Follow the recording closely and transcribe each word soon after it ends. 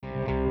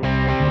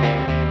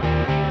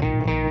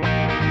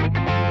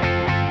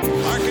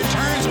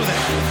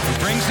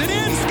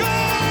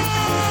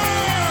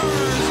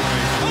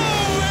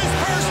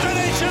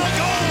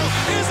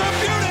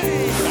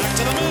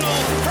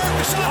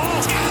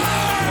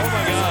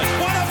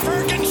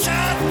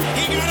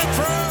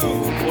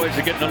boys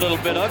are getting a little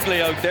bit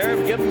ugly out there.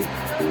 Give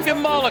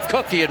them all a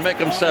cookie and make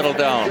them settle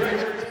down.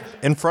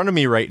 In front of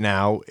me right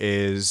now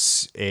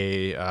is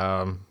a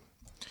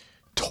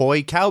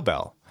toy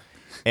cowbell.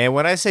 And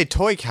when I say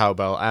toy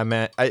cowbell, I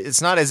meant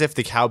it's not as if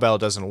the cowbell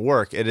doesn't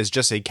work. It is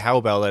just a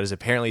cowbell that is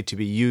apparently to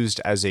be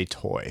used as a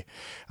toy.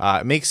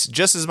 It makes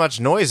just as much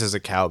noise as a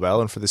cowbell,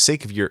 and for the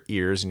sake of your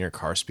ears and your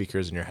car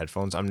speakers and your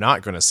headphones, I'm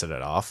not going to set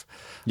it off.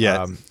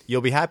 Yeah.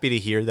 You'll be happy to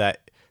hear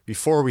that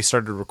before we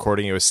started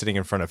recording, it was sitting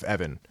in front of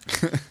Evan,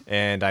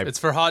 and It's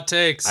for hot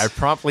takes. I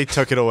promptly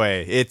took it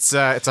away. It's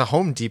a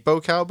Home Depot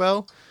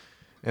cowbell.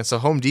 And so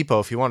Home Depot,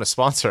 if you want to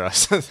sponsor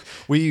us,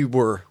 We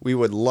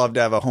would love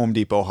to have a Home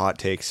Depot hot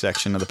take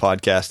section of the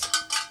podcast.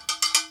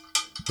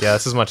 yeah,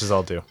 that's as much as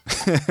I'll do.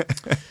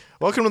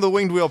 Welcome to the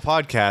Winged Wheel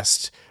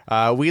Podcast.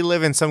 We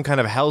live in some kind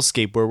of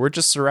hellscape where we're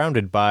just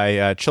surrounded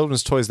by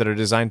children's toys that are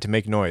designed to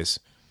make noise.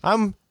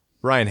 I'm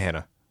Ryan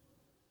Hanna.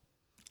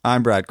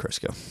 I'm Brad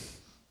Crisco.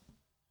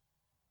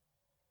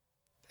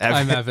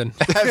 I'm Evan.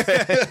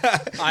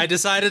 I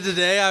decided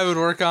today I would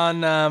work on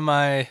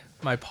my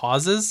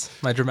pauses,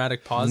 my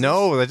dramatic pauses.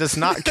 No, that does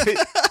not.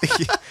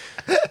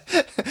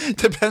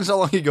 Depends how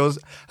long he goes.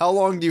 How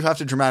long do you have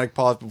to dramatic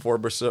pause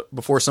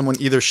before someone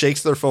either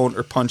shakes their phone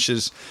or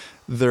punches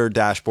their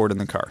dashboard in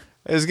the car?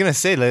 I was gonna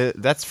say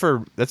that's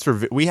for.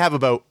 We have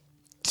about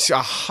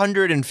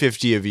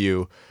 150 of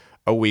you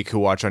a week who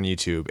watch on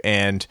YouTube,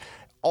 and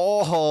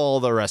all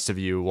the rest of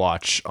you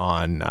watch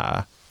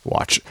on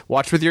watch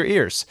with your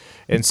ears.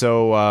 And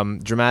so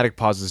dramatic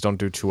pauses don't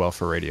do too well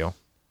for radio.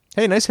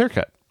 Hey, nice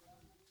haircut.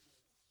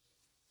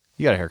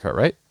 You got a haircut,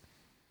 right?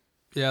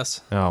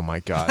 Yes. Oh my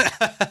god.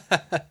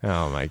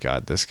 Oh my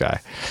god, this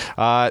guy.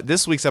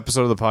 This week's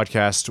episode of the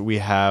podcast, we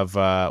have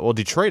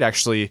Detroit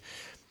actually.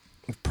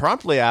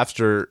 Promptly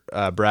after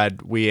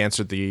Brad, we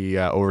answered the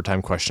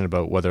overtime question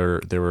about whether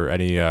there were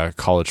any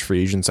college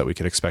free agents that we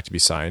could expect to be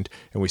signed,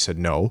 and we said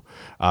no.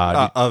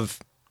 Of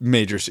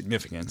major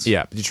significance.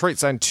 Yeah, Detroit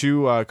signed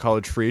 2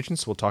 college free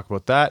agents. We'll talk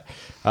about that.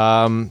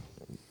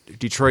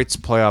 Detroit's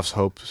playoff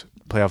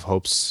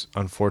hopes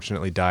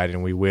unfortunately died,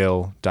 and we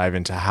will dive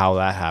into how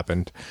that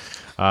happened.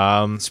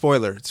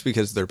 Spoiler, it's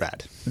because they're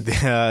bad.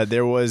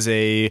 There was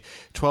a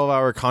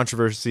 12-hour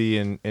controversy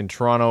in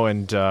Toronto,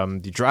 and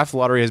the draft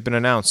lottery has been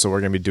announced, so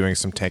we're going to be doing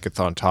some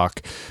Tankathon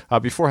talk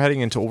before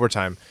heading into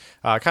overtime.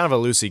 Kind of a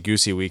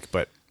loosey-goosey week,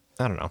 but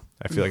I don't know.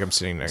 I feel like I'm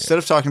sitting there. Instead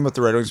of talking about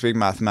the Red Wings being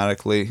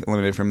mathematically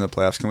eliminated from the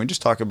playoffs, can we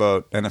just talk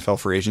about NFL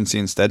free agency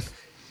instead?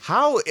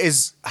 How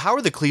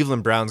are the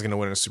Cleveland Browns going to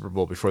win a Super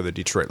Bowl before the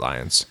Detroit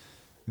Lions?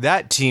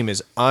 That team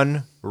is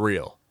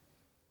unreal.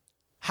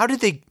 How did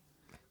they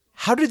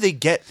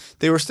get?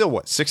 They were still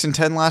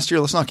 6-10 last year.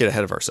 Let's not get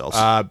ahead of ourselves.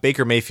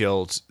 Baker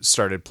Mayfield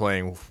started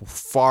playing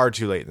far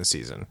too late in the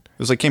season. It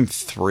was like game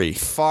 3.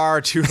 Far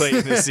too late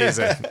in the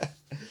season.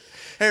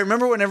 Hey,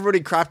 remember when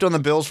everybody crapped on the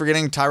Bills for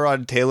getting rid of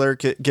Tyrod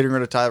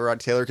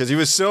Taylor because he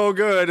was so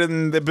good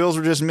and the Bills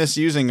were just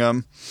misusing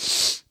him?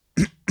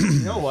 You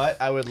know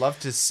what? I would love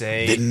to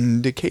say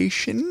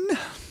Vindication.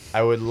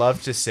 I would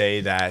love to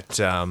say that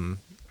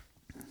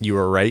you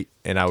were right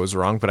and I was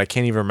wrong, but I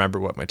can't even remember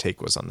what my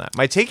take was on that.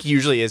 My take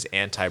usually is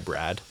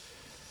anti-Brad,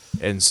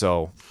 and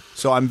so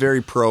I'm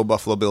very pro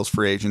Buffalo Bills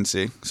free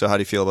agency. So how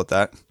do you feel about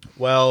that?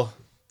 Well,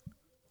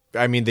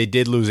 I mean, they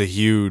did lose a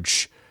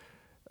huge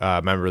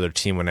member of their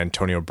team when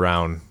Antonio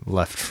Brown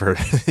left for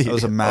That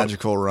was a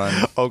magical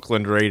run.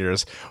 Oakland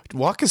Raiders.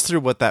 Walk us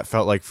through what that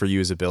felt like for you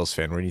as a Bills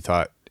fan when you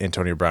thought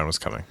Antonio Brown was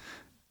coming.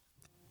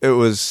 It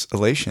was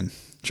elation.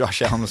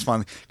 Josh Allen was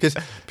finally, because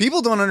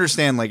people don't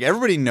understand. Like,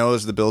 everybody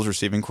knows the Bills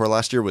receiving core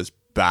last year was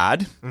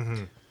bad.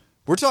 Mm-hmm.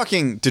 We're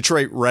talking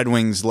Detroit Red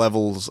Wings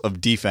levels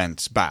of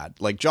defense bad.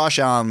 Like, Josh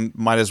Allen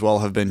might as well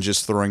have been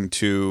just throwing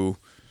to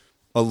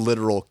a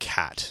literal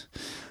cat.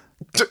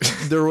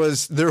 There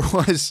was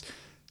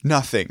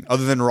nothing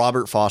other than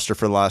Robert Foster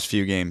for the last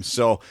few games.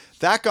 So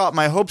that got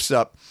my hopes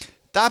up.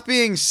 That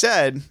being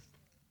said,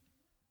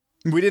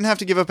 we didn't have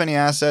to give up any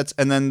assets,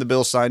 and then the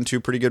Bills signed 2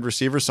 pretty good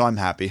receivers, so I'm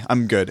happy.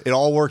 I'm good. It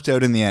all worked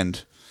out in the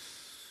end.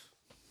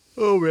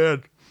 Oh,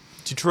 man.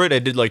 Detroit, I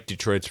did like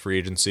Detroit's free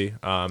agency.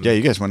 Yeah,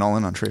 you guys went all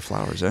in on Trey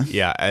Flowers, eh?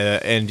 Yeah,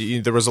 and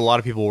there was a lot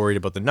of people worried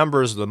about the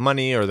numbers or the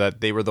money, or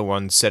that they were the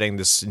ones setting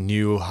this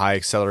new high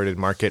accelerated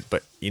market.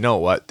 But you know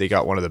what? They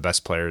got one of the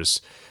best players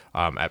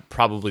at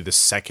probably the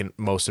second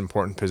most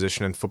important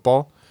position in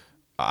football.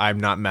 I'm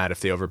not mad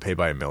if they overpay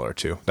by $1 million or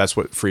 $2 million. That's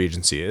what free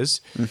agency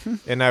is. Mm-hmm.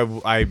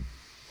 And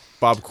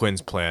Bob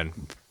Quinn's plan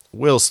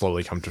will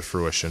slowly come to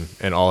fruition,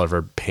 and all of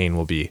our pain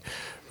will be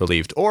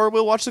relieved. Or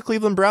we'll watch the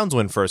Cleveland Browns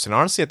win first. And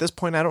honestly, at this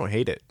point, I don't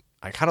hate it.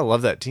 I kind of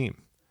love that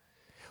team.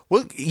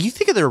 Well, you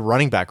think of their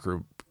running back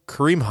group,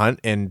 Kareem Hunt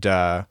and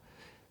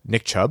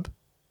Nick Chubb?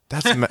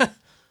 That's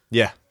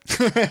yeah.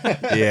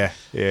 Yeah.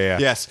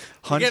 Yes.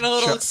 Hunt, getting a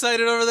little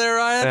excited over there,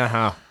 Ryan?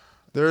 Uh-huh.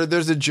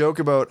 There's a joke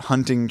about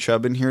hunting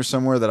Chubb in here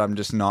somewhere that I'm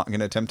just not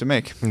going to attempt to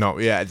make. No,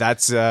 yeah,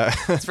 that's...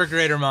 It's for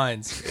greater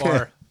minds,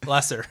 or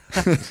lesser.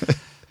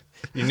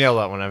 You nailed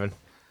that one, Evan.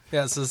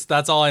 Yeah, so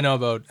that's all I know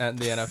about the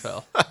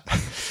NFL.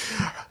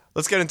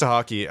 Let's get into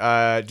hockey.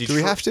 Detroit, Do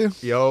we have to?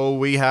 Yo,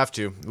 we have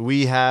to.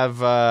 We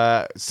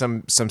have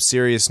some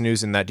serious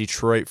news in that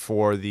Detroit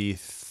for the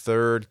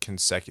third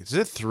consecutive. Is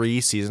it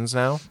 3 seasons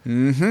now?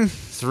 Mm-hmm.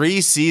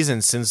 3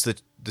 seasons since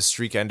the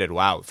streak ended.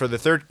 Wow. For the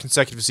third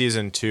consecutive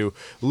season, to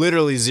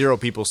literally zero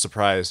people's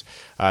surprise,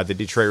 the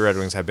Detroit Red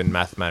Wings have been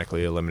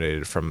mathematically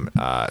eliminated from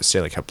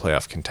Stanley Cup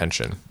playoff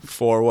contention.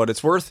 For what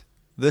it's worth,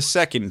 the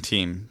second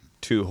team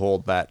to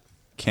hold that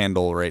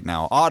candle right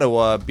now.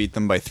 Ottawa beat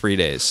them by 3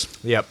 days.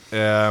 Yep.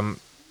 And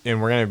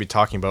we're going to be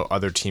talking about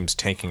other teams'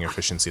 tanking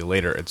efficiency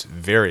later. It's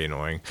very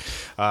annoying.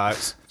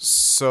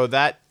 So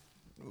that,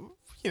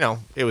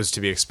 it was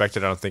to be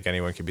expected. I don't think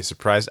anyone could be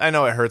surprised. I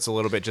know it hurts a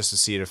little bit just to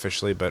see it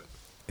officially, but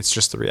it's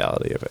just the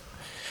reality of it.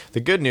 The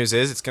good news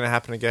is it's going to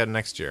happen again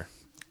next year.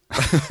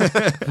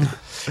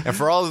 And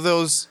for all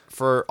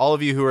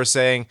of you who are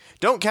saying,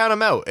 don't count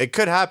them out, it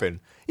could happen.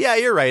 Yeah,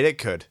 you're right, it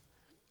could.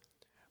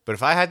 But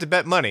if I had to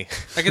bet money,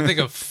 I can think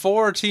of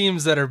 4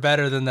 teams that are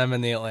better than them in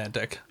the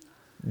Atlantic.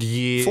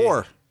 yeah,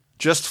 4.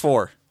 Just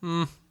 4.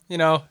 I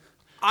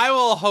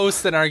will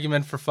host an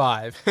argument for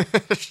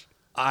 5.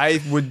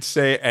 I would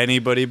say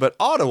anybody but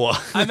Ottawa.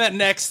 I meant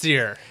next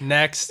year.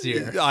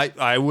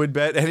 I would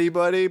bet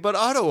anybody but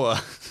Ottawa.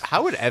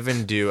 How would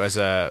Evan do as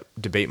a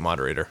debate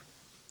moderator?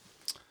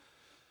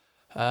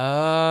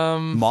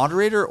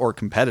 Moderator or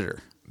competitor?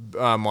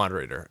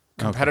 Moderator.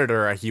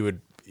 Competitor, he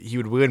would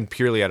win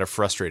purely out of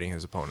frustrating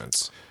his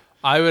opponents.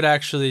 I would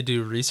actually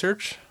do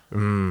research.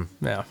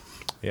 Yeah.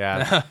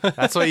 Yeah,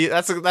 that's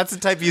the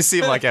type you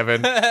seem like,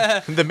 Evan.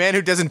 The man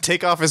who doesn't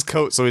take off his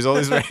coat, so he's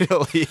always ready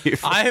to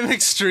leave. I am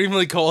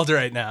extremely cold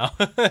right now.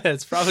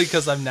 It's probably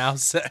because I'm now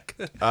sick.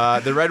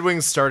 The Red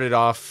Wings started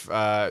off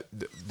the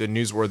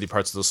newsworthy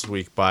parts of this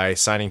week by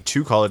signing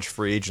 2 college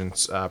free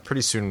agents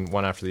pretty soon,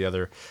 one after the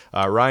other.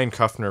 Ryan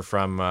Kuffner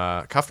from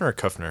Kuffner or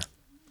Kuffner?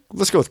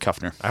 Let's go with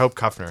Kuffner. I hope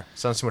Kuffner.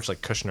 Sounds too much like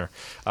Kushner.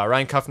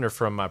 Ryan Kuffner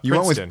from Princeton. You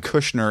went with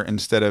Kushner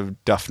instead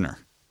of Duffner.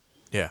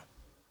 Yeah.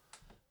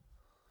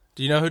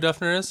 Do you know who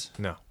Duffner is?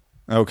 No.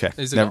 Okay.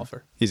 He's a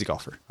golfer. He's a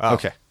golfer. Oh.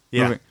 Okay.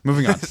 Yeah.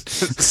 Moving on.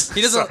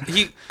 He doesn't.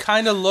 He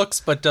kind of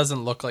looks, but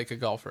doesn't look like a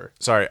golfer.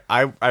 Sorry,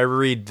 I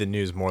read the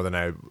news more than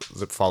I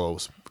follow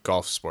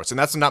golf sports, and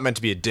that's not meant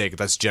to be a dig.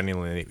 That's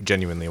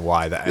genuinely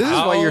why that. This is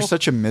why you're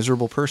such a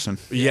miserable person.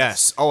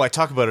 Yes. Oh, I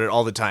talk about it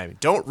all the time.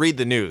 Don't read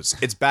the news.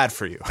 It's bad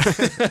for you.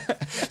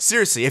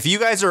 Seriously, if you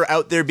guys are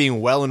out there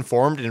being well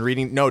informed and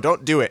reading, no,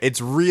 don't do it.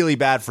 It's really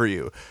bad for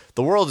you.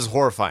 The world is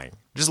horrifying.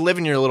 Just live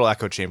in your little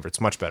echo chamber. It's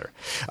much better.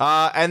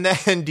 And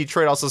then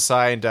Detroit also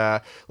signed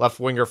left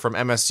winger from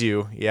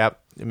MSU. Yep.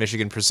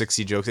 Michigan for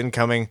 60 jokes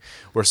incoming.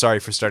 We're sorry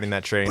for starting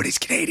that train. But he's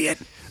Canadian.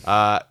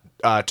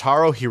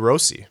 Taro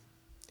Hirose.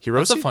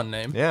 That's a fun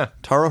name. Yeah.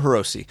 Taro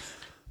Hirose.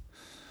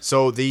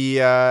 So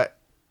their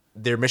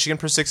Michigan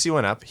per 60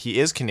 went up. He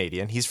is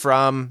Canadian. He's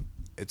from,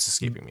 it's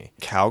escaping me.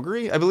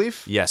 Calgary, I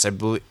believe? Yes, I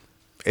believe.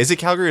 Is it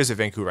Calgary or is it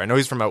Vancouver? I know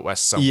he's from out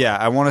west somewhere. Yeah,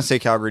 I want to say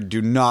Calgary.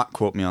 Do not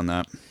quote me on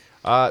that.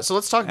 So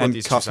let's talk about And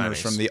these two Kuffner's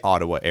signings. from the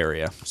Ottawa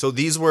area. So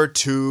these were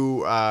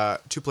two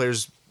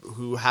players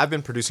who have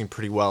been producing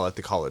pretty well at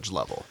the college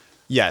level.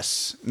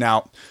 Yes.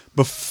 Now,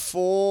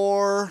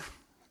 before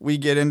we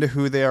get into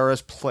who they are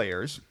as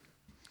players,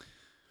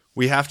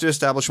 we have to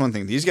establish one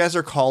thing. These guys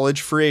are college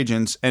free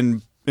agents,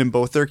 and in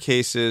both their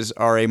cases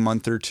are a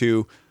month or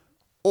 2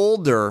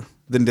 older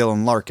than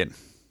Dylan Larkin.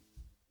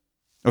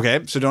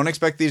 Okay, so don't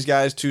expect these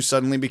guys to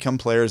suddenly become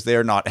players. They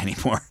are not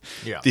anymore.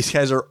 Yeah. These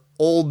guys are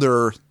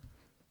older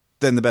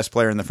than the best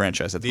player in the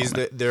franchise at the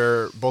moment.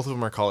 They're both of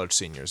them are college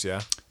seniors.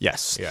 Yeah.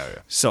 Yes. Yeah.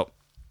 So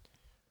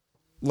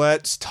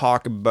let's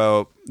talk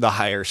about the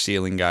higher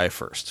ceiling guy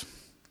first.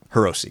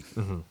 Hirose.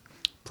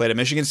 Played at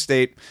Michigan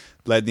State,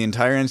 led the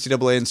entire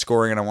NCAA in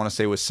scoring, and I want to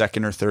say was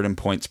second or third in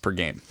points per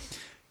game.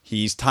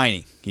 He's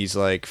tiny. He's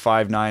like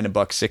 5'9",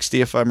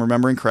 $160, if I'm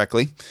remembering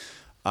correctly.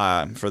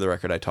 For the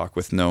record, I talk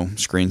with no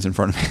screens in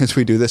front of me as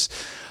we do this.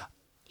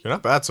 You're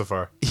not bad so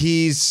far.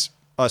 He's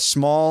a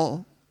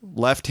small,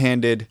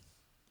 left-handed,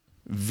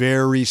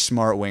 very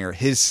smart winger.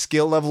 His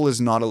skill level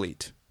is not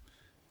elite.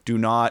 Do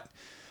not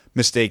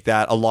mistake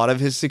that. A lot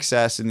of his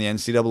success in the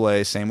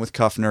NCAA, same with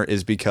Kuffner,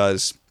 is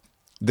because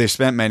they've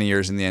spent many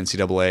years in the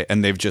NCAA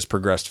and they've just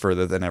progressed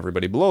further than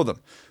everybody below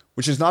them,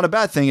 which is not a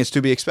bad thing. It's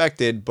to be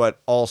expected,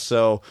 but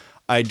also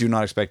I do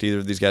not expect either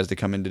of these guys to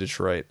come into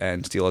Detroit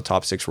and steal a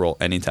top 6 role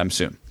anytime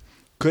soon.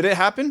 Could it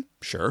happen?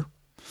 Sure.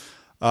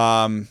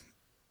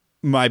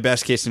 My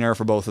best case scenario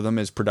for both of them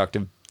is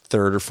productive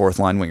 3rd or 4th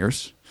line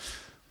wingers,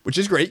 which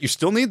is great. You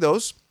still need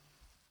those.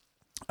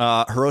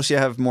 Hirose, I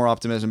have more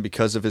optimism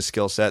because of his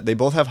skill set. They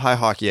both have high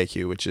hockey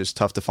IQ, which is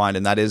tough to find,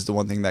 and that is the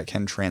one thing that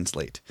can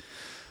translate.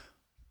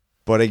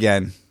 But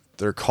again,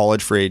 they're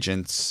college free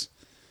agents.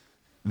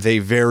 They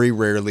very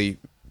rarely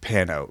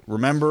pan out.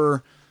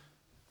 Remember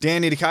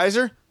Danny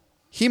DeKeyser?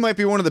 He might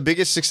be one of the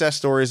biggest success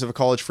stories of a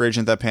college free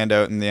agent that panned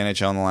out in the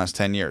NHL in the last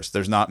 10 years.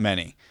 There's not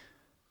many.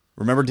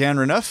 Remember Dan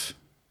Renouf?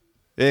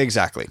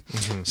 Exactly.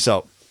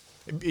 So,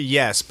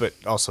 Yes, but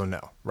also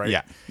no,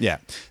 right? yeah.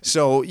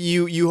 So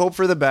you hope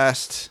for the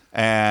best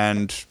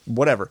and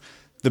whatever.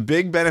 the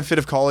big benefit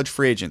of college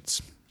free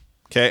agents.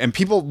 Okay, and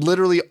people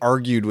literally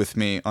argued with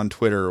me on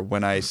Twitter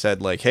when I said,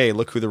 like, hey,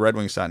 look who the Red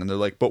Wings signed. And they're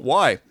like, but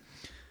why?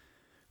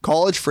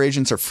 College free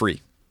agents are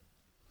free.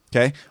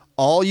 Okay?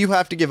 All you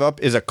have to give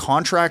up is a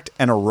contract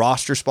and a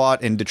roster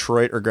spot in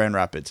Detroit or Grand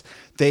Rapids.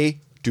 They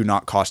do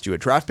not cost you a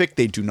draft pick.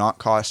 They do not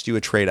cost you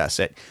a trade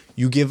asset.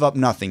 You give up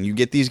nothing. You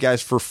get these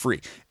guys for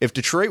free. If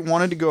Detroit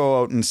wanted to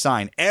go out and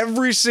sign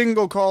every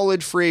single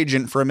college free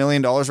agent for $1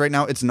 million right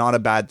now, it's not a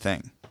bad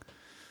thing.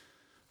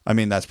 I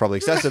mean, that's probably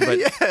excessive, but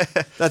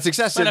that's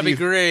excessive. Might not be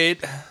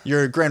great.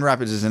 Your Grand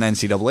Rapids is an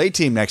NCAA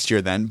team next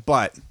year then,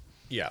 but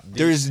Yeah.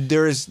 there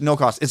is no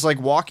cost. It's like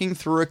walking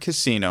through a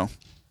casino.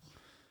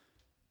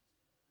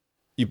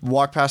 You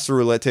walk past the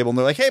roulette table and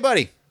they're like, hey,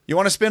 buddy, you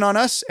want to spin on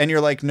us? And you're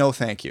like, no,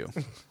 thank you.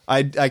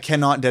 I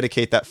cannot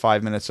dedicate that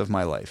 5 minutes of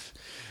my life.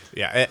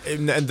 Yeah,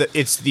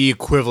 it's the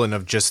equivalent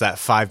of just that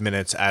 5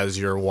 minutes as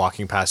you're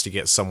walking past to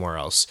get somewhere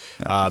else.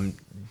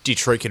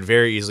 Detroit could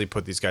very easily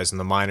put these guys in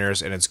the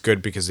minors, and it's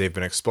good because they've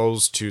been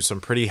exposed to some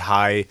pretty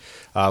high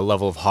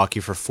level of hockey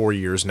for 4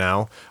 years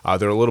now.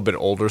 They're a little bit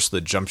older, so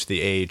the jump to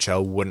the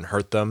AHL wouldn't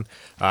hurt them.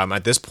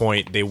 At this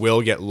point, they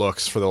will get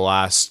looks for the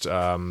last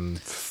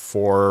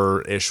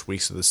 4-ish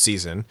weeks of the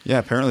season. Yeah,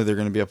 apparently they're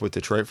going to be up with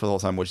Detroit for the whole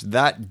time, which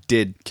that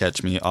did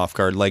catch me off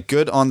guard. Like,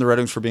 good on the Red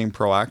Wings for being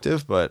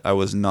proactive, but I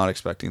was not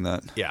expecting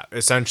that. Yeah,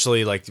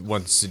 essentially, like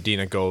once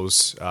Zadina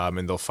goes,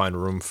 and they'll find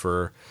room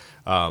for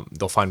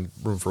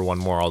one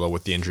more. Although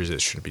with the injuries,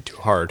 it shouldn't be too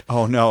hard.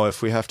 Oh no!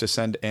 If we have to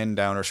send N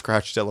down or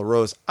scratch De La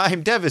Rose,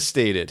 I'm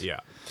devastated.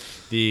 Yeah,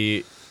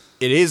 it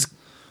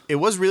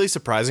was really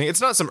surprising.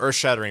 It's not some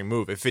earth-shattering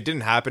move. If it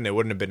didn't happen, it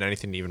wouldn't have been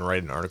anything to even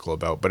write an article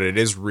about. But it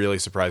is really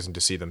surprising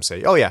to see them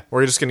say, "Oh yeah,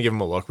 we're just going to give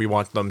them a look. We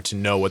want them to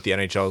know what the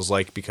NHL is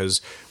like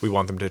because we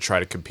want them to try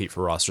to compete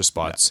for roster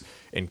spots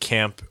in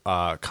camp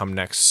come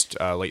next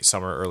late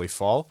summer, early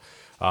fall."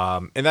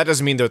 And that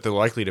doesn't mean that they're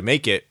likely to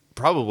make it.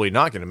 Probably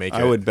not going to make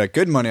it. I would bet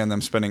good money on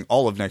them spending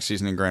all of next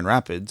season in Grand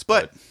Rapids.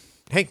 But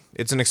hey,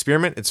 it's an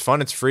experiment. It's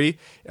fun. It's free.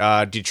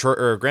 Detroit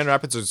or Grand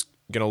Rapids is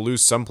going to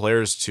lose some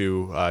players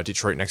to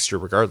Detroit next year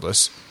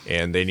regardless,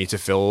 and they need to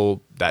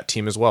fill that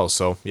team as well.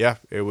 So yeah,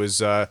 it was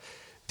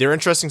they're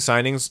interesting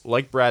signings.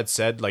 Like Brad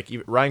said, like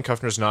Ryan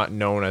Kuffner's not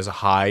known as a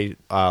high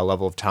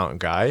level of talent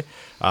guy.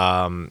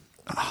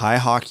 High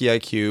hockey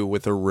IQ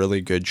with a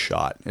really good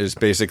shot is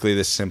basically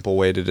the simple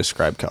way to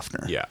describe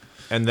Kuffner. Yeah.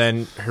 And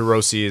then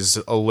Hirose has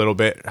a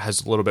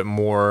little bit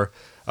more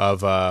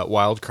of a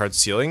wild card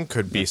ceiling.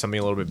 Could be something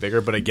a little bit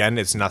bigger, but again,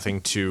 it's nothing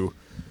to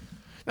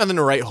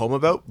write home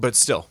about. But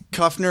still,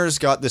 Kuffner's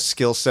got the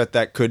skill set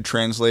that could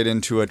translate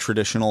into a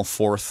traditional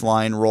fourth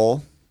line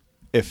role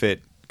if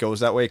it goes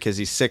that way, because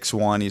he's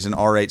 6'1", he's an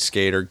all-right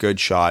skater, good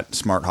shot,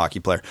 smart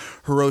hockey player.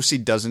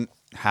 Hirose doesn't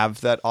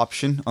have that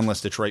option unless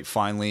Detroit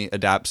finally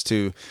adapts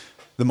to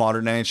the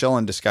modern NHL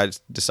and decides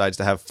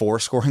to have 4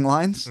 scoring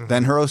lines. Mm-hmm.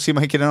 Then Hirose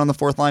might get in on the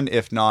fourth line.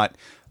 If not,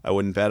 I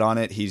wouldn't bet on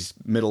it. He's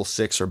middle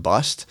 6 or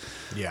bust.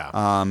 Yeah.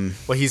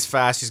 Well, he's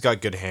fast. He's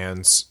got good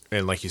hands,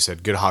 and like you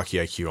said, good hockey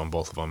IQ on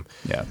both of them.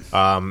 Yeah.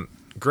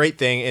 Great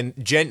thing, and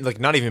like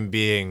not even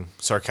being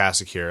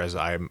sarcastic here, as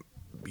I'm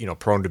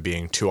prone to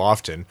being too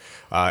often.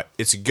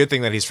 It's a good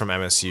thing that he's from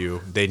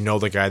MSU. They know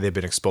the guy. They've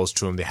been exposed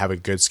to him. They have a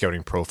good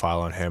scouting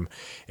profile on him.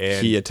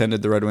 And he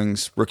attended the Red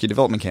Wings rookie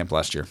development camp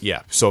last year.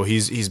 Yeah, so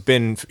he's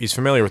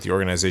familiar with the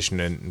organization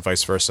and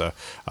vice versa.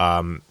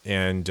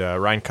 And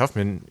Ryan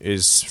Kuffman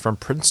is from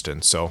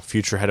Princeton, so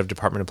future head of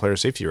Department of Player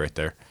Safety right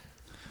there.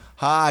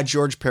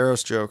 George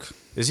Peros joke.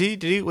 Was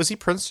he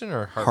Princeton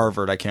or Harvard?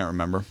 Harvard? I can't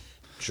remember.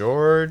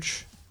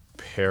 George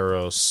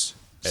Peros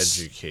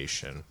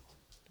Education.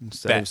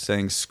 Instead of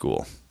saying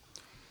school.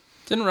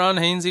 Didn't Ron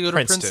Hainsey go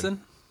to Princeton?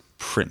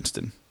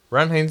 Princeton.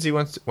 Ron Hainsey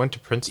went to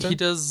Princeton? He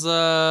does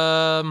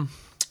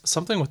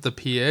something with the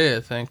PA, I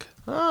think.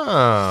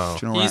 Oh.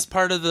 Do you know He's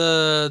part of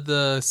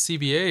the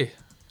CBA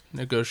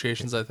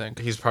negotiations, I think.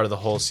 He's part of the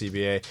whole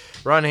CBA.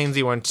 Ron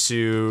Hainsey went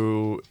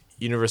to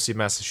University of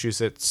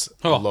Massachusetts,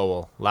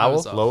 Lowell.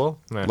 Lowell?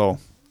 Nah.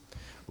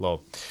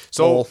 Lowell.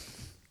 So,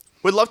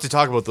 we'd love to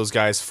talk about those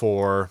guys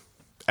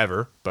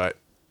forever, but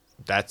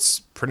that's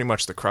pretty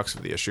much the crux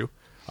of the issue.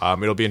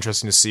 It'll be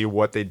interesting to see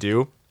what they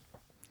do.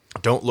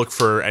 Don't look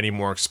for any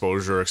more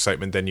exposure or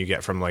excitement than you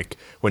get from like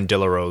when De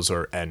La Rose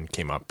or N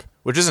came up,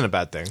 which isn't a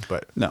bad thing,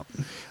 but no,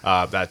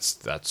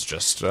 that's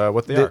just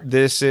what they are.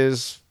 This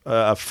is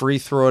a free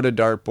throw at a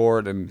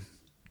dartboard, and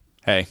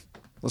hey,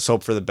 let's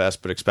hope for the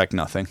best, but expect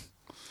nothing.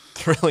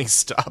 Thrilling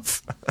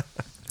stuff.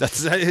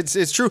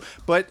 It's true,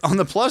 but on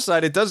the plus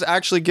side, it does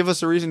actually give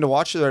us a reason to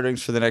watch the Red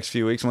Wings for the next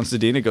few weeks once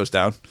Zadina goes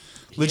down.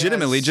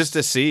 legitimately, has- just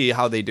to see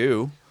how they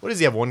do. What does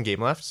he have? One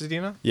game left,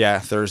 Zadina? Yeah,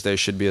 Thursday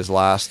should be his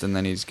last, and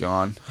then he's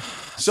gone.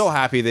 So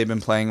happy they've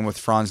been playing him with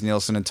Franz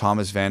Nielsen and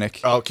Thomas Vanek.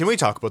 Oh, can we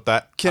talk about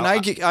that?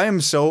 I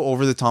am so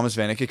over the Thomas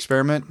Vanek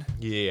experiment.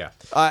 Yeah.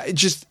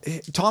 Just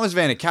Thomas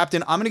Vanek,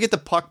 captain. I'm gonna get the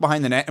puck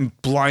behind the net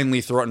and blindly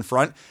throw it in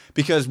front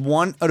because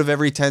 1 out of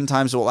every 10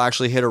 times it will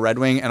actually hit a Red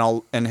Wing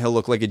and he'll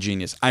look like a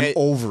genius. I'm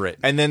over it.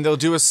 And then they'll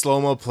do a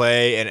slow-mo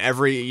play, and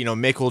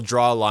Mick will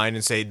draw a line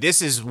and say,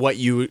 this is what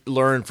you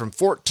learned from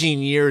 14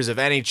 years of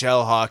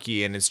NHL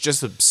hockey, and it's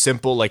just a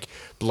simple,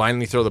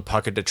 blindly throw the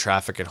puck into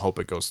traffic and hope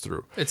it goes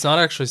through. It's not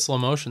actually slow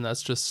motion.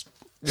 That's just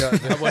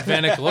what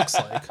Vanek looks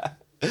like.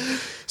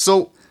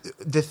 So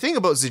the thing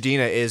about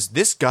Zadina is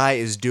this guy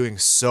is doing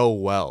so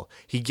well.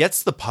 He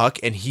gets the puck,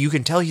 and you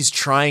can tell he's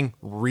trying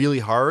really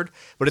hard,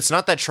 but it's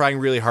not that trying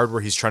really hard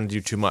where he's trying to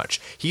do too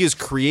much. He is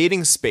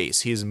creating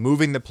space. He is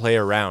moving the play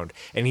around,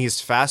 and he's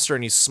faster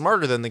and he's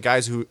smarter than the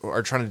guys who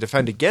are trying to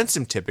defend against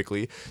him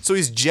typically. So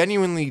he's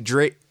genuinely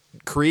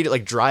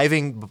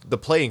driving the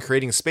play and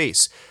creating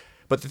space.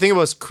 But the thing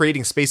about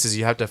creating space is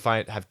you have to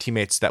have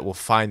teammates that will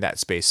find that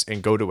space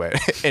and go to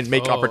it and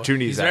make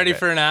opportunities. He's out ready of it.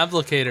 for an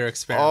applicator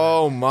experiment.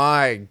 Oh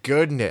my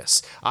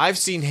goodness. I've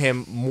seen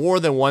him more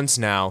than once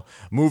now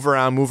move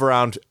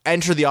around,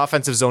 enter the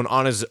offensive zone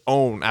on his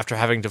own after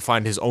having to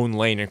find his own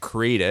lane and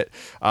create it.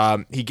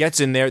 He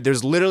gets in there.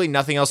 There's literally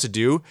nothing else to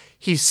do.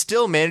 He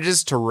still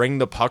manages to ring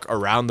the puck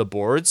around the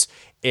boards.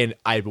 And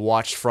I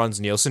watched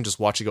Franz Nielsen just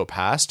watch it go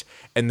past.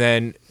 And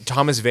then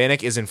Thomas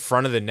Vanek is in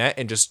front of the net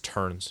and just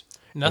turns.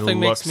 Nothing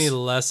makes me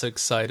less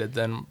excited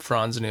than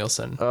Franz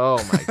Nielsen. Oh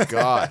my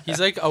God. He's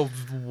like a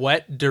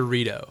wet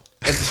Dorito.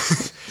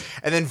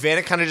 And then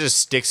Vanek kind of just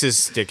sticks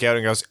his stick out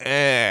and goes,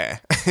 eh.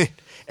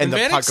 And When the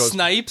Vanek puck goes.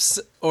 snipes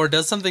or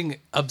does something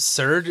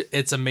absurd,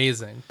 it's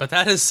amazing. But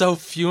that is so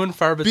few and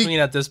far between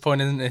at this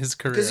point in his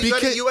career. Because you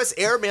got to U.S.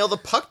 airmail the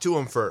puck to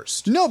him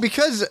first. No,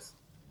 because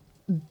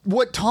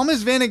what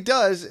Thomas Vanek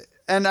does,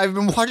 and I've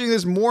been watching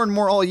this more and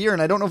more all year,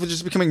 and I don't know if it's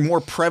just becoming more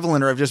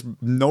prevalent or I've just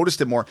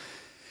noticed it more,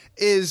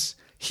 is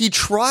he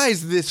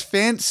tries this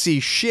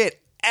fancy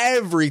shit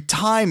every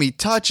time he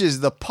touches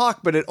the puck,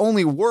 but it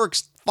only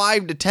works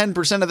 5 to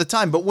 10% of the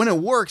time. But when it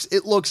works,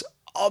 it looks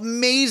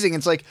amazing.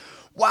 It's like,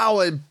 wow,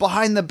 a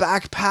behind the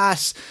back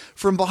pass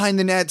from behind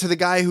the net to the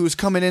guy who's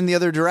coming in the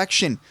other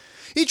direction.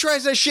 He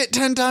tries that shit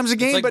 10 times a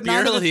game, like but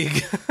beer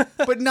league.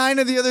 but 9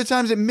 of the other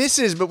times it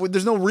misses. But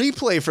there's no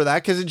replay for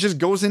that because it just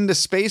goes into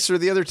space or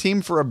the other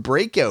team for a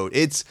breakout.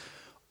 It's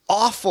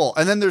awful.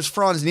 And then there's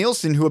Franz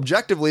Nielsen, who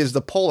objectively is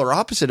the polar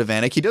opposite of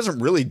Vanek. He doesn't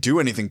really do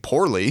anything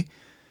poorly.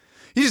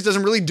 He just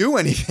doesn't really do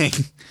anything.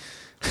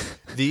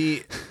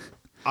 The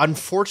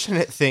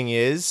unfortunate thing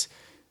is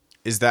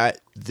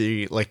that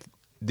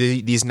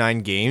these 9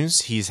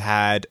 games, he's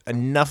had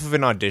enough of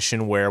an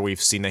audition where we've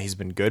seen that he's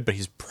been good, but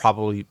he's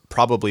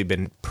probably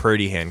been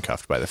pretty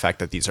handcuffed by the fact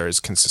that these are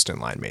his consistent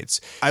line mates.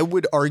 I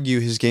would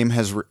argue his game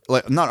has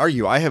not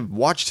argue. I have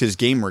watched his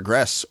game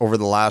regress over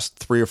the last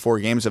 3 or 4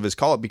 games of his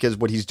call-up because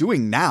what he's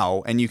doing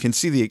now, and you can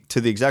see to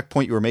the exact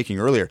point you were making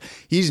earlier,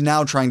 he's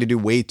now trying to do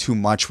way too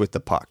much with the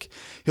puck.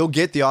 He'll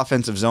get the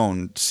offensive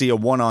zone, see a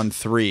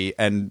 1-on-3,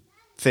 and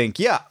think,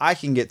 yeah, I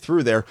can get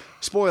through there.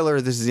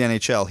 Spoiler: this is the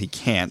NHL. He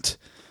can't.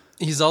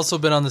 He's also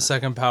been on the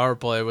second power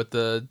play with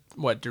the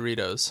wet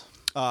Doritos.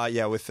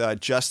 With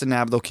Justin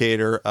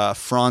Abdelkader,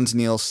 Franz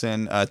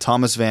Nielsen,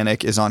 Thomas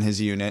Vanek is on his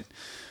unit.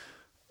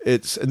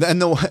 It's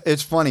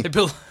funny.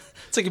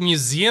 It's like a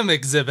museum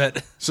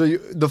exhibit. So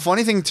the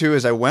funny thing too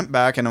is I went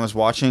back and I was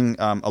watching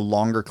a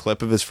longer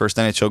clip of his first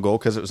NHL goal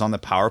because it was on the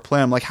power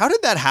play. I'm like, how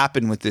did that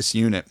happen with this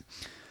unit?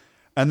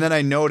 And then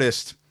I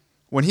noticed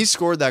when he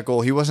scored that goal,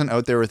 he wasn't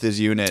out there with his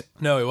unit.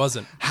 No, he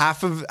wasn't.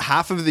 Half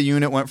of the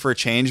unit went for a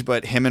change,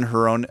 but him and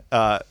Hronek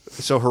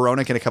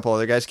and a couple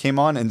other guys came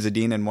on, and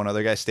Zadina and one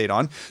other guy stayed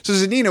on. So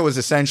Zadina was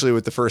essentially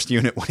with the first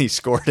unit when he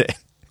scored it.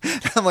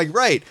 I'm like,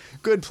 right,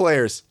 good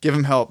players, give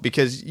him help,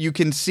 because you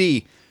can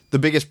see the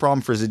biggest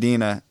problem for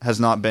Zadina has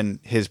not been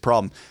his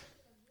problem.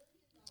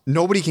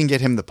 Nobody can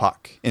get him the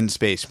puck in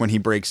space when he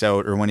breaks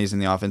out or when he's in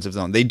the offensive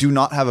zone. They do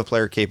not have a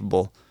player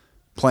capable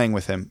playing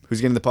with him who's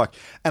getting the puck.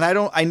 And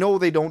I know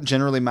they don't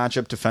generally match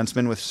up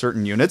defensemen with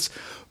certain units,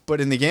 but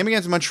in the game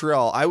against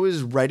Montreal, I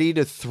was ready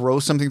to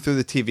throw something through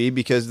the TV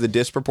because the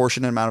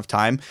disproportionate amount of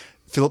time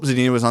Philip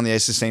Zadina was on the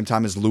ice at the same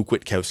time as Luke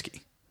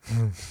Witkowski.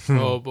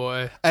 Oh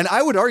boy. And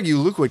I would argue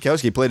Luke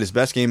Witkowski played his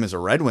best game as a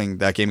Red Wing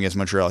that game against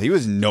Montreal. He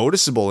was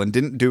noticeable and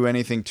didn't do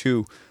anything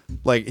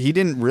he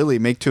didn't really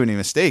make too many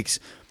mistakes.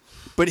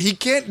 But he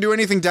can't do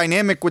anything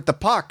dynamic with the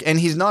puck, and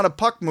he's not a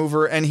puck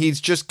mover, and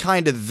he's just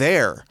kind of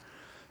there.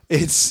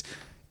 It's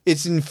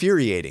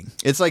infuriating.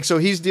 It's like, so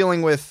he's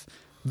dealing with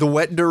the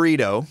wet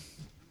Dorito,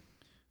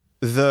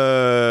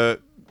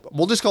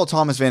 we'll just call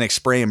Thomas Vanek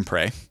spray and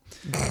pray,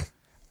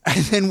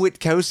 and then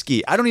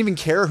Witkowski. I don't even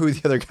care who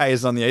the other guy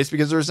is on the ice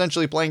because they're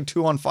essentially playing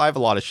 2-on-5 a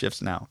lot of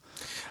shifts now.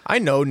 I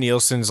know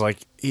Nielsen's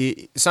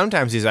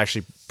sometimes he's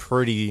actually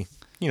pretty,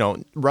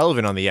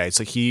 relevant on the ice.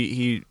 Like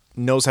he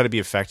knows how to be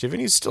effective,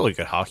 and he's still a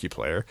good hockey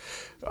player.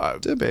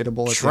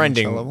 Debatable. At the NHL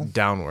Trending level.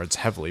 downwards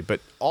heavily, but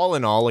all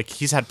in all, like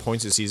he's had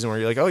points this season where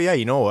you're like, oh yeah,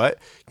 you know what?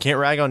 Can't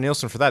rag on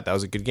Nielsen for that. That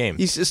was a good game.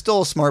 He's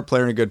still a smart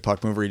player and a good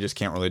puck mover. He just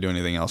can't really do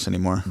anything else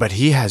anymore. But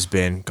he has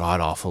been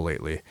god awful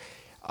lately.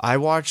 I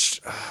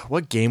watched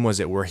what game was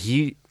it where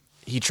he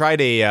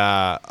tried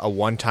a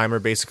one timer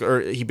basically,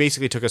 or he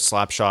basically took a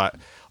slap shot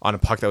on a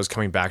puck that was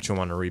coming back to him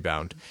on a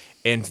rebound,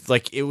 and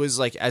like it was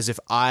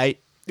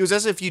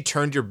as if you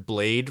turned your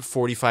blade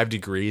 45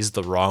 degrees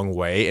the wrong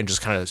way and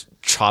just kind of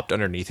chopped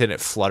underneath it and it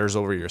flutters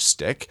over your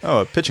stick.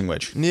 Oh, a pitching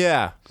wedge.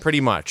 Yeah, pretty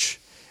much.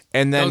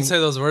 And then Don't say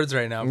those words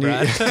right now,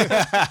 Brad.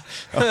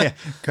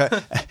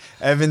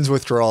 Evan's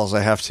withdrawals.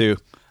 I have to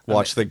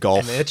watch the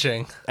golf. I'm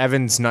itching.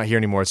 Evan's not here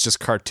anymore. It's just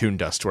cartoon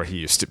dust where he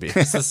used to be.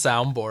 It's the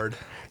soundboard.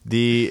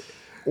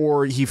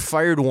 Or he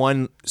fired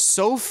one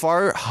so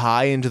far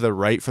high into the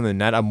right from the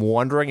net. I'm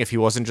wondering if he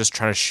wasn't just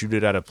trying to shoot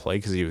it out of play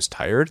because he was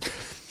tired.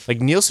 Like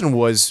Nielsen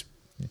was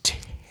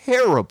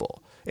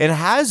terrible and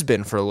has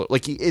been for a little.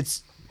 Like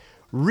it's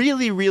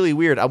really, really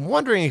weird. I'm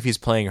wondering if he's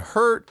playing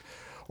hurt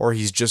or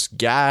he's just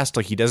gassed.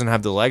 Like he doesn't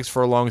have the legs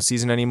for a long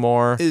season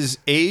anymore. Is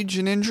age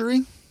an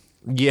injury?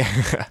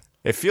 Yeah,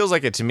 it feels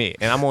like it to me.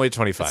 And I'm only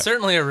 25.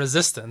 Certainly a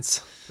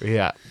resistance.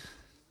 Yeah,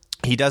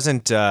 he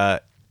doesn't deal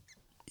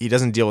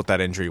with that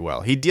injury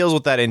well. He deals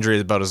with that injury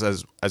about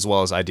as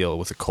well as I deal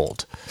with a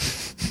cold,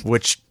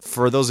 which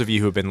for those of you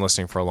who have been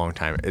listening for a long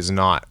time is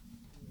not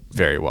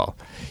very well.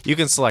 You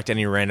can select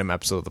any random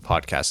episode of the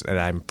podcast and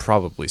I'm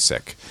probably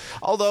sick.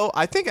 Although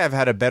I think I've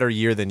had a better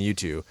year than you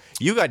two.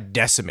 You got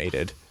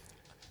decimated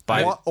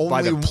by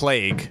the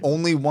plague.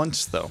 Only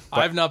once, though.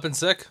 I've not been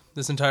sick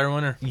this entire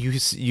winter.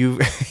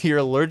 You're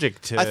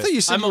allergic to. I thought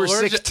you said I'm you were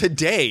allergic- sick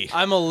today.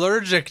 I'm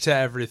allergic to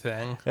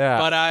everything. Yeah.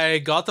 But I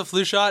got the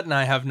flu shot and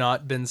I have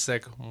not been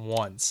sick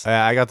once.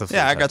 I got the flu.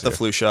 Yeah, I shot, got the too.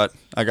 flu shot.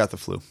 I got the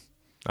flu.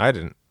 I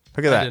didn't.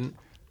 Look at I that. didn't.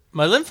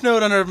 My lymph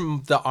node under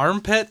the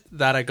armpit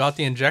that I got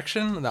the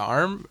injection, the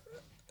arm,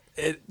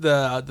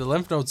 the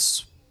lymph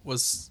nodes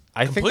was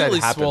I think completely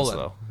that happens swollen.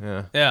 though.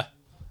 Yeah. Yeah.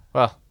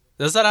 Well,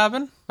 Does that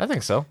happen? I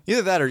think so.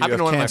 Either that or you Happened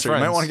to have one of my cancer. You might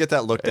friends. want to get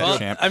that looked at, Well,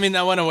 champ. I mean,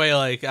 that went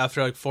away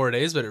after 4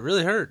 days, but it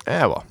really hurt.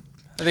 Yeah. Well.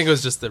 I think it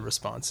was just the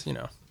response,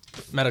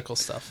 medical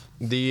stuff.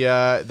 The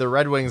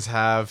Red Wings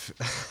have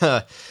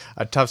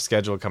a tough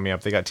schedule coming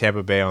up. They got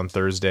Tampa Bay on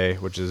Thursday,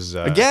 which is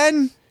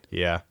Again?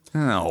 Yeah.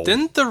 No.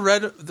 Didn't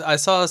I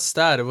saw a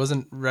stat, it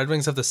wasn't Red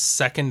Wings have the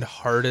second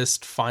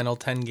hardest final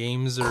 10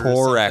 games or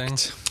Correct.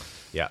 something?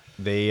 Yeah.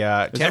 They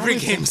Every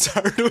game's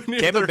hard when you're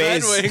Tampa the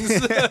Red Bay's-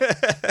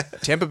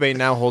 Wings. Tampa Bay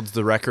now holds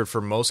the record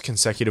for most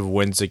consecutive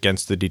wins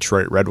against the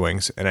Detroit Red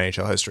Wings in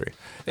NHL history.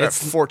 They're at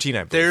 14, I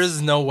believe.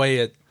 There's no way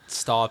it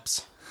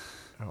stops.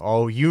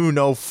 Oh, you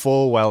know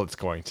full well it's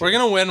going to. We're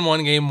going to win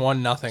one game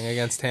 1-0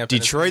 against Tampa.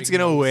 Detroit's It's going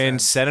to no win.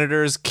 sense.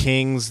 Senators,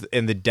 Kings,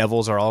 and the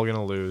Devils are all going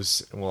to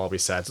lose, and we'll all be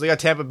sad. So they got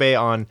Tampa Bay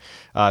on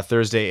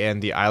Thursday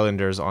and the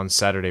Islanders on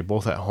Saturday,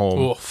 both at home.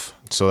 Oof.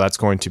 So that's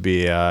going to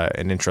be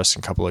an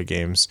interesting couple of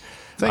games.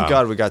 Thank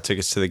God we got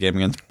tickets to the game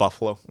against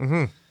Buffalo.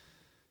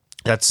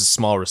 That's a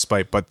small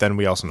respite, but then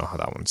we also know how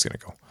that one's going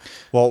to go.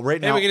 Well, right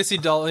Hey, now, we get to see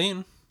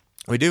Darlene.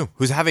 We do.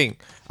 Who's having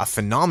a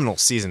phenomenal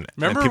season. and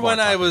Remember people when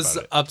aren't I talking was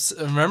about it.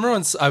 Remember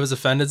when I was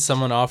offended?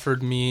 Someone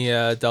offered me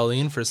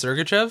Darlene for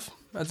Sergachev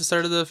at the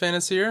start of the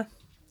fantasy year.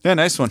 yeah,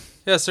 nice one.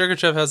 Yeah,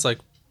 Sergachev has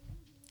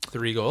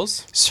 3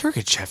 goals.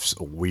 Sergachev's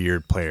a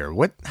weird player.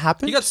 What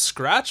happened? He got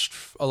scratched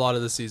a lot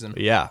of the season.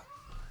 Yeah.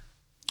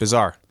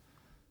 Bizarre.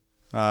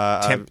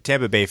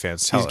 Tampa Bay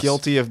fans tell He's us.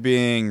 guilty of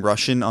being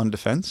Russian on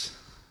defense.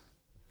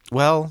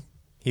 Well,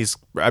 he's,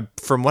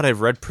 from what I've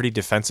read, pretty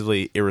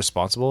defensively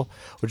irresponsible,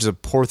 which is a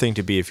poor thing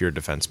to be if you're a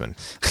defenseman.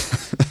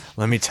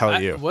 Let me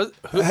tell you.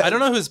 I don't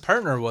know who his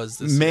partner was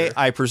this May year.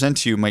 I present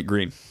to you Mike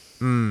Green?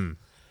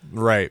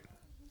 Right.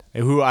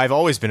 Who I've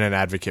always been an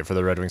advocate for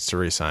the Red Wings to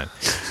re-sign.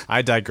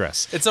 I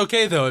digress. It's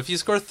okay though. If you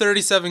score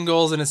 37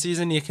 goals in a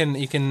season, you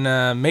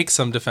can make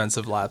some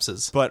defensive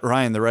lapses. But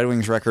Ryan, the Red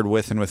Wings record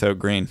with and without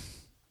Green.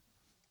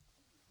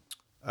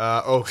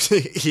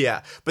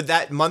 Yeah. But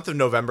that month of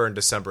November and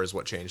December is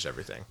what changed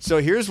everything. So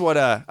here's what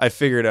I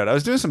figured out. I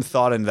was doing some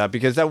thought into that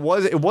because it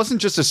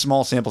wasn't just a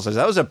small sample size.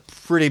 That was a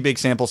pretty big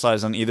sample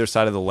size on either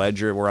side of the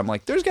ledger where I'm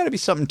like, there's got to be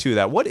something to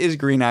that. What is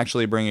Green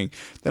actually bringing?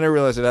 Then I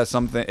realized it has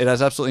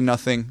absolutely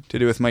nothing to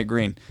do with Mike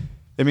Green.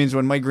 It means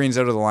when Mike Green's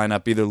out of the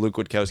lineup, either Luke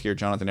Witkowski or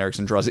Jonathan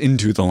Ericsson draws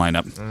into the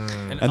lineup.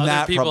 And And other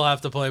that people have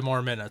to play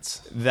more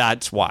minutes.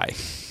 That's why.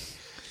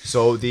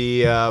 So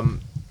the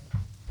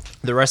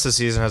rest of the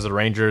season has the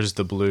Rangers,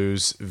 the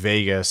Blues,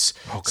 Vegas,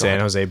 San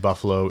Jose,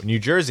 Buffalo, New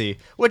Jersey,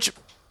 which,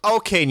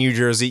 okay, New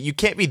Jersey, you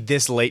can't be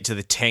this late to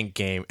the tank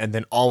game and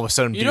then all of a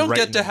sudden You don't right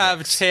get in to the have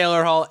mix.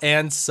 Taylor Hall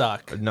and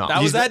suck. No.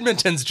 That was He's-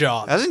 Edmonton's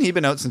job. Hasn't he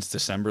been out since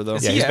December, though?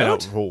 Is Yeah, he he's been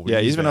out? out. Oh, Yeah,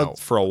 he's been out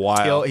for a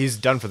while. He's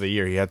done for the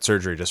year. He had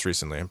surgery just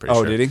recently, I'm pretty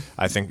Oh, sure. did he?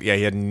 I think, yeah,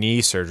 he had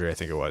knee surgery, I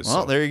think it was.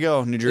 Well, so there you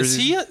go. New Is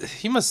Jersey.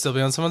 he must still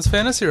be on someone's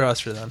fantasy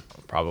roster then.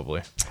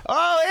 probably.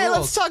 Oh, hey, Cool.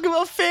 let's talk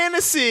about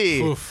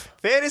fantasy. Oof.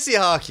 Fantasy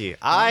hockey.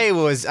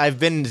 I've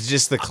been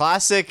just the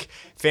classic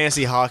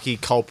fantasy hockey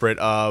culprit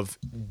of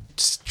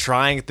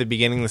trying at the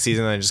beginning of the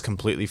season and just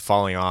completely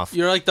falling off.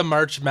 You're like the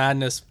March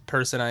Madness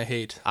person I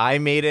hate. I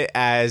made it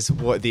as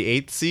what,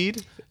 the 8th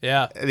seed?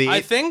 Yeah. The I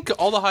eighth- think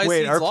all the high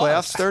Wait, seeds our lost.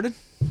 playoffs started?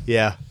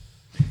 Yeah.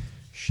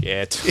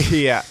 Shit.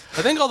 Yeah.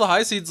 I think all the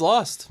high seeds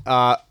lost.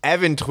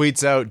 Evan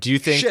tweets out, "Do you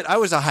think Shit, I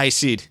was a high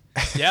seed.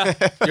 Yeah.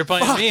 You're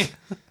playing me.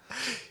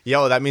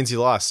 Yo, that means you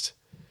lost."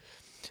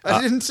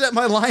 I didn't set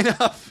my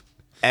lineup.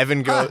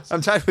 Evan goes,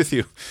 I'm tied with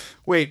you.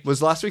 Wait,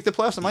 was last week the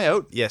playoffs? Am I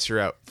out? "Yes, you're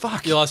out."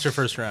 Fuck. You lost your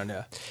first round,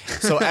 yeah.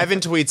 So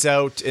Evan tweets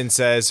out and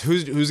says,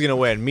 "Who's going to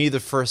win? Me, the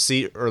first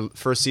seed, or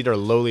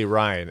lowly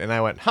Ryan?" And I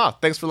went, "Huh,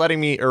 thanks for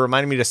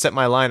reminding me to set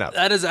my lineup."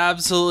 That is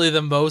absolutely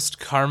the most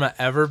karma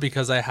ever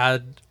because I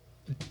had,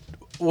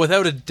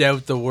 without a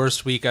doubt, the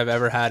worst week I've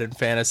ever had in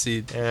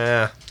fantasy.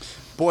 Yeah.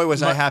 Boy,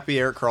 was I happy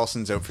Eric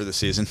Carlson's out for the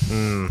season.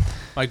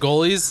 My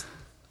goalies,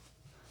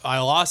 I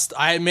lost.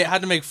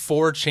 Had to make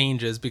 4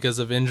 changes because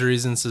of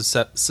injuries and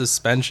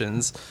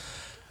suspensions.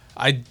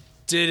 I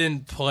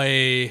didn't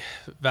play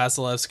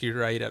Vasilevsky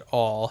right at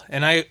all,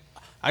 and I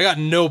got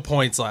no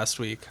points last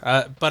week.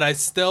 But I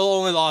still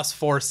only lost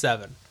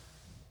 4-7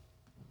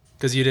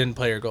 because you didn't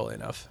play your goalie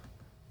enough.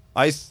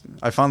 I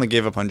finally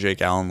gave up on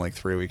Jake Allen like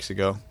 3 weeks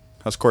ago.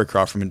 How's Corey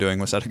Crawford been doing?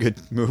 Was that a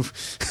good move?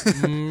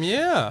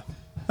 Yeah.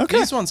 Okay.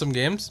 He's won some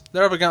games.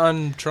 They're up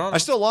against Toronto. I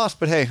still lost,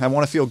 but hey, I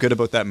want to feel good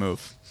about that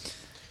move.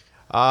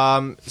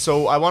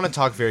 So I want to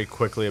talk very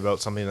quickly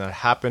about something that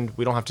happened.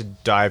 We don't have to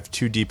dive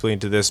too deeply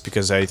into this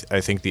because I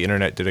think the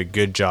internet did a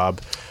good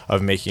job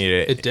of making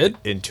it. It did?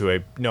 Into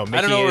a no, I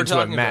making don't know it what we're into a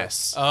talking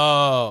mess.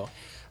 about.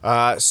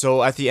 Oh.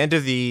 So at the end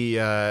of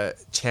the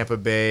Tampa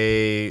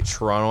Bay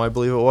Toronto, I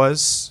believe it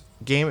was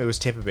game. It was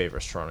Tampa Bay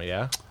versus Toronto.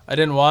 Yeah. I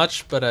didn't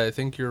watch, but I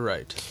think you're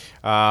right.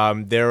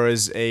 There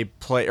was a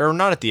play, or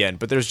not at the end,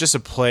 but there's just a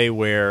play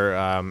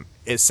where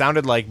it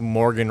sounded like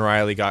Morgan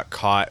Riley got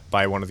caught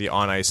by one of the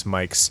on-ice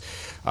mics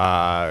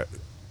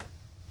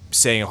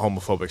saying a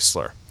homophobic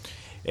slur.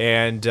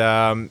 And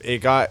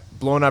it got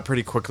blown up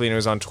pretty quickly, and it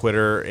was on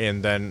Twitter,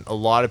 and then a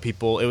lot of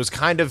people, it was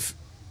kind of,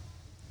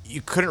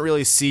 you couldn't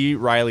really see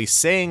Riley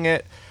saying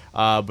it,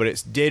 but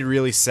it did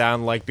really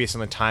sound like, based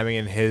on the timing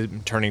and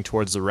him turning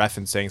towards the ref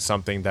and saying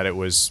something, that it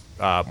was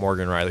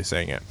Morgan Riley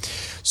saying it.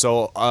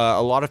 So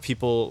a lot of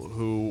people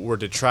who were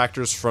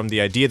detractors from the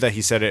idea that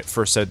he said it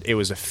first said it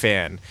was a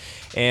fan.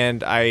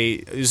 And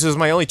this is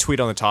my only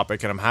tweet on the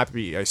topic, and I'm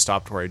happy I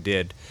stopped where I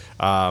did.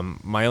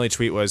 My only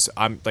tweet was,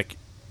 I'm like,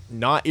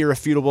 not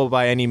irrefutable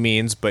by any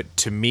means, but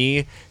to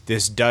me,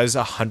 this does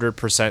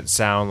 100%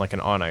 sound like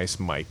an on-ice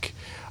mic.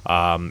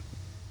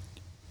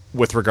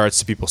 With regards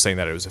to people saying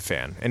that it was a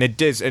fan, and it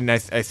did, and I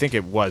think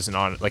it was it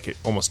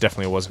almost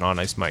definitely was an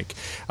on-ice mic.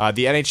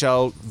 The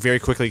NHL very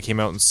quickly came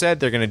out and said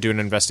they're going to do an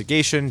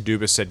investigation.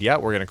 Dubas said, "Yeah,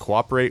 we're going to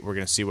cooperate. We're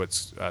going to see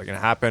what's going to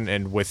happen."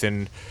 And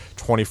within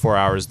 24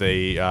 hours,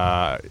 they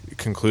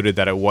concluded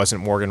that it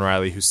wasn't Morgan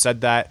Riley who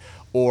said that,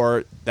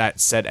 or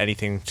that said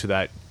anything to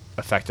that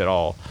effect at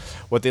all.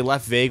 What they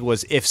left vague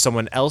was if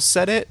someone else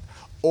said it,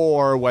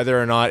 or whether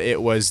or not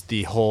it was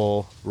the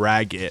whole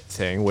rag it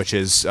thing, which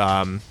is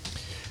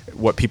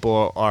what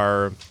people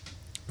are.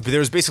 There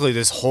was basically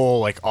this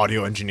whole like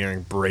audio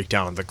engineering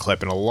breakdown of the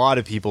clip, and a lot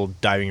of people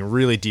diving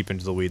really deep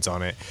into the weeds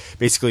on it,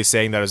 basically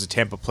saying that it was a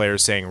Tampa player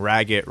saying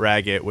rag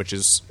it, which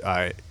is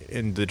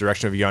in the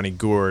direction of Yanni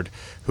Gourde,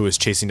 who was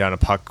chasing down a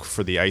puck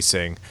for the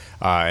icing.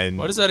 And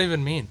What does that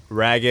even mean?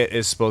 rag it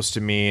is supposed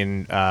to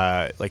mean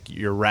like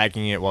you're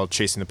ragging it while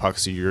chasing the puck.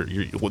 So you're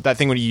that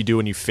thing what you do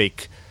when you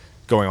fake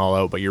going all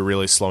out, but you're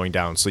really slowing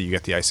down, so you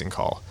get the icing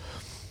call.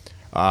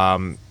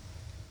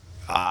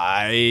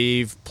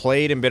 I've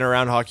played and been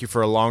around hockey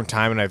for a long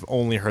time, and I've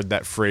only heard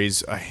that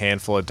phrase a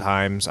handful of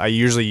times. I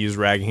usually use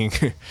ragging,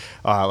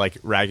 like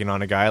ragging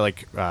on a guy,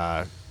 like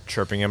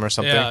chirping him or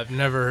something. Yeah, I've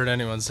never heard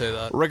anyone say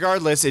that.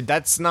 Regardless,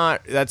 that's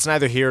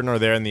neither here nor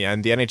there in the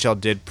end. The NHL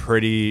did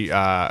pretty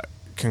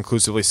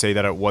conclusively say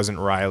that it wasn't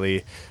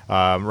Riley.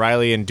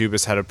 Riley and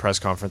Dubas had a press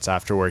conference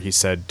after where he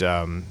said,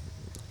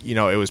 it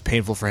was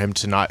painful for him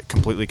to not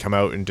completely come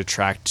out and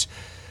detract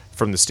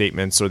from the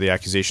statements or the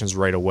accusations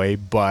right away,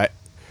 but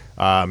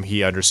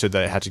he understood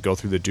that it had to go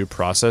through the due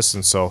process,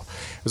 and so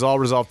it was all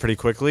resolved pretty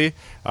quickly.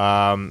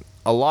 A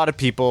lot of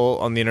people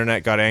on the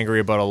internet got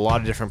angry about a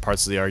lot of different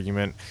parts of the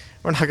argument.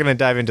 We're not going to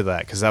dive into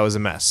that because that was a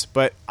mess.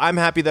 But I'm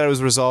happy that it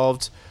was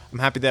resolved. I'm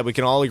happy that we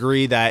can all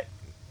agree that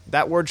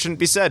that word shouldn't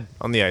be said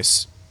on the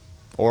ice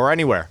or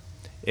anywhere,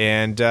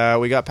 and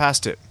we got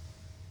past it.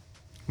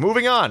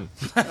 Moving on.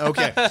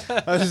 Okay. I was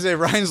going to say,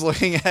 Ryan's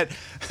looking at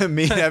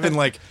me and Evan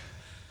like,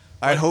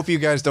 I hope you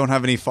guys don't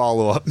have any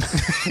follow-up.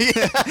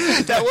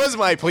 That was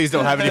my please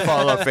don't have any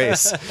follow-up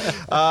face.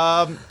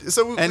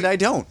 And I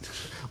don't.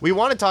 We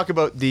want to talk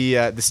about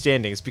the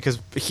standings because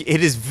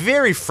it is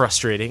very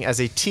frustrating as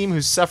a team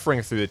who's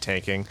suffering through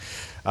tanking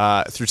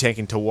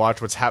to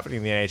watch what's happening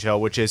in the NHL,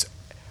 which is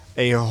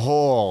a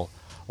whole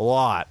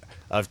lot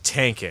of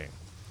tanking.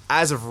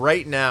 As of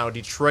right now,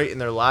 Detroit in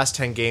their last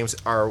 10 games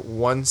are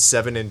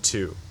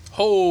 1-7-2.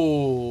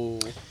 Oh.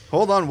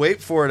 Hold on,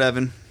 wait for it,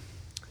 Evan.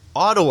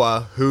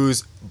 Ottawa,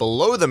 who's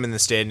below them in the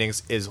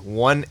standings, is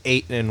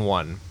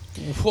 1-8-1.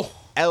 Whoa.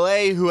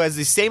 LA, who has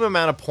the same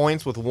amount of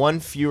points with one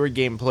fewer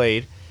game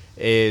played,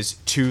 is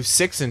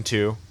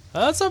 2-6-2.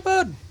 That's not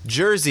bad.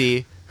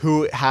 Jersey,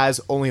 who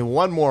has only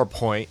one more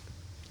point,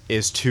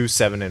 is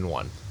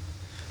 2-7-1.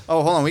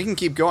 Oh, hold on. We can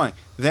keep going.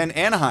 Then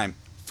Anaheim,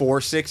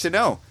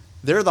 4-6-0.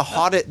 They're the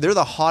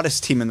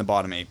hottest team in the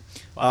bottom 8.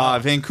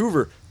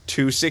 Vancouver,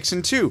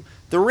 2-6-2.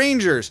 The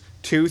Rangers,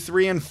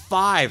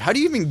 2-3-5. How do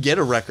you even get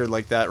a record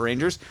like that,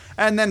 Rangers?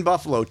 And then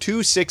Buffalo,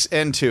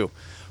 2-6-2.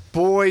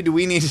 Boy, do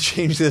we need to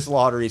change this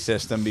lottery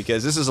system,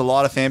 because this is a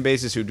lot of fan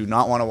bases who do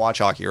not want to watch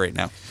hockey right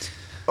now.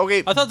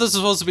 Okay, I thought this was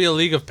supposed to be a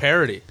league of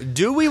parity.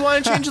 do we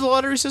want to change the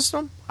lottery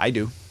system? I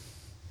do.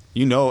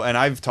 You know, and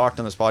I've talked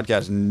on this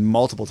podcast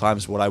multiple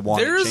times what I want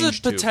to There's change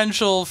a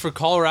potential for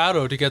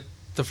Colorado to get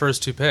the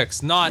first 2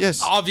 picks. Not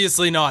Yes.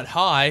 obviously not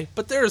high,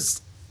 but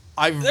there's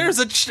a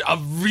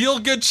real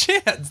good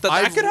chance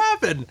that could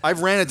happen.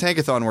 I've ran a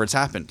tankathon where it's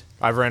happened.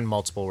 I've ran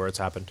multiple where it's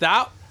happened.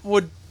 That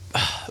would,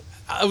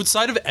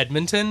 outside of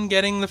Edmonton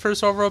getting the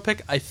first overall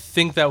pick, I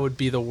think that would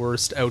be the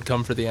worst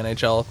outcome for the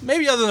NHL.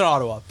 Maybe other than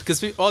Ottawa,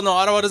 because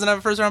Ottawa doesn't have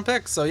a first round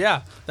pick, so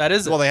yeah, that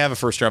is it. Well, they have a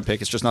first round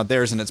pick. It's just not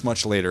theirs, and it's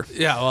much later.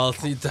 Yeah, well,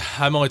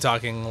 I'm only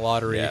talking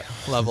lottery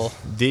level.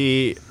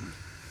 The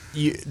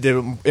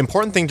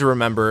important thing to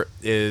remember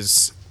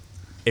is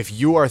if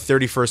you are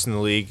 31st in the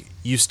league,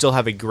 you still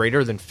have a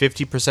greater than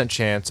 50%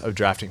 chance of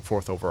drafting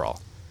 4th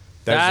overall.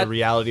 That is the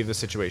reality of the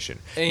situation.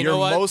 And you Your know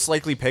what? most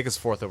likely pick is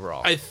 4th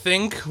overall. I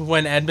think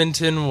when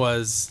Edmonton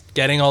was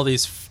getting all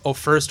these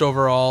first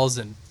overalls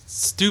and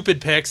stupid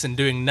picks and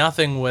doing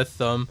nothing with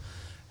them,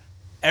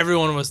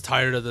 everyone was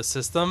tired of the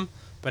system.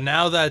 But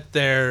now that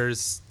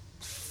there's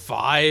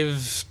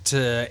 5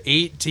 to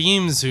 8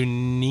 teams who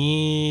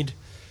need...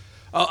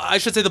 I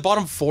should say the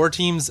bottom 4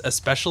 teams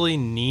especially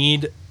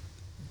need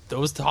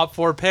those top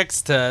 4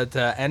 picks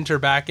to enter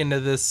back into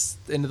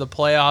the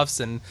playoffs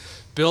and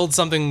build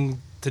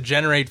something to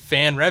generate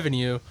fan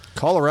revenue.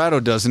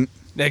 Colorado doesn't.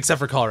 Except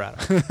for Colorado.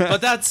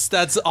 But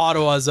that's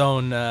Ottawa's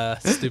own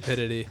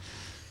stupidity.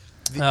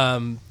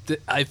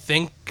 I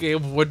think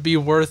it would be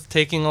worth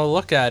taking a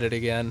look at it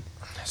again.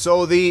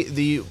 So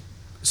the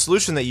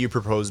solution that you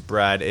proposed,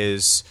 Brad,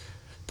 is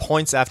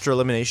points after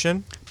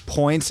elimination.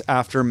 Points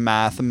after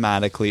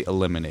mathematically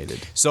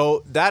eliminated.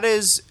 So that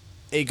is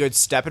a good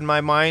step in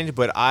my mind,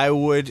 but I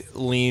would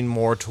lean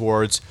more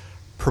towards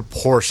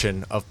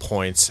proportion of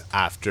points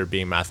after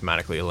being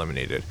mathematically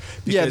eliminated.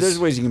 Yeah, there's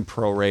ways you can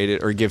prorate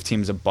it or give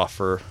teams a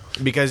buffer.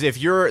 Because if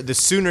you're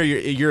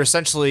you're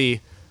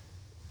essentially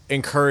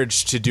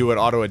encouraged to do what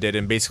Ottawa did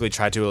and basically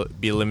try to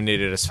be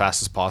eliminated as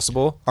fast as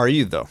possible. Are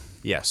you, though?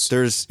 Yes.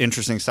 There's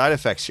interesting side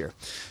effects here.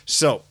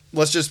 So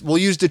we'll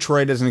use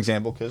Detroit as an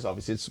example, because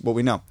obviously it's what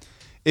we know.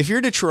 If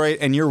you're Detroit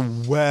and you're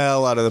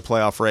well out of the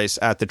playoff race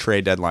at the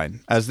trade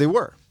deadline, as they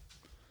were,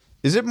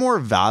 is it more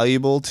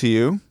valuable to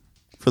you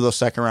for those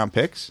second round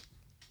picks?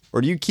 Or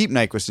do you keep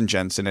Nyquist and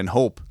Jensen and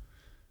hope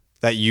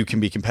that you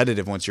can be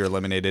competitive once you're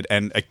eliminated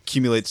and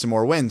accumulate some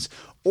more wins?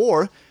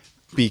 Or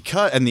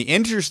and the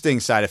interesting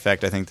side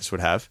effect I think this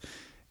would have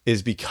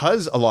is,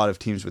 because a lot of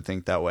teams would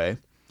think that way,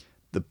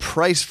 the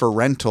price for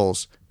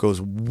rentals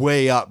goes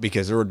way up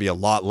because there would be a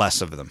lot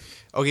less of them.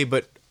 Okay,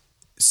 but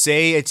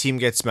say a team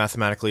gets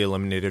mathematically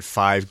eliminated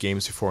 5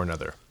 games before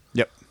another.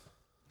 Yep.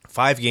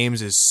 5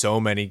 games is so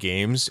many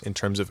games in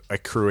terms of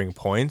accruing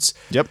points.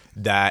 Yep.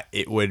 That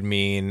it would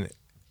mean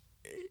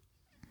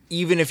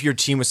even if your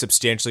team was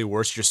substantially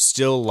worse, you're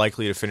still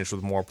likely to finish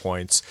with more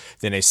points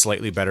than a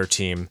slightly better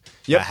team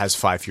that has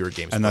 5 fewer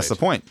games. And that's the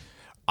point.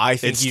 I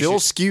think it's still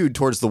skewed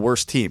towards the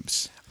worst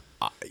teams.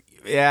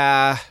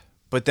 Yeah,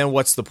 but then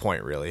what's the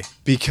point, really?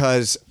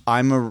 Because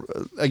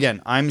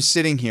I'm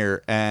sitting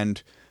here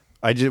and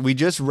we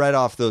just read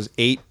off those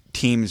 8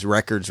 teams'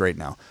 records right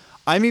now.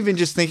 I'm even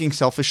just thinking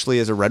selfishly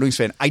as a Red Wings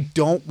fan, I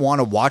don't want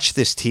to watch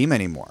this team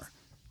anymore.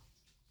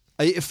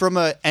 From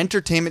an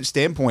entertainment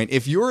standpoint,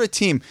 if you're a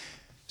team...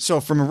 So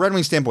from a Red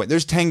Wings standpoint,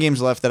 there's 10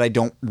 games left that I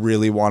don't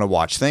really want to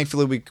watch.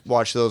 Thankfully, we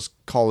watch those,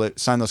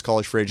 sign those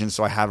college free agents,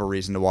 so I have a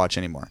reason to watch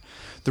anymore.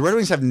 The Red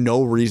Wings have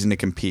no reason to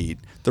compete.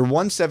 They're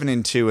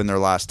 1-7-2 in their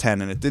last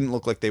 10, and it didn't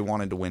look like they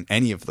wanted to win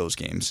any of those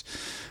games.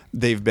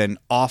 They've been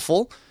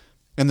awful,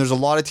 and there's a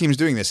lot of teams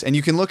doing this. And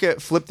you can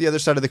flip the other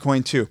side of the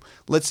coin too.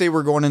 Let's say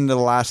we're going into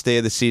the last day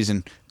of the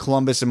season.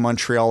 Columbus and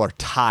Montreal are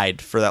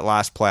tied for that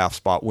last playoff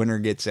spot. Winner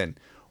gets in.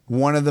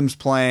 One of them's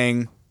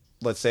playing,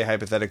 let's say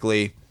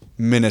hypothetically,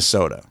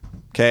 Minnesota,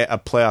 okay, a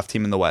playoff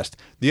team in the West.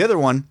 The other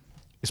one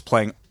is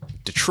playing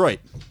Detroit.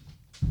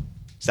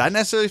 Is that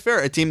necessarily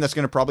fair? A team that's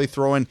going to probably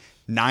throw in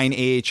 9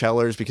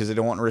 AHLers because they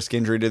don't want to risk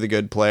injury to the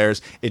good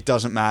players. It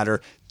doesn't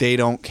matter. They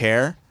don't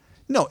care.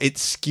 No, it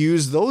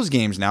skews those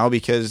games now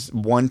because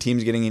one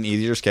team's getting an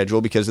easier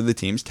schedule because of the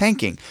team's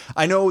tanking.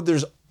 I know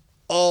there's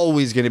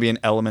always going to be an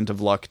element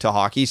of luck to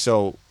hockey,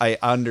 so I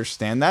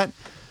understand that.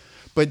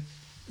 But,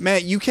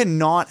 man, you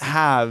cannot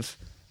have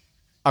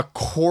a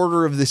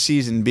quarter of the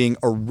season being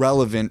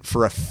irrelevant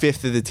for a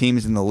fifth of the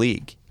teams in the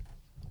league.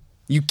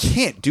 You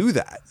can't do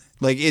that.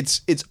 Like it's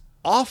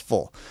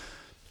awful.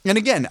 And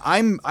again,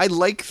 I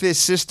like this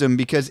system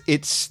because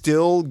it's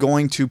still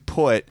going to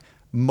put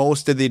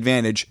most of the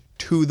advantage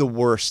to the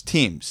worst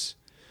teams.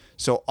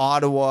 So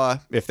Ottawa,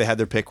 if they had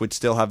their pick, would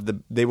still have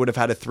they would have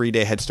had a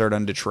 3-day head start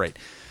on Detroit.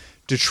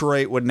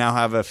 Detroit would now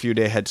have a few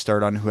day head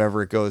start on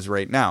whoever it goes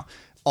right now.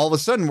 All of a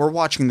sudden, we're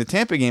watching the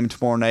Tampa game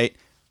tomorrow night,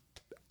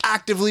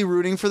 actively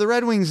rooting for the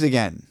Red Wings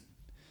again.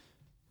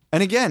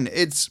 And again,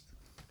 it's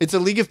a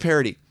league of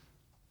parity.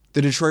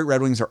 The Detroit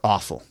Red Wings are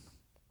awful.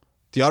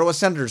 The Ottawa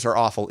Senators are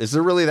awful. Is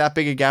there really that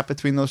big a gap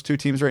between those two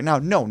teams right now?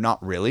 No,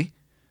 not really.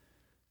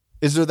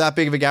 Is there that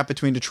big of a gap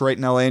between Detroit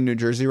and LA and New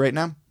Jersey right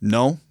now?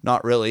 No,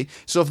 not really.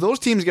 So if those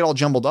teams get all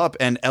jumbled up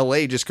and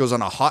LA just goes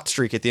on a hot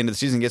streak at the end of the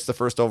season and gets the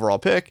first overall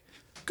pick,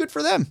 good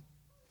for them.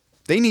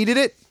 They needed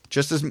it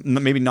just as,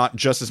 maybe not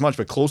just as much,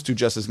 but close to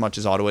just as much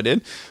as Ottawa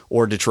did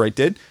or Detroit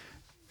did.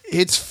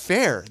 It's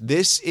fair.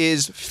 This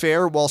is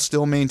fair while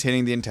still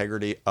maintaining the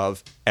integrity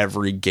of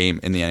every game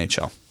in the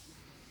NHL.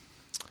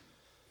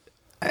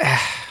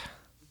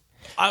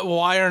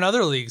 Why aren't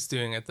other leagues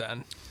doing it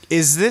then?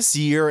 Is this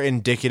year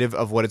indicative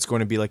of what it's going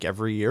to be like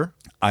every year?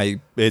 Or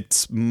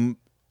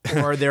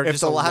are there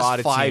just a lot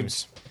of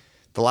teams?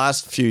 The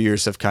last few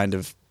years have kind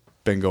of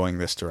been going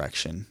this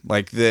direction.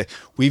 Like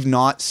we've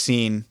not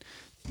seen.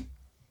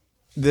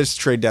 This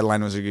trade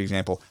deadline was a good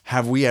example.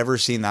 Have we ever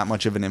seen that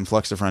much of an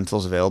influx of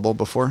rentals available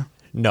before?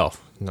 No.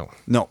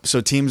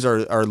 So teams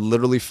are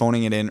literally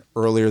phoning it in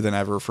earlier than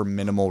ever for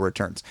minimal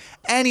returns.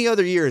 Any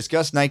other year, is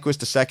Gus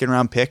Nyquist a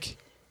second-round pick?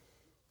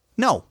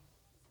 No.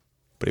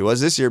 But he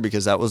was this year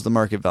because that was the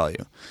market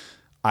value.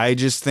 I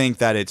just think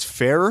that it's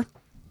fair.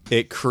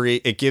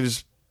 It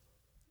gives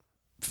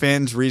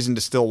fans reason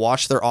to still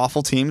watch their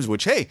awful teams,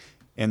 which, hey,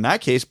 in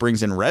that case,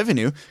 brings in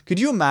revenue. Could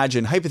you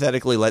imagine,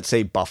 hypothetically, let's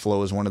say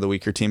Buffalo is one of the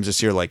weaker teams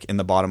this year, like in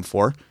the bottom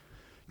 4.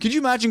 Could you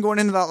imagine going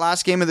into that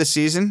last game of the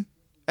season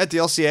at the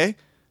LCA?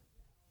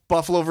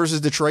 Buffalo versus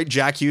Detroit,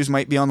 Jack Hughes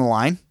might be on the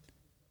line.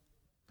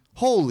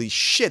 Holy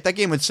shit, that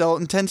game would sell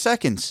in 10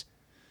 seconds.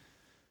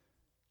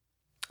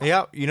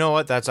 Yeah, you know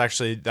what?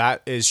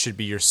 Should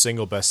be your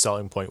single best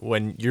selling point.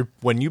 When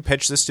you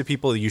pitch this to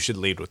people, you should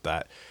lead with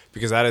that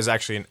because that is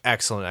actually an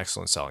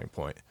excellent selling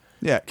point.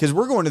 Yeah, because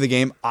we're going to the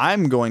game.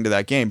 I'm going to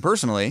that game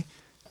personally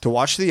to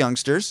watch the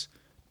youngsters,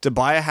 to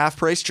buy a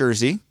half-price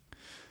jersey,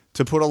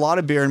 to put a lot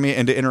of beer in me,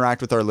 and to interact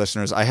with our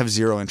listeners. I have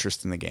zero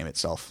interest in the game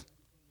itself.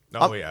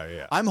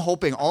 Yeah.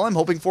 All I'm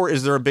hoping for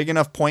is there a big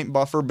enough point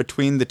buffer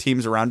between the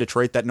teams around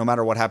Detroit that no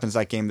matter what happens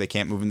that game, they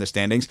can't move in the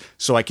standings,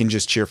 so I can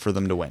just cheer for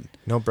them to win.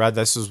 No, Brad,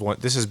 this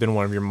has been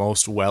one of your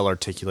most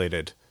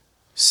well-articulated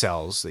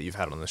sells that you've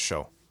had on this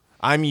show.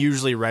 I'm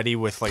usually ready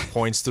with like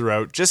points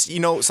throughout. Just,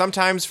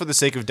 sometimes for the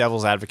sake of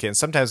devil's advocate, and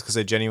sometimes because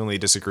I genuinely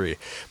disagree.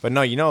 But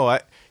no, you know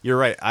what? You're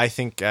right. I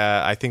think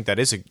that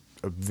is a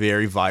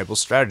very viable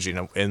strategy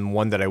and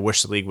one that I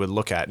wish the league would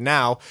look at.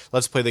 Now,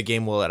 let's play the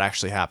game. Will it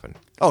actually happen?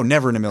 Oh,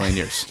 never in a million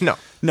years.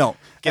 No.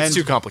 Gets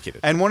too complicated.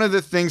 And one of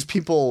the things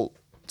people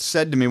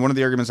said to me, one of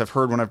the arguments I've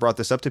heard when I've brought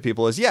this up to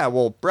people is, yeah,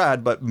 well,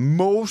 Brad, but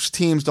most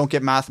teams don't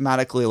get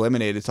mathematically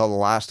eliminated till the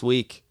last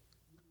week.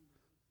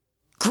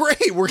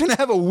 Great, we're going to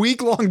have a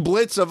week-long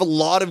blitz of a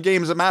lot of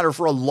games that matter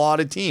for a lot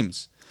of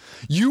teams.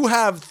 You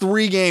have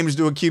 3 games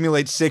to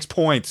accumulate 6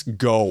 points.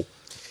 Go.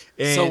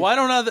 So why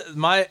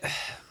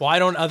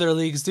don't other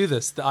leagues do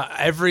this?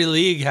 Every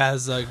league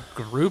has a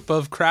group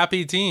of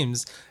crappy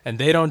teams, and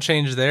they don't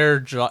change their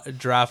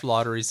draft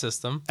lottery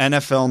system.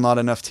 NFL, not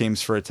enough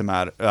teams for it to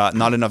matter.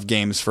 Not enough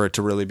games for it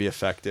to really be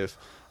effective.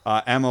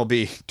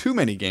 MLB, too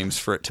many games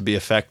for it to be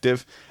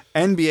effective.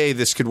 NBA,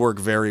 this could work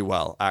very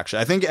well,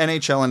 actually. I think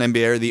NHL and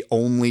NBA are the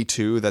only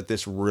two that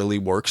this really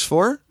works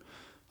for.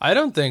 I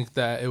don't think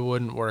that it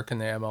wouldn't work in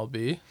the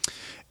MLB.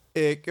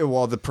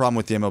 The problem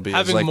with the MLB is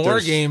having more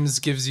games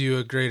gives you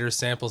a greater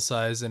sample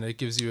size, and it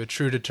gives you a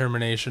true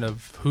determination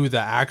of who the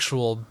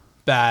actual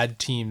bad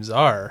teams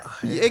are.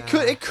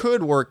 It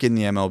could work in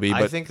the MLB,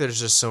 but I think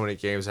there's just so many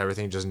games,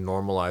 everything just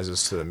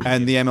normalizes to the mean.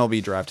 And the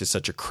MLB draft is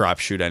such a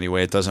crapshoot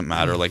anyway. It doesn't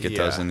matter like it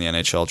does in the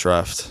NHL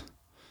draft.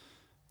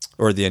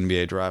 Or the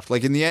NBA draft.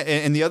 Like in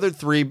the other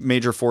 3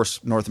 major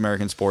North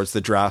American sports,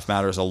 the draft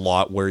matters a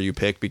lot where you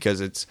pick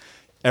because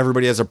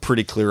everybody has a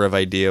pretty clear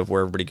idea of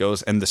where everybody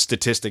goes, and the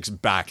statistics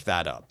back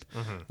that up.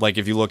 Mm-hmm. Like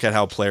if you look at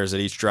how players at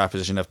each draft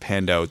position have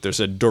panned out, there's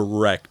a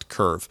direct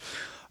curve.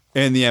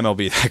 In the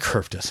MLB, that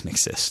curve doesn't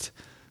exist.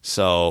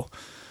 So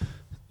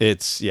I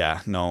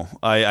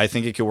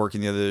think it could work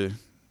in the other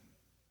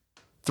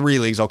 3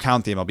 leagues. I'll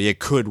count the MLB. It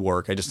could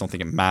work. I just don't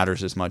think it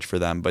matters as much for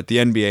them. But the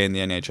NBA and the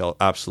NHL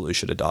absolutely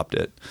should adopt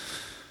it.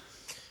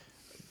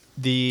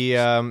 Maybe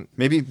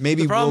we'll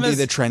be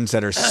the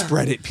trendsetters.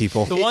 Spread it,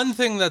 people. The one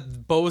thing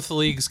that both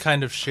leagues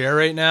kind of share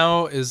right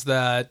now is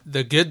that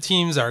the good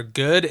teams are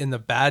good and the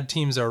bad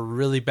teams are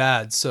really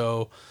bad.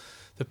 So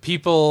the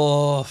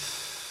people,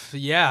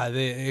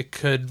 it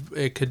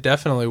could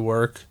definitely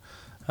work.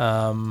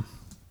 But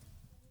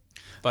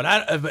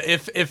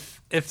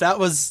if that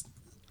was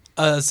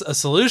a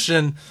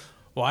solution,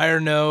 why are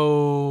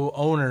no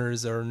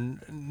owners or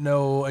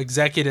no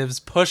executives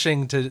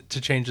pushing to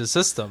change the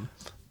system?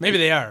 Maybe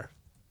they are.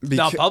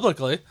 Not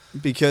publicly.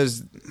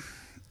 Because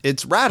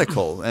it's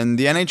radical. And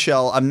the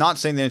NHL, I'm not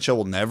saying the NHL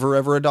will never,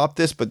 ever adopt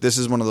this, but this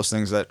is one of those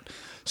things that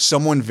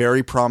someone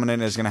very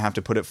prominent is going to have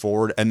to put it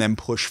forward and then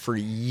push for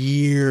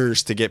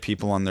years to get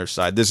people on their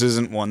side. This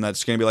isn't one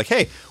that's going to be like,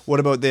 hey, what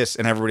about this?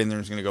 And everybody in there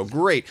is going to go,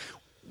 great.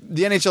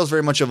 The NHL is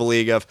very much of a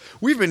league of,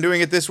 we've been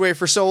doing it this way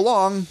for so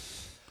long.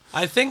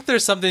 I think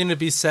there's something to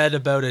be said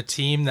about a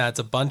team that's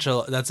a bunch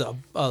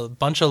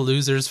of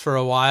losers for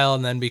a while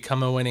and then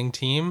become a winning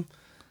team.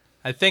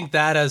 I think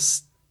that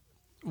has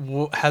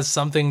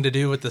something to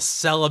do with the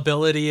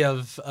sellability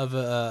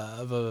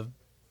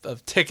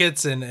of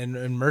tickets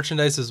and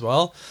merchandise as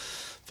well.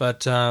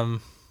 But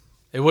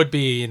it would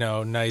be,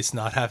 nice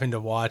not having to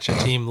watch a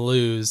team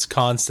lose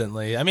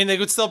constantly. I mean, they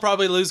would still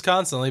probably lose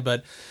constantly,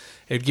 but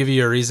it'd give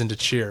you a reason to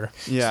cheer.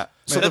 Yeah.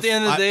 But at the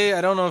end of the day, I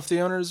don't know if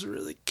the owners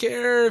really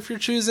care if you're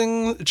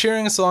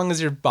cheering as long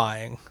as you're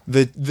buying.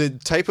 The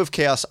type of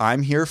chaos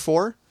I'm here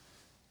for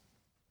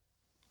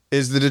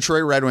is the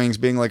Detroit Red Wings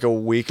being like a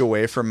week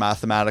away from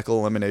mathematical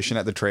elimination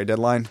at the trade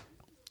deadline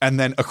and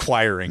then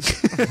acquiring.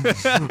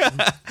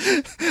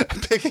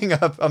 Picking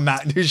up a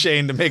Matt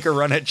Duchene to make a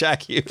run at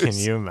Jack Hughes. Can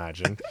you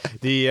imagine?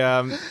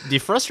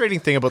 The frustrating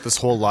thing about this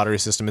whole lottery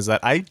system is that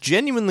I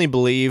genuinely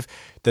believe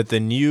that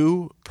the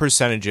new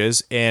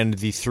percentages and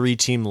the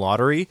 3-team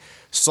lottery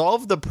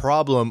solve the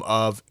problem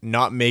of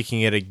not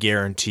making it a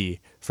guarantee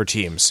for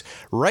teams.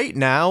 Right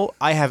now,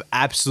 I have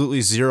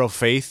absolutely zero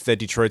faith that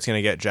Detroit's going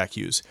to get Jack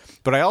Hughes.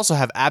 But I also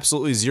have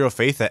absolutely zero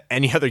faith that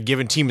any other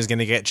given team is going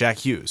to get Jack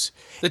Hughes.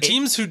 The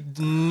teams who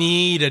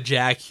need a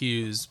Jack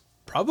Hughes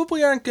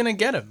probably aren't going to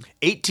get him.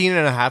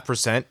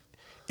 18.5%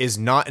 is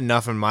not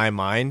enough in my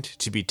mind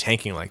to be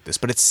tanking like this,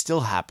 but it's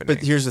still happening.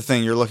 But here's the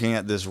thing, you're looking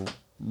at this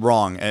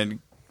wrong. And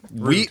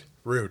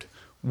Rude.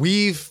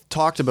 We've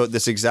talked about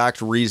this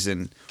exact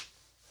reason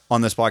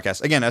on this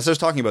podcast. Again, as I was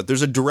talking about,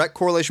 there's a direct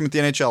correlation with the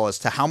NHL as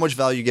to how much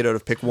value you get out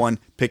of pick 1,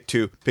 pick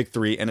 2, pick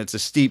 3, and it's a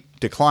steep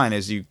decline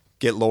as you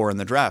get lower in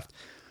the draft.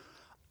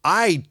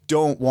 I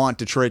don't want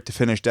Detroit to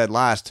finish dead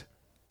last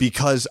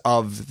because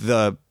of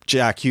the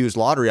Jack Hughes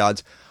lottery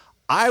odds.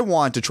 I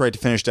want Detroit to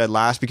finish dead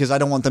last because I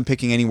don't want them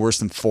picking any worse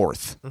than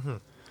 4th. Mm-hmm.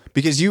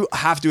 Because you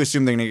have to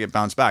assume they're going to get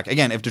bounced back.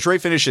 Again, if Detroit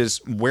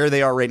finishes where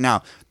they are right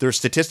now, their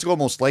statistical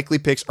most likely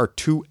picks are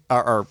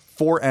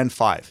 4 and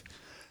 5.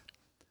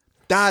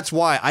 That's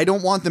why I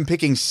don't want them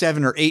picking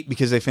 7 or 8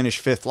 because they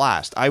finished 5th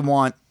last. I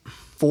want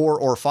 4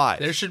 or 5.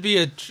 There should be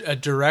a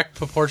direct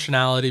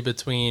proportionality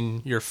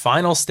between your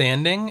final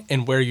standing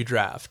and where you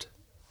draft.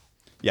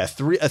 Yeah,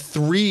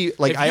 three.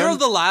 Like, if you're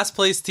the last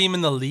place team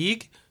in the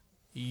league,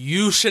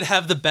 you should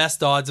have the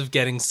best odds of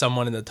getting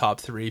someone in the top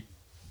 3.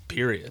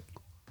 Period.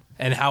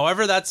 And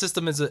however that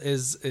system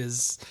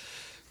is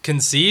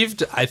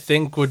conceived, I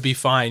think would be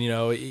fine.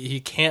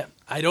 He can't.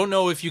 I don't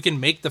know if you can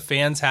make the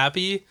fans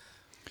happy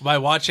by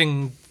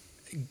watching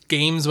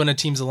games when a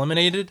team's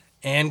eliminated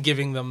and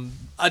giving them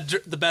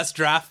the best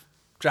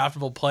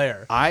draftable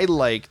player. I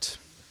liked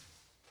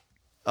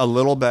a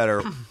little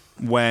better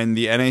when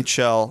the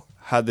NHL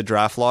had the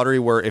draft lottery,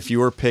 where if you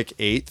were pick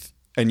 8th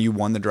and you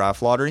won the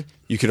draft lottery,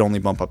 you could only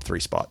bump up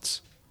 3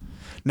 spots.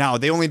 Now,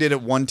 they only did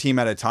it one team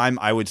at a time.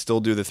 I would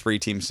still do the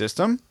 3-team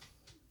system,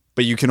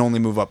 but you can only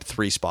move up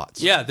 3 spots.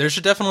 Yeah, there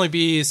should definitely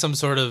be some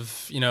sort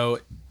of,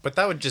 But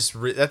that would just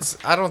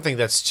I don't think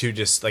that's too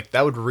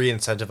that would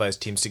re-incentivize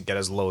teams to get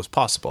as low as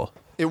possible.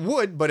 It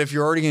would, but if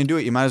you're already going to do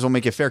it, you might as well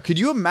make it fair. Could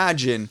you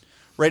imagine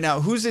right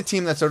now who's the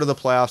team that's out of the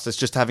playoffs that's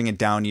just having a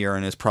down year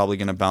and is probably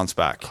going to bounce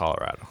back?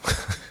 Colorado.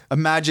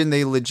 Imagine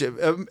they they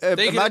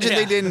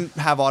didn't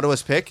have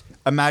Ottawa's pick.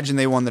 Imagine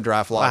they won the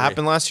draft lottery. What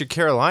happened last year,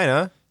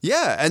 Carolina?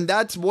 Yeah, and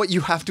that's what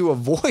you have to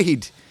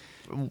avoid.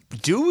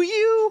 Do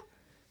you?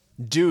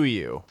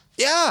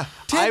 Yeah,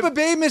 Tampa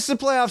Bay missed the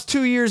playoffs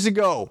 2 years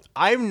ago.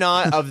 I'm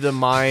not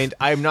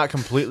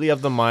completely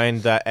of the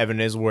mind that Evan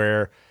is,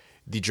 where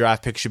the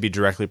draft pick should be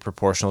directly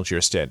proportional to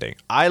your standing.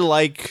 I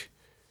like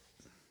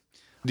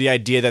the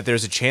idea that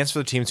there's a chance for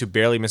the teams who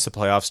barely miss the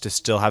playoffs to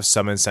still have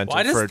some incentive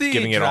for giving it all. Why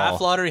does the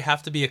draft lottery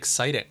have to be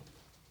exciting?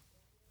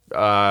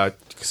 Because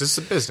it's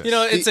a business.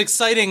 It's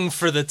exciting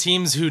for the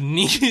teams who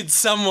need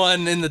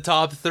someone in the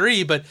top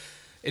 3, but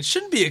it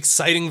shouldn't be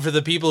exciting for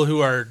the people who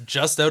are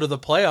just out of the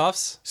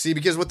playoffs. See,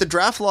 because what the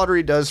draft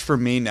lottery does for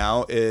me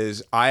now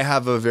is I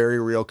have a very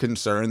real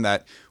concern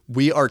that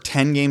we are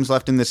 10 games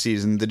left in the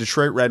season. The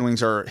Detroit Red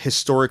Wings are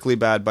historically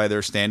bad by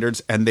their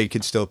standards, and they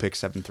could still pick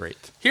 7th or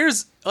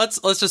 8th.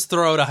 Let's just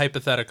throw out a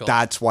hypothetical.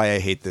 That's why I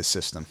hate this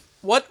system.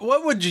 What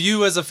would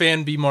you as a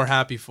fan be more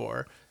happy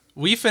for?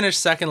 We finish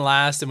second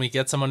last and we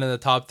get someone in the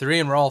top 3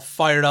 and we're all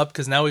fired up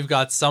because now we've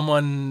got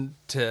someone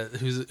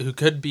who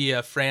could be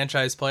a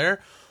franchise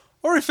player,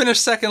 or we finish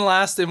second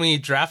last and we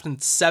draft in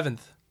 7th.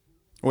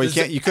 Well,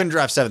 you couldn't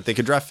draft 7th. They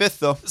could draft 5th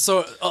though.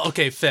 So,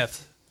 okay,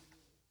 5th.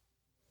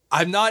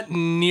 I'm not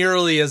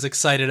nearly as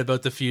excited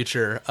about the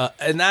future.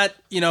 And that,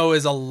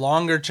 is a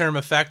longer term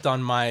effect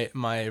on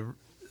my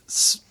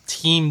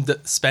team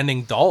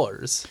spending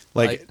dollars.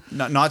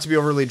 Not to be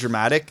overly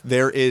dramatic,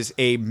 there is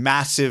a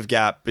massive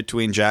gap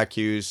between Jack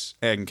Hughes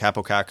and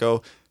Capo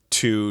Caco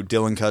to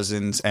Dylan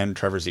Cousins and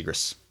Trevor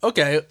Zegras.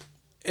 Okay,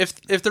 if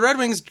the Red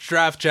Wings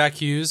draft Jack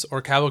Hughes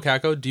or Cabo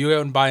Caco, do you go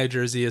out and buy a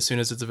jersey as soon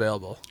as it's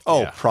available?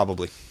 Oh, Yeah.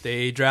 probably.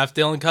 They draft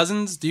Dylan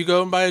Cousins, do you go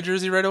out and buy a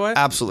jersey right away?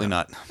 Absolutely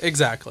not.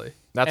 Exactly.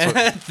 That's and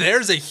what-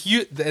 there's a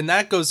huge, and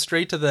that goes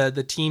straight to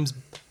the team's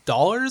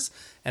dollars,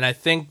 and I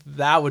think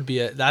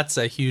that's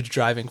a huge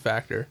driving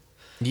factor.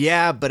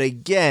 Yeah, but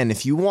again,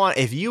 if you want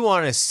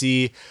to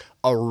see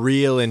a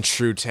real and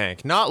true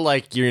tank, not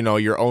like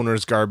your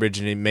owner's garbage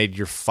and it made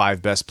your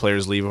 5 best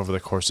players leave over the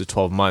course of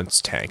 12 months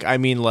tank. I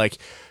mean, like,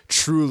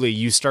 truly,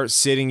 you start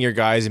sitting your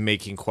guys and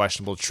making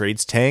questionable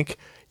trades tank.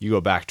 You go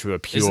back to a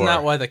pure. Isn't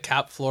that why the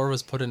cap floor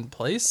was put in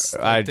place?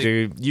 Like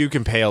You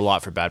can pay a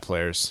lot for bad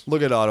players.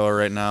 Look at Ottawa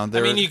right now. I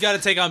mean, you got to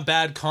take on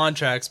bad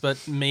contracts, but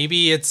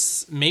maybe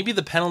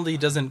the penalty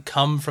doesn't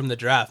come from the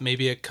draft.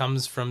 Maybe it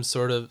comes from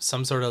some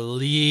sort of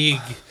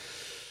league.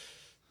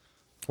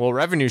 Well,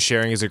 revenue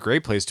sharing is a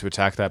great place to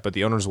attack that, but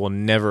the owners will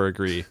never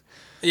agree.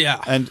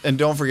 Yeah, And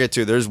don't forget,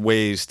 too, there's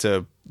ways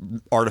to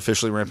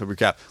artificially ramp up your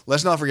cap.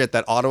 Let's not forget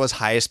that Ottawa's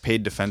highest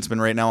paid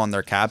defenseman right now on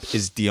their cap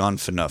is Dion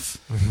Phaneuf,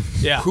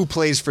 yeah, who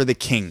plays for the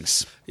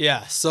Kings.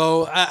 yeah.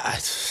 So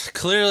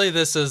clearly,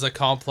 this is a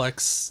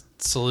complex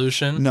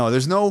solution. No,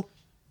 there's no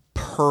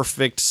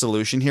perfect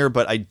solution here,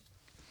 but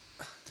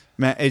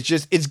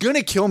it's going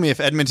to kill me if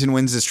Edmonton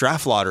wins this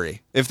draft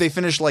lottery. If they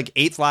finish like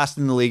 8th last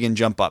in the league and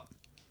jump up.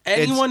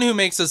 Anyone who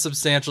makes a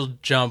substantial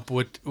jump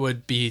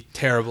would be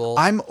terrible.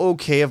 I'm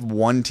okay if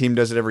one team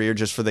does it every year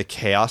just for the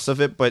chaos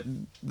of it, but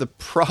the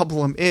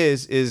problem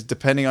is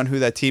depending on who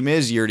that team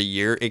is year to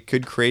year, it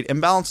could create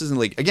imbalances in the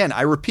league. Again,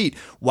 I repeat,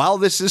 while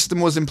this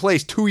system was in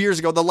place 2 years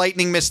ago, the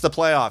Lightning missed the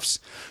playoffs.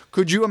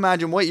 Could you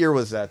imagine, what year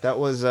was that? That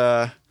was,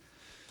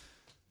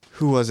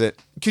 who was it?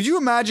 Could you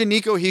imagine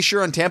Nico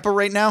Hischier on Tampa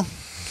right now?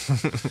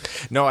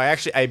 No,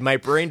 my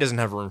brain doesn't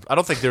have room. I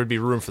don't think there would be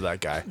room for that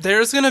guy.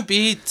 There's going to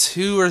be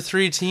 2 or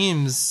 3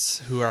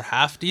 teams who are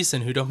half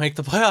decent who don't make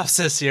the playoffs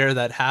this year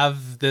that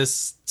have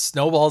this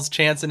snowball's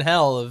chance in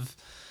hell of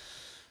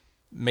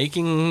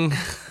making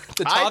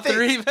the top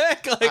 3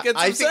 pick. Like,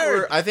 it's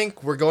absurd. I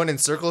think we're going in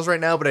circles right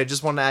now, but I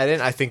just want to add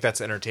in, I think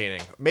that's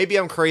entertaining. Maybe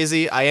I'm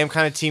crazy. I am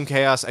kind of team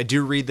chaos. I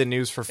do read the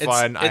news for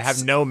fun. I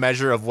have no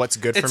measure of what's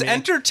good for It's me.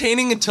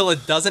 entertaining until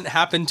it doesn't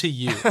happen to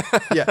you.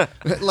 Yeah.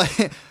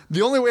 Like,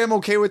 the only way I'm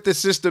okay with this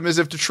system is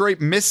if Detroit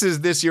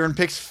misses this year and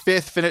picks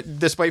 5th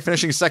despite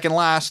finishing 2nd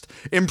last,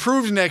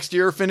 improves next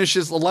year,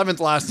 finishes 11th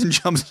last and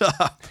jumps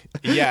up.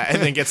 Yeah,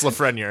 and then gets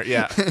Lafreniere.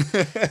 Yeah.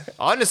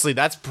 Honestly,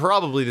 that's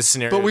probably the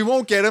scenario. But we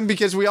won't get him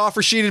because we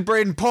offer sheeted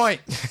Braden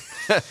Point.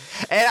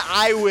 And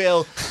I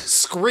will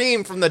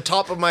scream from the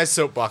top of my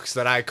soapbox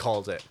that I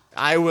called it.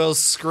 I will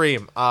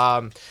scream.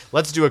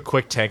 Let's do a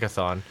quick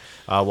tankathon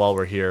while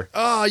we're here.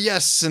 Ah,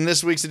 yes, in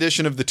this week's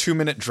edition of the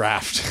 2-minute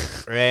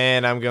draft.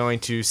 And I'm going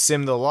to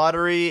sim the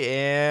lottery,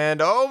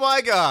 and oh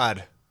my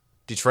god,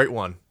 Detroit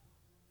won.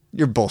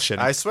 You're bullshitting.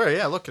 I swear,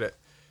 yeah, look at it.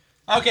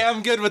 Okay,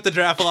 I'm good with the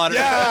draft lottery.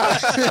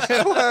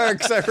 It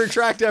works. I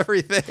retract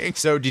everything.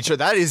 So Detroit,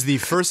 that is the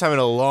first time in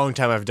a long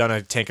time I've done a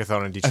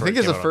tankathon in Detroit. I think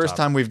it's the came out on first top.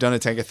 time we've done a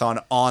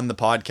tankathon on the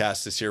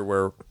podcast this year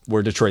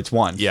where Detroit's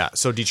won. Yeah,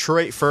 so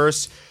Detroit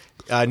first.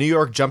 New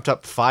York jumped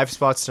up 5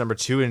 spots to number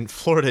 2, and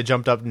Florida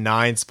jumped up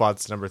 9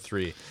 spots to number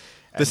 3.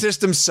 The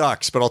system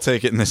sucks, but I'll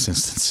take it in this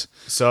instance.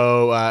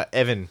 So,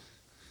 Evan,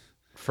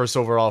 first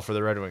overall for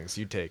the Red Wings,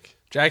 you take.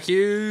 Jack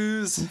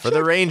Hughes. For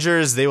the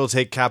Rangers, they will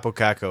take Capo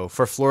Caco.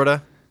 For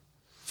Florida,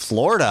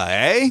 Florida,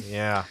 eh?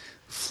 yeah.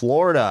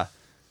 Florida.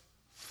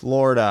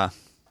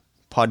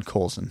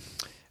 Podkolzin.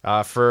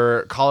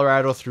 For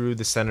Colorado through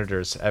the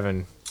Senators,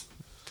 Evan.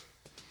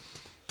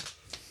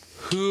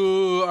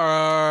 Who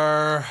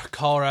are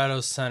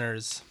Colorado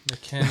centers?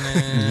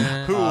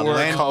 McKinnon.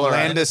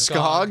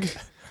 Landeskog.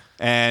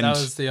 And That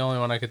was the only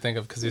one I could think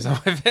of because he's on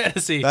my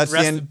fantasy. That's the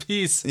Rest end- in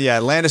peace. yeah,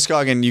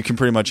 Landeskog, and you can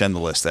pretty much end the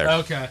list there.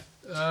 Okay.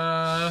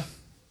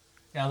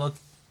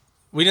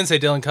 We didn't say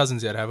Dylan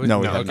Cousins yet, have we? No,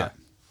 we have not.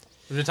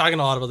 We've been talking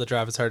a lot about the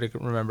draft. It's hard to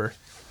remember.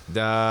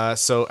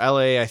 So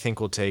LA, I think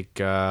will take.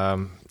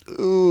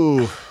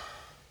 Ooh,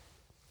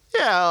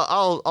 yeah.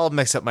 I'll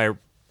mix up my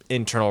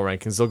internal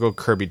rankings. They'll go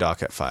Kirby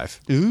Doc at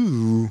 5.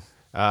 Ooh.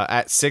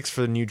 At 6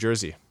 for New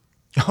Jersey,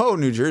 Oh,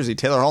 New Jersey.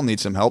 Taylor Hall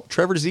needs some help.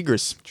 Trevor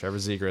Zegras. Trevor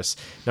Zegras.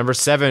 Number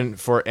 7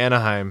 for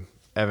Anaheim,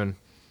 Evan.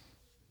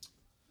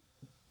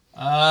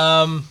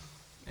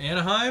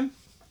 Anaheim.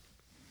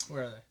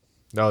 Where are they?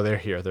 No, they're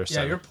here. They're Yeah,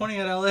 7. you're pointing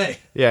at LA.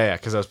 Yeah,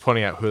 because I was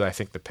pointing out who I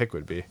think the pick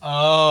would be.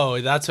 Oh,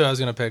 that's who I was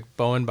gonna pick.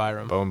 Bowen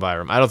Byram. Bowen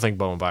Byram. I don't think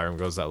Bowen Byram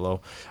goes that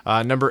low.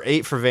 Number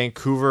 8 for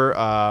Vancouver.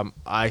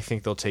 I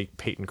think they'll take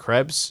Peyton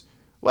Krebs.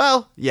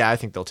 Well, yeah, I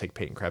think they'll take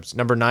Peyton Krebs.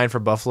 Number 9 for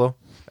Buffalo,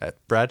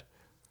 Brad.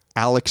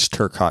 Alex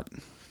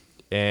Turcotte.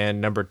 And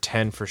number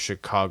 10 for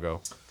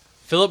Chicago.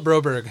 Philip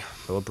Broberg.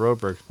 Philip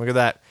Broberg. Look at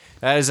that.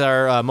 That is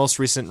our most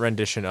recent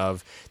rendition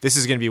of. This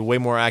is going to be way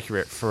more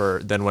accurate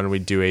than when we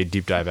do a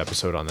deep dive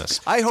episode on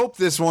this. I hope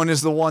this one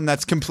is the one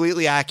that's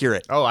completely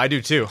accurate. Oh, I do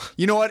too.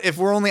 You know what? If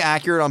we're only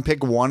accurate on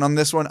pick 1 on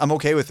this one, I'm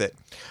okay with it.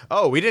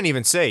 Oh, we didn't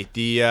even say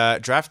the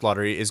draft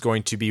lottery is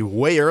going to be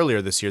way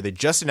earlier this year. They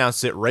just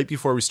announced it right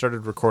before we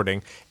started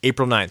recording,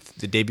 April 9th,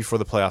 the day before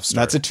the playoffs start.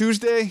 That's a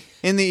Tuesday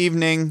in the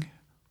evening.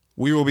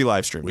 We will be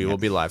live streaming. We will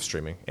be live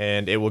streaming,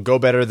 and it will go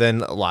better than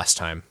last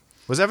time.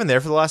 Was Evan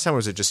there for the last time, or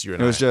was it just you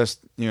and I? It was just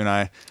you and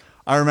I.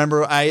 I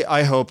remember.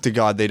 I hope to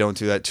God they don't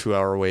do that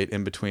 2-hour wait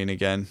in between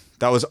again.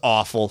 That was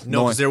awful.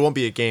 No, because there won't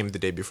be a game the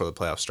day before the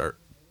playoffs start.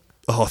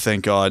 Oh,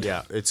 thank God.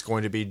 Yeah, it's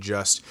going to be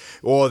just.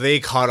 Well, they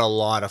caught a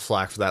lot of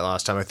flack for that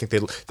last time. I think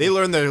they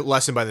learned their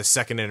lesson by the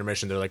second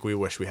intermission. They're like, we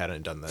wish we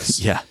hadn't done this.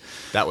 Yeah,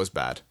 that was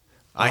bad.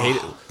 I hate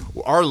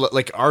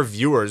it. Our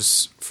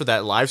viewers for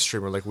that live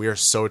stream were like, we are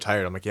so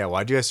tired. I'm like, yeah,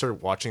 why do you guys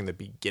start watching the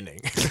beginning?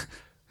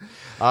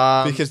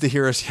 because to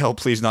hear us yell,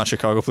 please not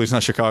Chicago, please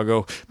not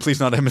Chicago, please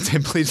not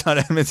Edmonton, please not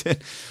Edmonton.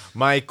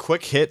 My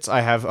quick hits,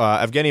 I have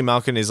Evgeny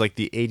Malkin is like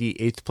the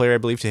 88th player, I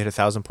believe, to hit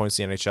 1,000 points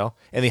in the NHL,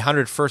 and the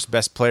 101st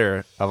best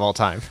player of all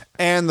time.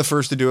 And the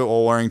first to do it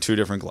while wearing 2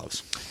 different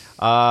gloves.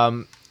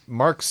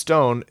 Mark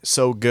Stone,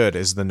 so good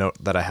is the note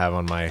that I have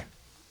on my...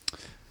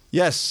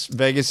 Yes,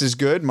 Vegas is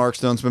good. Mark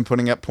Stone's been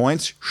putting up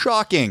points.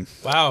 Shocking.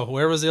 Wow,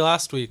 where was he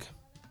last week?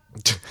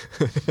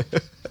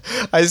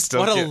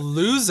 What a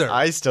loser.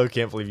 I still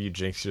can't believe you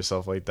jinxed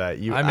yourself like that.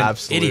 You I'm an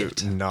absolute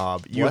idiot.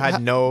 knob. You What?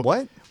 had no...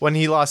 What? When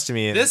he lost to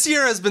me. This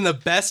year has been the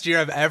best year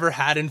I've ever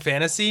had in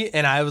fantasy,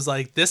 and I was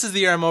like, this is the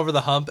year I'm over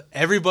the hump.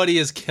 Everybody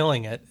is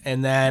killing it,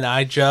 and then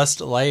I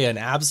just lay an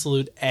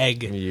absolute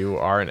egg. You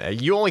are an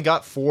egg. You only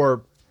got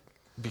 4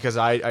 because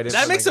I didn't...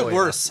 That makes it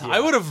worse. Yeah. I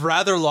would have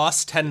rather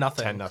lost 10-0.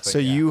 10-0. So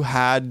you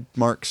had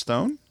Mark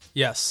Stone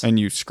Yes. and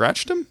you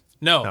scratched him?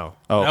 No. No.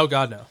 Oh. Oh,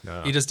 God, no.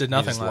 No. He just did He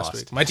nothing just last lost.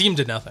 week. My team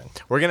did nothing.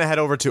 We're going to head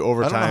over to I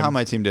overtime. don't know how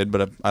my team did,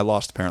 but I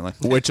lost apparently.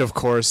 which of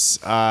course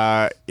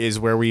is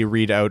where we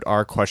read out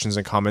our questions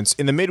and comments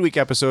in the midweek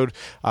episode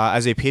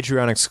as a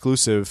Patreon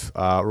exclusive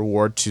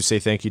reward to say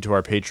thank you to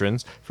our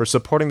patrons for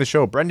supporting the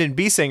show. Brendan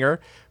Biesinger,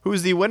 who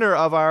is the winner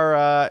of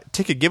our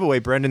ticket giveaway.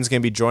 Brendan's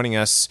going to be joining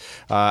us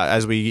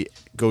as we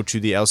go to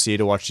the LCA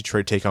to watch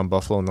Detroit take on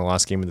Buffalo in the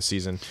last game of the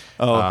season.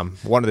 One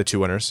of the 2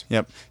 winners.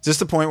 Yep. Is this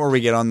the point where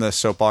we get on the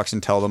soapbox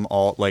and tell them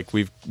all, like,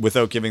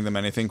 without giving them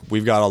anything,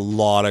 we've got a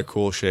lot of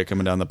cool shit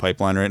coming down the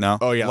pipeline right now?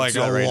 Oh, yeah, like let's do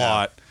that a right now.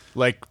 lot.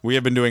 Like, We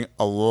have been doing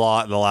a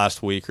lot the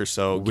last week or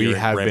so. We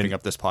have ramping been-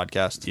 up this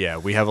podcast. yeah,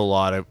 we have a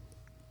lot of...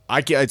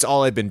 It's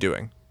all I've been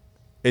doing.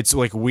 It's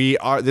like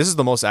this is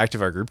the most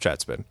active our group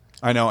chat's been.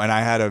 I know, and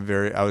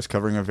I was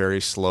covering a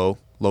very slow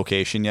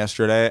location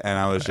yesterday, and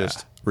I was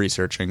just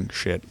researching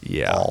shit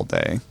all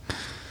day.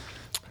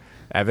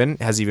 Evan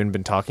has even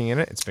been talking in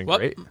it. It's been What?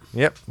 great.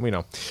 Yep, we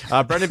know.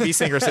 Brendan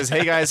Biesinger says,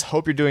 hey guys,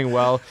 hope you're doing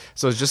well.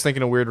 So I was just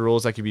thinking of weird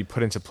rules that could be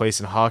put into place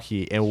in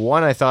hockey. And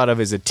one I thought of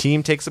is a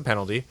team takes a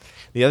penalty.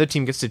 The other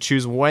team gets to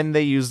choose when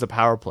they use the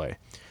power play.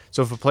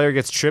 So if a player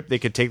gets tripped, they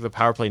could take the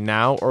power play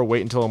now or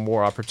wait until a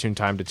more opportune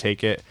time to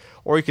take it.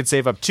 Or you could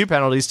save up 2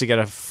 penalties to get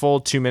a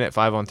full 2-minute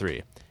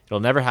 5-on-3. It'll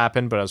never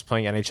happen, but I was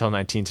playing NHL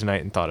 19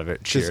 tonight and thought of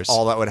it. Cheers. Just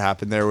all that would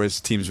happen there was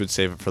teams would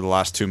save it for the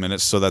last 2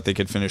 minutes so that they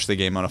could finish the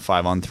game on a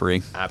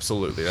 5-on-3.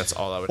 Absolutely. That's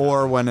all I would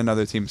Or when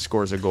another team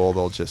scores a goal,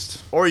 they'll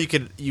just... Or you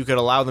could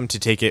allow them to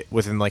take it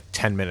within like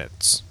 10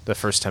 minutes, the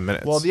first 10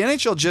 minutes. Well, the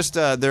NHL just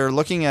they're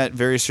looking at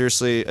very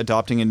seriously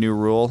adopting a new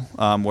rule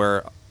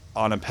where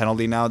on a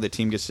penalty now the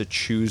team gets to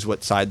choose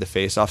what side the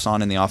faceoff's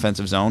on in the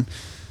offensive zone.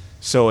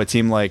 So a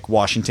team like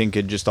Washington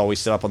could just always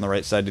set up on the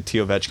right side to tee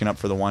Ovechkin up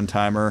for the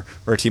one-timer,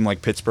 or a team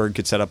like Pittsburgh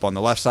could set up on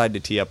the left side to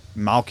tee up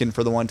Malkin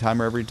for the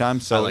one-timer every time.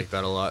 So I like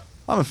that a lot.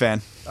 I'm a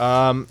fan.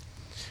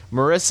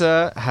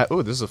 Marissa,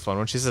 this is a fun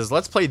one. She says,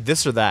 let's play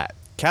this or that.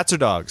 Cats or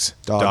dogs?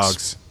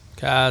 Dogs.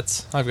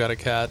 Cats. I've got a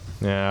cat.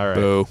 Yeah, all right.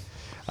 Boo.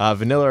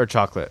 Vanilla or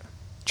chocolate?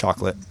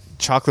 Chocolate.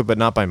 Chocolate, but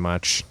not by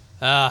much.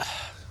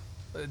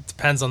 It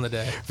depends on the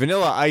day.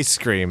 Vanilla ice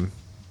cream,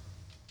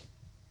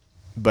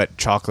 but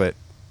chocolate.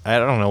 I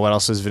don't know what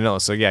else is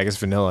vanilla. So, yeah, I guess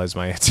vanilla is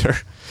my answer.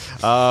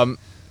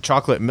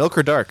 Chocolate, milk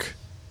or dark?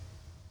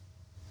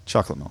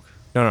 Chocolate milk.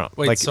 No.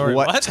 Wait, like, sorry,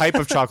 what? type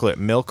of chocolate?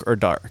 Milk or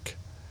dark?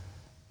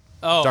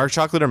 Oh, Dark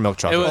chocolate or milk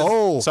chocolate?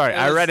 was- Sorry, it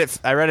I was-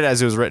 read it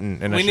as it was written.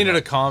 And I we should needed know.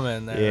 a comma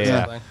in there or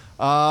Yeah.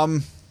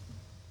 something.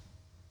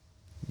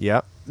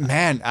 Yep.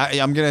 Man,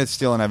 I'm going to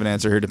steal an Evan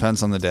answer here.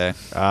 Depends on the day.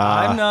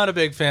 I'm not a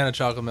big fan of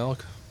chocolate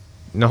milk.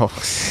 No.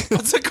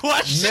 What's the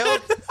question?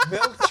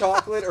 Milk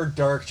chocolate or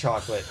dark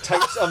chocolate?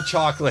 Types of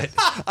chocolate.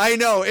 I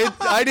know.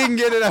 I didn't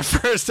get it at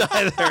first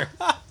either.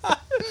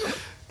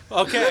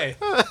 Okay.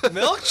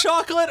 Milk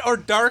chocolate or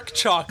dark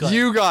chocolate?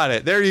 You got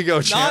it. There you go,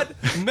 Not champ.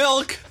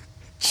 milk,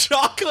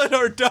 Chocolate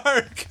or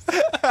dark?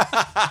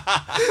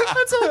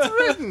 That's what's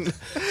written.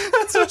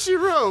 That's what she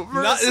wrote.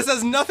 This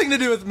has nothing to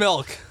do with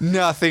milk.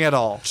 Nothing at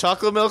all.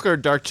 Chocolate milk or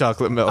dark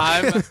chocolate milk?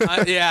 I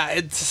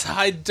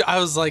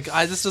was like,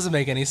 this doesn't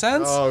make any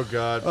sense. Oh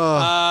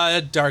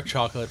God. Dark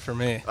chocolate for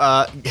me.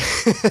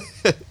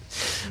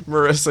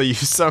 Marissa, you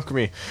sunk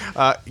me.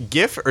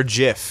 GIF or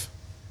GIF?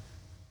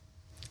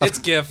 It's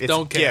GIF. It's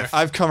Don't care. GIF.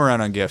 I've come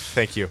around on GIF.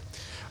 Thank you.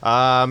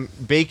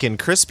 Bacon,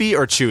 crispy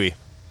or chewy?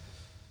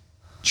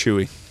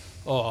 Chewy.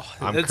 Oh,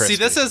 I'm see, crispy.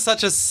 this is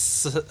such a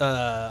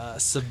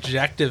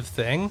subjective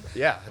thing.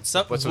 Yeah.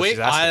 So, What's what she's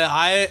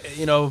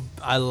asking.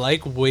 I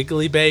like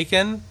wiggly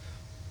bacon,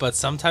 but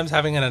sometimes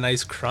having a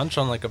nice crunch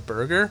on like a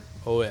burger.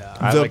 Oh yeah.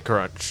 I The- like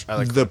crunch. I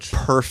like The crunch.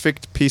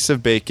 perfect piece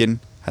of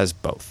bacon has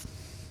both.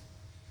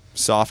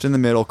 Soft in the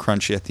middle,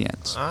 crunchy at the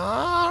ends.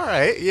 All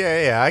right.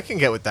 Yeah. I can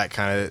get with that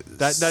kind of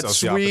That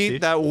sociopathy. sweet,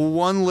 that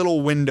one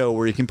little window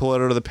where you can pull it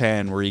out of the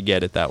pan where you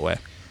get it that way.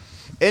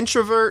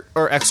 Introvert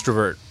or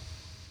extrovert?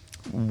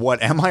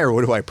 What am I or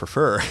what do I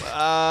prefer?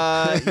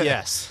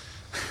 Yes.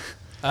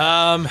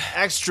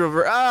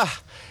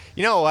 Extrovert.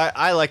 You know,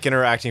 I like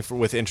interacting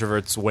with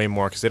introverts way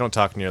more because they don't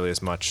talk nearly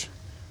as much.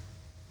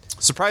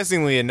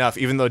 Surprisingly enough,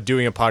 even though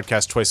doing a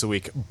podcast twice a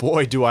week,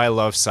 boy, do I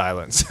love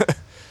silence.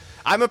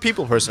 I'm a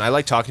people person. I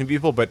like talking to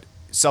people, but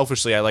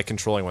selfishly, I like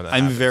controlling when that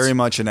I'm happens. very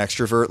much an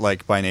extrovert,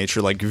 like by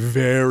nature, like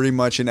very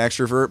much an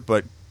extrovert,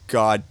 but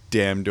god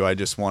damn do I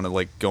just want to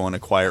like go in a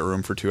quiet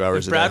room for 2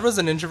 hours If a Brad day. was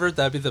an introvert,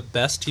 that'd be the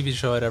best TV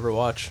show I'd ever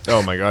watch.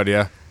 Oh my god,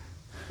 yeah.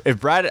 If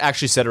Brad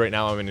actually said right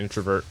now I'm an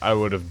introvert, I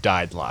would have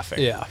died laughing.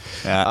 Yeah.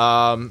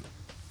 Yeah.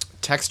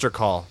 Text or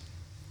call?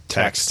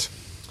 Text.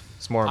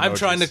 It's more I'm emojis.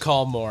 trying to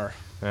call more.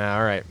 Yeah,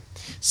 all right.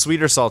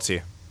 Sweet or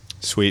salty?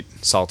 Sweet.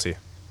 Salty.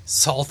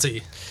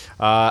 Salty.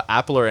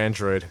 Apple or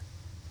Android?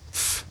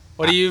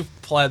 What do you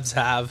plebs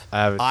have?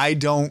 I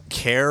don't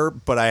care,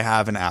 but I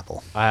have an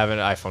Apple. I have an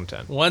iPhone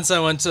 10. Once I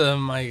went to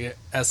my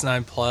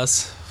S9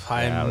 Plus, Yeah,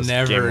 it I'm was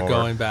game never over.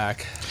 going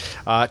back.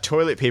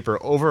 Toilet paper,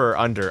 over or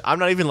under? I'm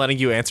not even letting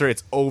you answer.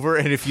 It's over,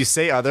 and if you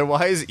say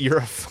otherwise, you're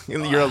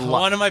a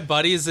One of my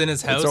buddies in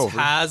his house over.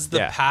 has the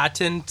Yeah.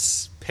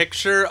 patent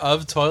picture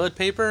of toilet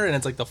paper, and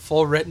it's like the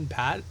full written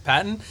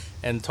patent,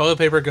 and toilet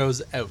paper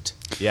goes out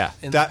Yeah.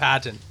 in That- the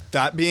patent.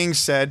 That being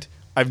said,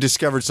 I've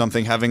discovered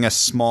something having a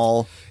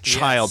small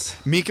child. Yes.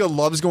 Mika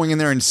loves going in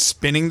there and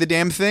spinning the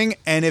damn thing,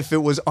 and if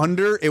it was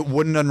under, it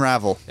wouldn't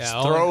unravel.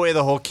 Yeah, Throw away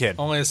the whole kid.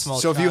 only a small.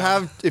 So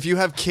child. if you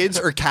have kids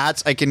or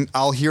cats,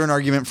 I'll hear an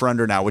argument for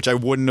under now, which I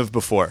wouldn't have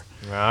before.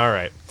 All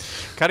right.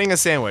 Cutting a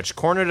sandwich,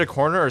 corner to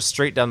corner or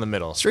straight down the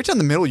middle? Straight down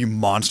the middle, you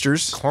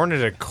monsters. Corner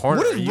to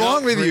corner. What is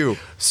wrong with you?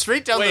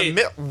 Straight down the Wait.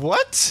 middle.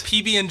 What?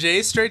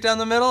 PB&J straight down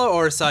the middle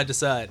or side to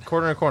side?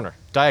 Corner to corner.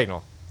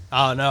 Diagonal.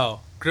 Oh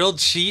no, grilled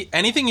cheese.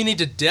 Anything you need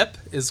to dip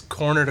is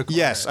corner to corner.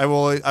 Yes, I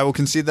will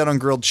concede that on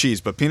grilled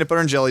cheese, but peanut butter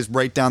and jelly is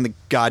right down the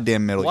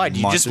goddamn middle. Why? Do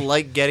you just monster.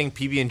 like getting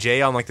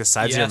PB&J on like the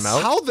sides Yes. of your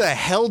mouth? How the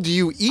hell do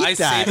you eat I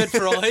that? save it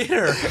for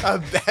later.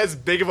 As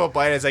big of a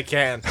bite as I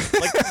can.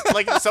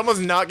 Like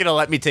someone's not gonna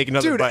let me take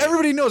another Dude, bite.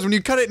 everybody knows when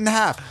you cut it in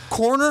half,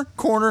 corner,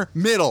 corner,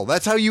 middle.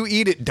 That's how you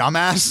eat it,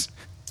 dumbass.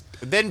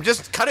 Then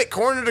just cut it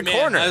corner to Man,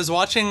 corner. I was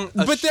watching.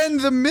 But then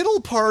the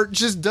middle part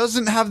just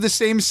doesn't have the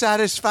same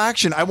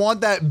satisfaction. I want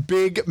that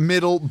big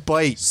middle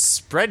bite.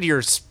 Spread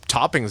your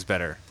toppings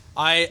better.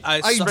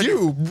 I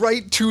do,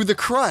 right to the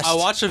crust. I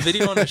watched a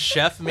video on a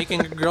chef making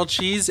a grilled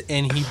cheese,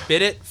 and he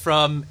bit it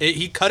from.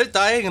 He cut it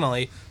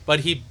diagonally, but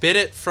he bit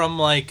it from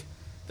like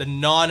the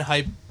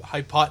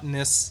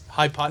non-hypotenuse.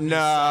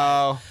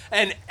 No.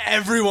 And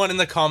everyone in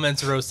the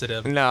comments roasted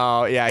him.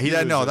 No, yeah, he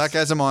Yeah, no, loses. that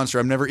guy's a monster.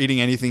 I'm never eating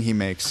anything he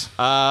makes.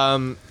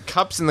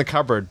 Cups in the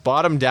cupboard,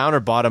 bottom down or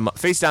bottom up?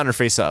 Face down or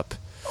face up?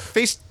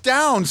 Face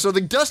down so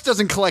the dust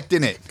doesn't collect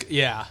in it.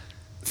 Yeah.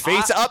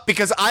 Face up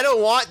because I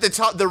don't want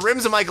the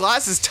rims of my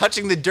glasses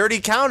touching the dirty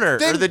counter.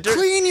 Then or the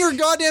clean your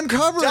goddamn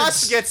cupboards.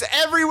 Dust gets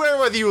everywhere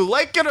whether you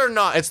like it or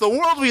not. It's the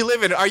world we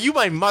live in. Are you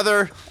my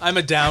mother? I'm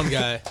a down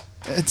guy.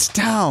 It's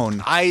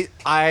down.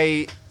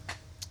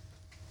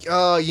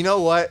 You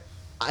know what?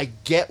 I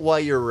get why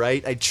you're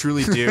right. I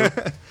truly do.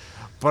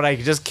 But I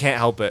just can't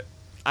help it.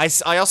 I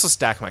also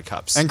stack my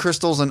cups. And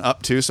Crystal's an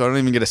up too, so I don't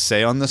even get a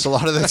say on this a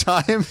lot of the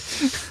time.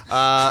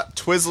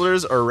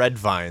 Twizzlers or Red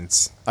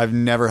Vines? I've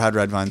never had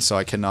red vines, so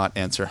I cannot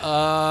answer.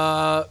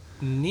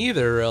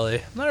 Neither really.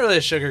 I'm not really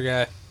a sugar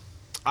guy.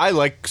 I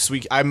like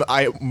sweet.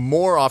 I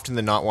more often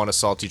than not want a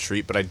salty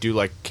treat, but I do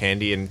like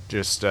candy, and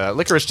just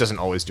licorice doesn't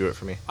always do it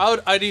for me.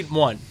 I'd eat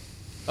one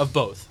of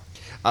both.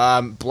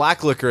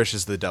 Black licorice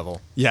is the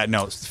devil. Yeah,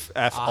 no,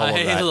 F all of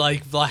I that.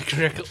 like black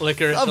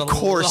licorice. Of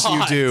course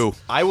you do.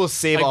 I will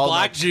save Like all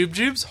black jube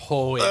jubes?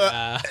 Oh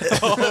yeah.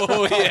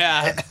 Oh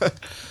yeah.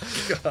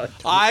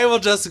 I will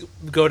just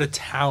go to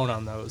town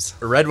on those.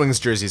 Red Wings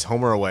jerseys,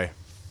 home or away.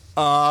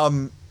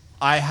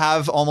 I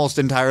have almost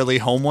entirely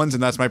home ones,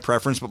 and that's my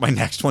preference, but my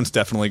next one's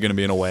definitely going to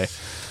be an away.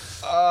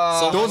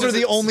 So Those are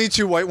the only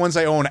two white ones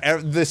I own.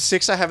 The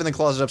 6 I have in the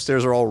closet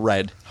upstairs are all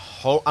red.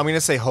 I'm gonna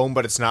say home,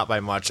 but it's not by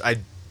much.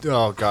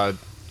 Oh god.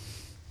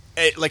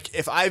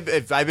 if I've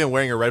been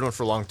wearing a red one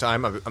for a long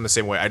time, I'm the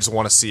same way. I just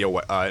want to see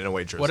an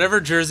away jersey. Whatever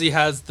jersey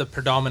has the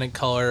predominant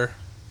color,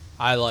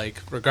 I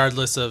like,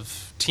 regardless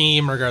of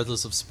team,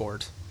 regardless of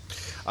sport.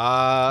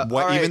 What,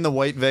 right. even the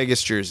white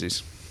Vegas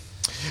jerseys.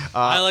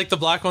 I like the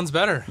black ones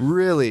better.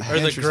 Really? Or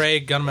the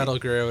gray, gunmetal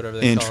gray, or whatever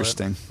they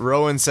Interesting.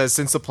 Rowan says,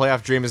 since the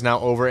playoff dream is now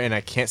over and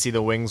I can't see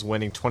the Wings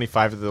winning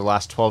 25 of the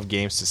last 12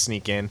 games to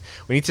sneak in,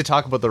 we need to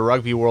talk about the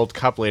Rugby World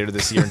Cup later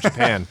this year in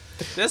Japan.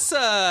 call it. This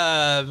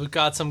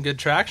got some good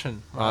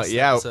traction last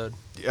Yeah. episode.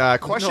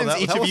 Questions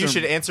that each of you wasn't-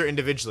 should answer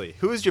individually.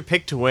 Who is your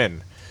pick to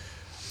win?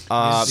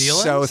 New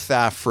Zealand? South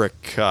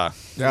Africa.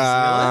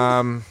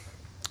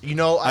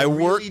 I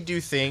work- really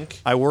do think...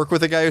 I work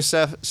with a guy who's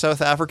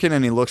South African,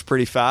 and he looks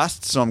pretty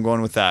fast, so I'm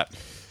going with that.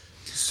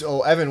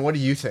 So, Evan, what do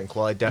you think?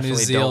 Well, I definitely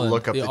don't Zealand,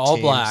 look up the the All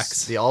teams.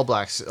 Blacks. The All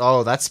Blacks.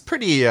 Oh, that's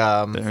pretty...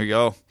 There you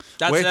go.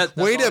 That's it. That's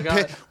way all I to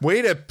got.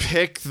 way to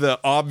pick the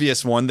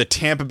obvious one, the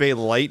Tampa Bay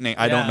Lightning.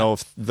 I don't Yeah. know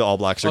if the All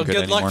Blacks are Well, good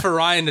good anymore. luck for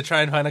Ryan to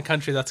try and find a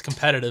country that's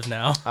competitive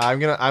now. I'm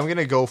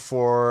gonna go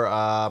for...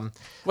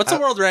 What's the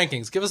world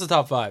rankings? Give us the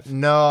top 5.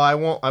 no, I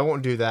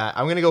won't do that.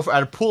 I'm gonna go for...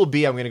 Out of Pool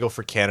B, I'm gonna go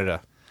for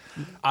Canada.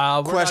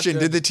 Question: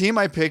 Did the team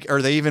I pick,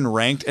 are they even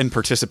ranked and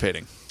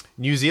participating?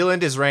 New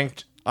Zealand is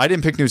ranked... I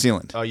didn't pick New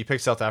Zealand. Oh, you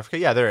picked South Africa?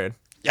 Yeah, they're in.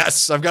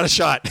 Yes, I've got a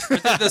shot.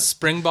 the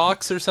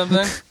Springboks or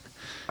something?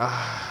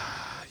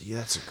 Yeah,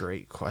 that's a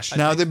great question.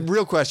 Now the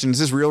real question: is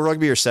this real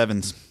rugby or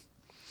sevens?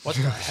 What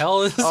the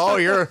hell is?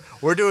 Oh,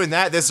 we're doing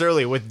that this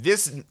early with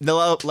this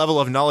level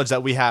of knowledge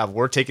that we have.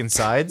 We're taking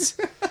sides.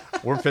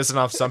 We're pissing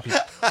off some people.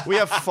 We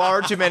have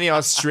far too many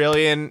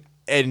Australian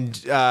and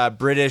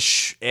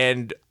British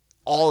and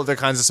all other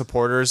kinds of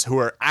supporters who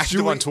are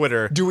active on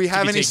Twitter. Do we to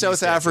have be any taking South these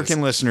stances.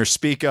 African listeners?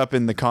 Speak up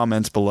in the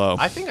comments below.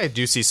 I think I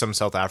do see some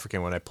South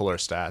African when I pull our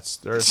stats.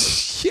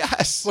 There's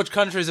Yes. Which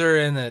countries are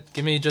in it?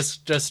 Give me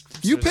just.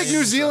 You picked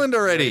New Zealand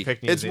already. I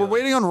picked New We're Zealand.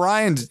 waiting on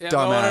Ryan's Yeah, but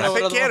I wanna dumbass. know I what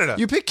picked other Canada.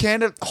 You picked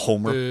Canada.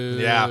 Homer.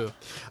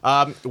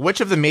 Yeah.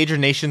 Which of the major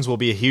nations will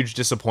be a huge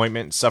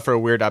disappointment, suffer a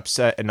weird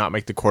upset, and not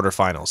make the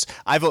quarterfinals?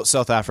 I vote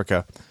South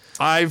Africa.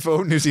 I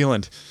vote New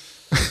Zealand.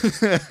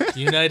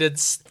 United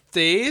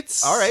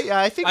States. All right, yeah,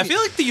 I think I feel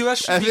like the U.S.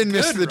 should Evan be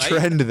missed good, the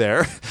right? trend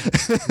there.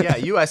 yeah,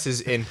 U.S. is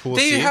in Pool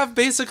They C. have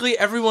basically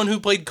everyone who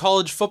played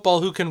college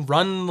football who can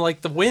run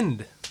like the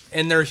wind,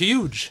 and they're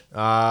huge.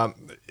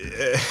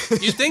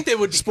 You'd think they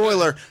would.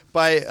 Spoiler,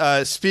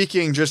 by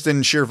speaking just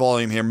in sheer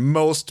volume here,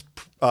 most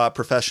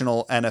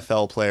professional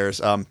NFL players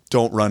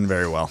don't run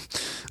very well.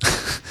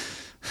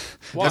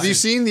 Why? Have you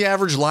seen the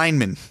average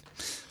lineman?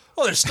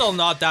 Well, they're still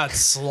not that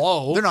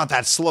slow. They're not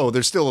that slow.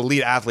 They're still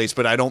elite athletes,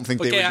 but I don't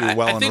think they would do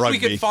well I in think rugby.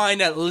 we could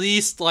find at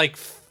least like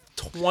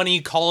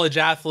 20 college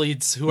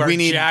athletes who are We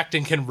need- jacked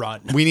and can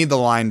run. We need the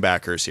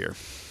linebackers here.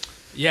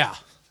 Yeah.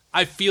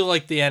 I feel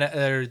like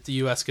the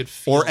U.S. could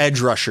feel. Or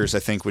edge rushers, I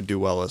think, would do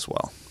well as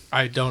well.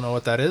 I don't know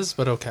what that is,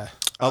 but okay.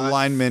 A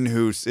lineman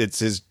it's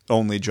his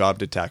only job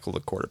to tackle the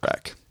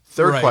quarterback.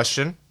 Third Right.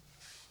 question.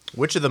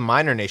 Which of the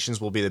minor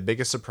nations will be the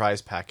biggest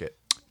surprise packet?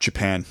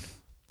 Japan.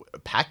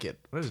 Packet?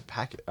 What is a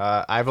packet?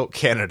 I vote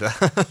Canada.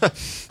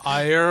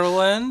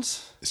 Ireland.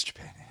 Is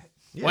Japan it?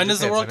 Yeah, When does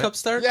the Japan's World in it. Cup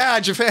start? Yeah,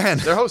 Japan.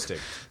 They're hosting.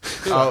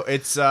 Oh,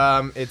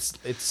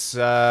 it's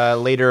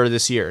later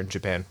this year in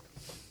Japan.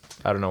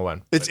 I don't know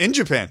when. It's in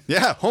Japan.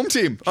 Yeah, home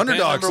team.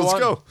 Underdogs. number Let's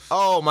one. go.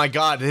 Oh my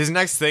God! His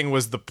next thing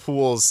was the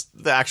pools,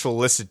 the actual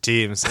listed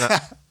teams.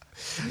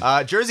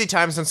 Jersey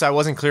time, since I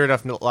wasn't clear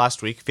enough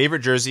last week.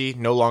 Favorite jersey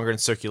no longer in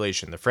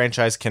circulation. The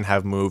franchise can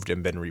have moved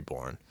and been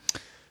reborn.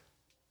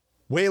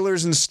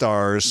 Whalers and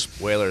Stars.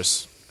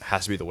 Whalers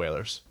has to be the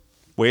Whalers.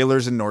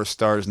 Whalers and North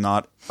Stars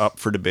not up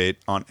for debate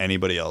on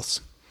anybody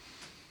else.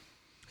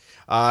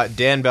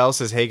 Dan Bell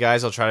says, "Hey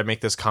guys, I'll try to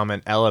make this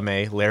comment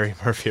LMA, Larry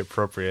Murphy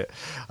appropriate.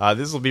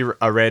 This will be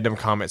a random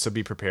comment, so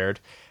be prepared.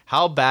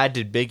 How bad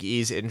did Big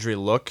E's injury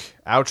look?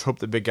 Ouch, hope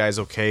the big guy's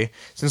okay.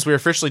 Since we're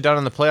officially done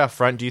on the playoff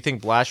front, do you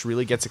think Blash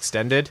really gets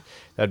extended?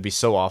 That'd be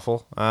so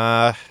awful.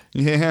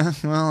 Yeah,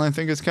 well, I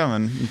think it's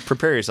coming.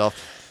 Prepare yourself.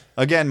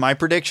 Again, my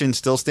prediction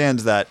still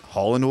stands that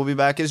Holland will be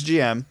back as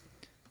GM.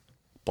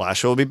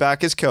 Blash will be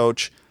back as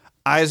coach.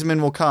 Eisman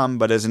will come,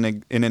 but as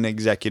in an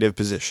executive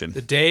position.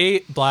 The day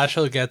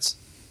Blashill gets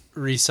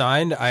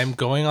re-signed, I'm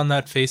going on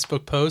that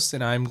Facebook post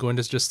and I'm going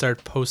to just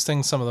start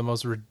posting some of the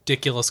most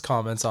ridiculous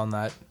comments on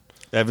that.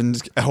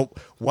 Evans, oh,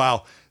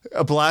 wow.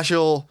 A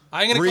Blashill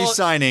I'm gonna call it-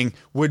 re-signing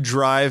would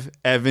drive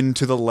Evan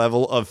to the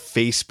level of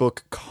Facebook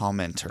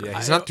commenter. Yeah,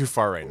 he's not too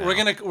far right now.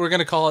 We're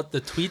gonna call it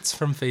the tweets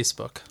from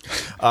Facebook.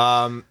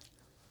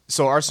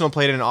 So Arsenal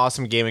played an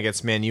awesome game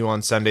against Man U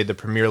on Sunday. The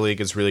Premier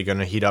League is really going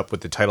to heat up with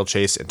the title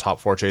chase and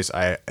top four chase.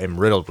 I am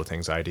riddled with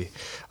anxiety.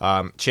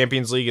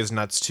 Champions League is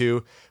nuts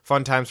too.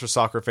 Fun times for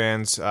soccer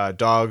fans.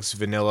 Dogs,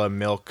 vanilla,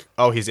 milk.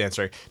 Oh, he's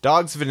answering.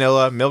 Dogs,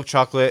 vanilla, milk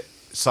chocolate,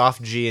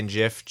 soft G and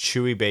Jif,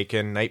 chewy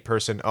bacon, night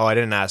person. Oh, I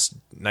didn't ask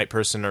night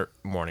person or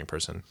morning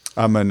person.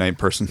 I'm a night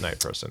person. Night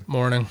person.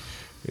 Morning.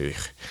 Ugh.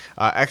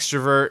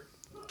 Extrovert.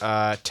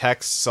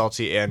 Text,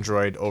 salty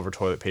Android, over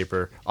toilet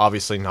paper.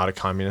 Obviously not a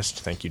communist.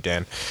 Thank you,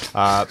 Dan.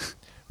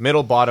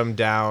 Middle, bottom,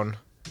 down.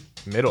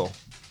 Middle.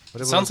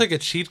 What Sounds like a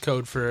cheat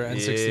code for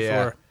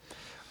N64.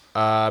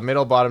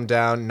 Middle, bottom,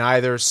 down,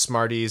 neither,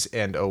 Smarties,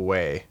 and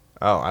away.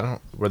 Oh, I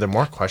don't. Were there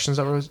more questions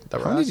that were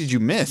How many asked? did you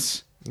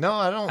miss? No,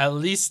 I don't. At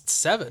least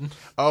 7.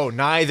 Oh,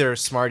 neither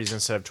Smarties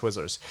instead of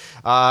Twizzlers.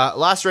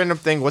 Last random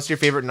thing. What's your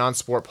favorite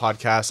non-sport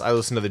podcast? I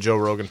listen to the Joe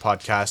Rogan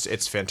podcast.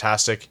 It's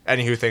fantastic.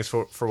 Anywho, thanks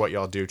for what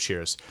y'all do.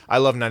 Cheers. I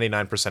love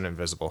 99%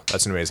 Invisible.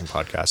 That's an amazing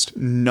podcast.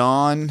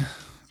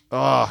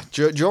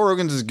 Joe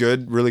Rogan's is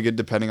good, really good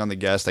depending on the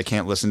guest. I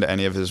can't listen to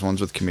any of his ones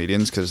with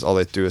comedians because all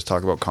they do is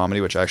talk about comedy,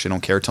 which I actually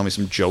don't care. Tell me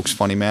some jokes,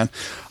 funny man.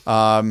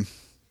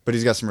 But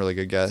he's got some really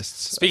good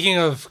guests. Speaking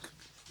of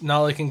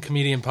not liking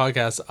comedian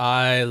podcasts,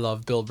 I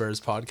love Bill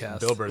Burr's podcast.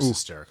 Bill Burr's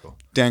hysterical.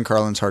 Dan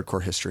Carlin's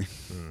Hardcore History.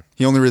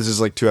 He only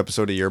releases like 2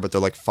 episodes a year, but they're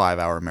like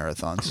 5-hour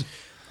marathons.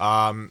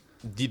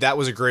 That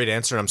was a great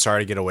answer, and I'm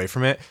sorry to get away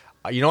from it.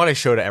 You know what I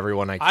show to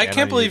everyone I can? I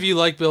can't believe you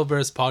like Bill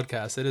Burr's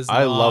podcast. It is.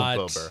 I love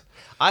Bill Burr.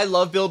 I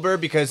love Bill Burr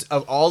because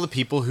of all the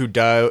people who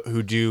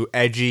do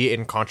edgy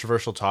and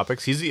controversial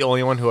topics. He's the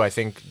only one who I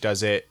think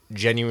does it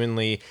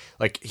genuinely.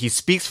 Like, he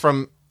speaks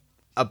from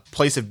a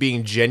place of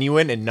being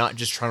genuine and not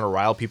just trying to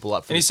rile people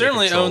up. And he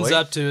certainly owns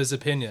up to his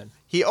opinion.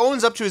 He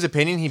owns up to his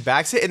opinion. He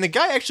backs it, and the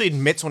guy actually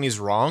admits when he's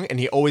wrong, and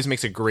he always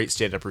makes a great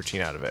stand-up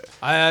routine out of it.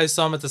 I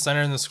saw him at the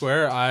Center in the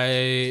Square.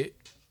 I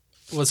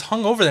was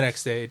hungover the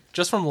next day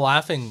just from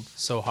laughing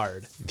so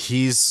hard.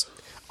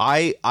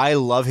 I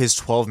love his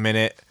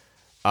 12-minute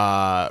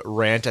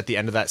rant at the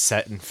end of that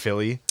set in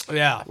Philly.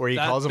 Yeah, Where he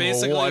calls him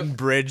a one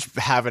bridge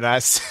having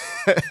us.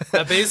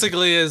 That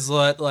basically is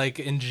what like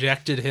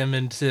injected him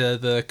into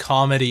the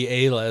comedy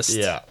A-list.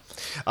 Yeah.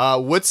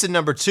 Woodson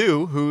number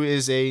 2, who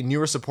is a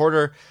newer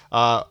supporter,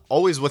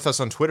 always with us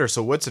on Twitter.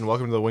 So Woodson,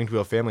 welcome to the Winged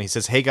Wheel family. He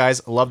says, "Hey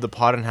guys, love the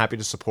pod and happy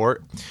to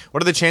support.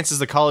 What are the chances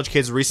the college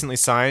kids recently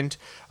signed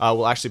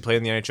will actually play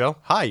in the NHL?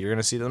 Hi, you're going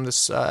to see them this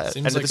Seems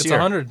end like of this it's year.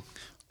 100.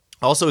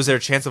 Also, is there a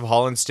chance of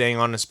Holland staying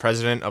on as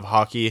president of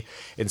hockey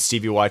and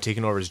Stevie Y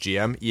taking over as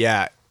GM?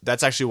 Yeah,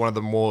 that's actually one of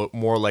the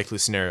more likely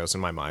scenarios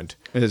in my mind.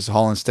 Is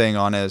Holland staying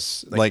on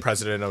as like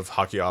president of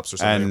hockey ops or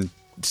something?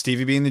 and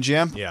Stevie being the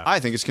GM? Yeah. I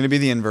think it's going to be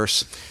the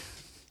inverse.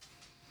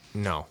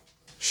 No.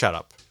 Shut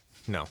up.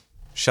 No.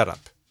 Shut up.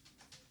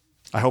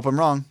 I hope I'm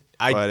wrong.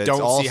 I but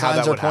don't all see how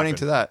signs that are would pointing happen.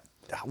 to that.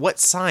 What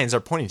signs are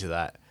pointing to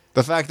that?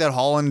 The fact that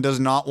Holland does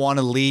not want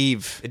to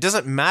leave. It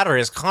doesn't matter.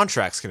 His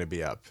contract's going to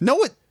be up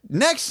No,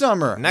 next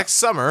summer. next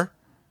summer.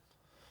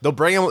 They'll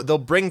bring Steve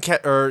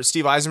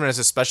Yzerman as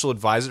a special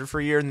advisor for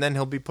a year, and then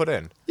he'll be put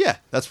in. Yeah,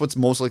 that's what's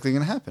most likely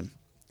going to happen.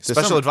 This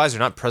Special summer. advisor,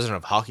 not president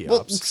of hockey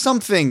Well, ops.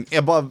 something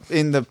above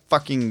in the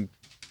fucking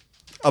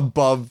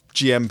above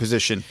GM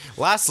position.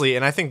 Lastly,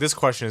 and I think this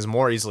question is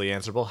more easily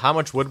answerable: how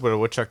much wood would a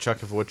woodchuck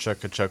chuck if a woodchuck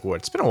could chuck wood?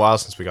 It's been a while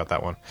since we got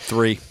that one.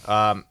 3.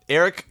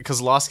 Eric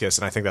Kozlowskis,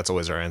 and I think that's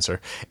always our answer.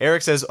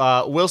 Eric says,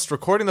 whilst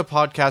recording the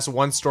podcast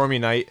one stormy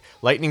night,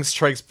 lightning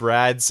strikes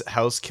Brad's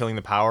house, killing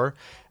the power.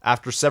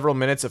 After several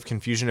minutes of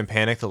confusion and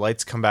panic, the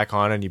lights come back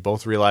on, and you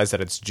both realize that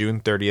it's June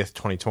 30th,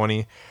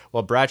 2020.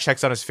 While Brad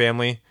checks on his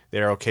family,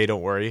 they're okay,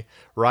 don't worry.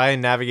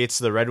 Ryan navigates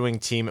to the Red Wing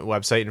team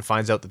website and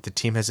finds out that the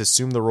team has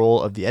assumed the role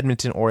of the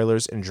Edmonton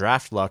Oilers in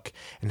draft luck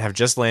and have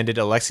just landed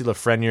Alexis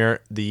Lafreniere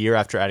the year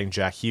after adding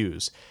Jack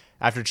Hughes.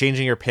 After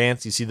changing your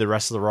pants, you see the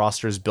rest of the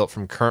roster is built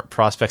from current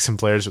prospects and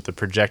players with the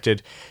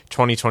projected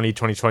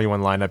 2020-2021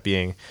 lineup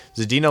being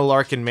Zadina,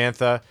 Larkin,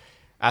 Mantha,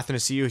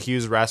 Athanasiou,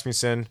 Hughes,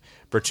 Rasmussen,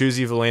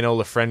 Bertuzzi, Veleno,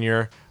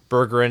 Lafreniere,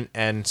 Bergeron,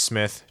 and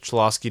Smith,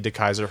 Cholowski,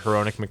 DeKaiser,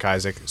 Hronik,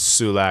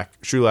 McIsaac,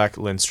 Shulak,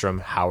 Lindstrom,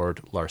 Howard,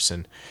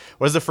 Larson.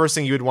 What is the first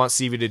thing you would want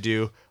Stevie to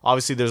do?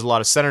 Obviously, there's a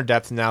lot of center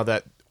depth now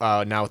that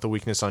now with the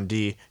weakness on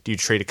D. Do you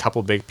trade a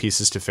couple big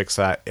pieces to fix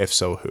that? If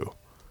so, who?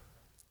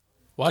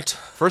 What?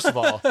 First of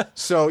all,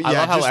 So yeah, I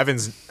love how just-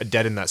 Evan's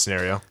dead in that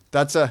scenario.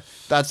 That's a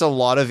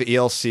lot of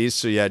ELCs.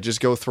 So yeah, just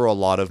go throw a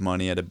lot of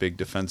money at a big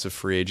defensive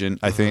free agent.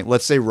 I think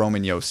let's say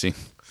Roman Yossi.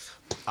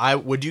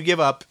 Would you give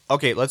up?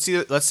 Okay, let's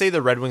say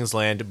the Red Wings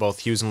land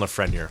both Hughes and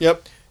Lafreniere.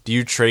 Yep. Do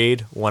you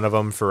trade one of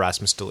them for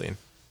Rasmus Dahlin?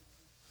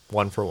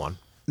 1-for-1.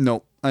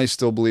 No, I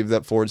still believe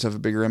that forwards have a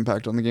bigger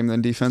impact on the game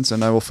than defense,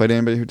 and I will fight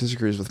anybody who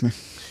disagrees with me.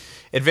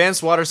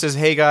 Advanced Water says,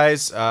 "Hey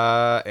guys,"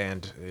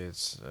 and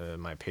it's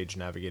my page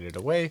navigated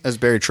away. As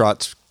Barry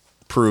Trotz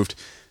proved,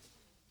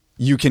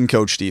 you can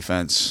coach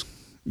defense.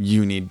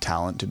 You need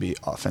talent to be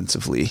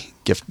offensively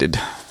gifted.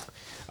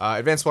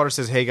 Advanced Water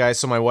says, "Hey guys,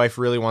 so my wife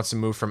really wants to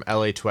move from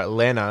LA to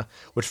Atlanta,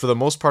 which for the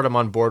most part I'm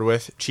on board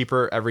with.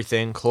 Cheaper,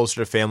 everything,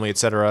 closer to family,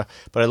 etc.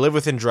 But I live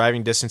within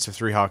driving distance of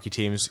 3 hockey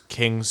teams: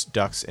 Kings,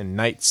 Ducks, and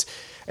Knights.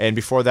 And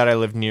before that, I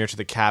lived near to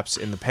the Caps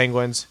and the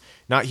Penguins.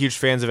 Not huge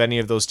fans of any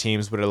of those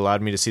teams, but it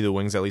allowed me to see the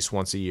Wings at least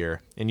once a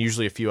year, and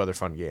usually a few other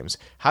fun games.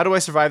 How do I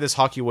survive this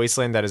hockey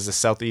wasteland that is the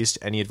Southeast?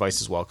 Any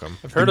advice is welcome."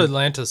 I've heard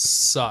Atlanta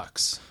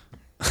sucks.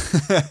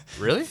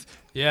 Really?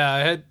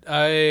 Yeah,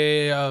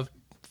 a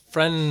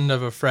friend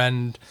of a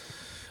friend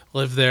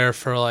lived there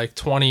for like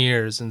 20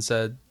 years and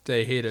said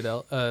they hated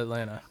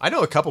Atlanta. I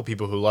know a couple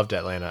people who loved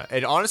Atlanta,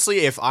 and honestly,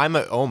 if I'm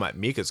at home,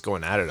 Mika's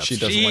going at it. She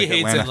doesn't She like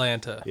hates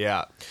Atlanta. Atlanta.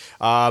 Yeah.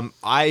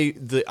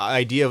 The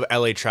idea of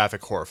LA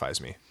traffic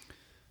horrifies me.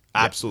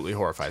 Absolutely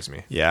horrifies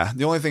me. Yeah.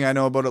 The only thing I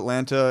know about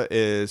Atlanta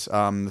is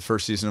the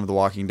first season of The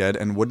Walking Dead,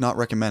 and would not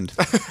recommend.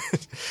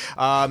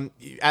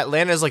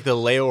 Atlanta is like the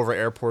layover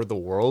airport of the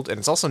world, and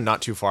it's also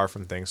not too far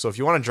from things. So if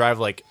you want to drive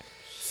like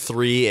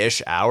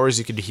 3-ish hours,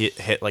 you could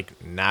hit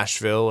like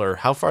Nashville, or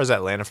how far is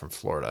Atlanta from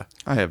Florida?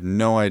 I have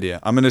no idea.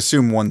 I'm going to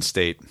assume one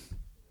state.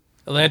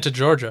 Atlanta,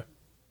 Georgia.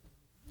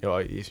 Oh,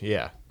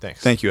 yeah,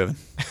 thanks. Thank you, Evan.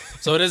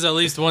 So it is at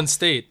least one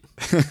state.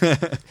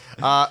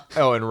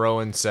 And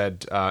Rowan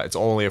said it's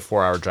only a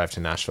 4-hour drive to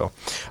Nashville.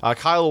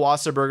 Kyle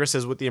Wasserberger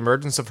says, with the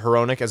emergence of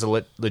Hronek as a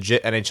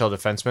legit NHL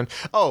defenseman.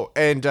 Oh,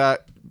 and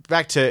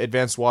back to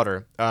Advanced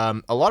Water.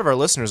 A lot of our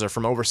listeners are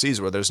from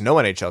overseas where there's no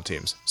NHL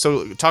teams.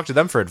 So talk to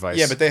them for advice.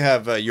 Yeah, but they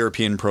have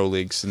European pro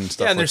leagues and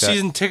stuff Yeah, and their like that.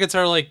 season tickets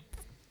are like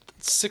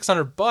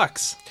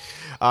 $600.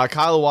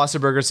 Kyle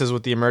Wasserberger says,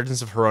 with the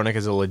emergence of Hronek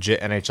as a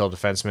legit NHL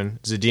defenseman,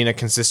 Zadina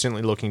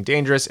consistently looking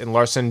dangerous, and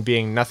Larson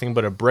being nothing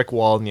but a brick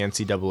wall in the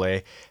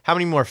NCAA, how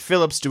many more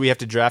Phillips do we have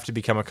to draft to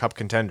become a cup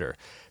contender?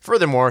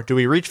 Furthermore, do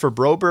we reach for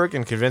Broberg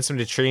and convince him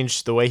to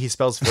change the way he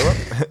spells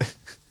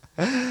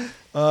Phillip?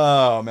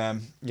 Oh,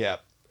 man. Yeah.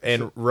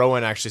 And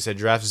Rowan actually said,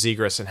 draft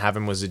Zegras and have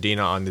him with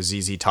Zadina on the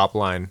ZZ top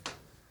line.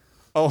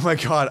 Oh, my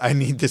God. I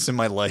need this in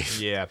my life.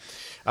 Yeah.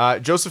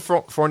 Joseph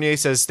Fournier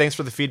says, thanks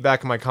for the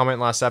feedback on my comment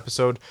last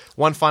episode.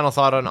 One final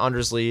thought on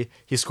Anders Lee.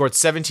 He scored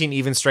 17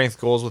 even-strength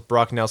goals with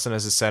Brock Nelson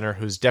as his center,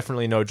 who's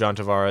definitely no John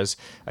Tavares.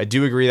 I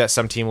do agree that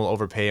some team will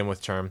overpay him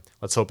with term.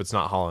 Let's hope it's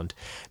not Holland.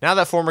 Now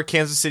that former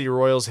Kansas City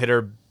Royals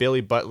hitter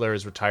Billy Butler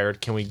is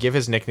retired, can we give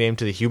his nickname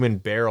to the human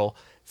barrel,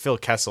 Phil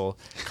Kessel?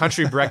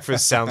 Country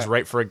breakfast sounds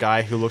right for a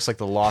guy who looks like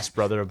the lost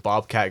brother of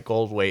Bobcat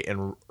Goldthwait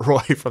and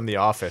Roy from The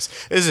Office.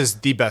 This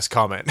is the best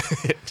comment.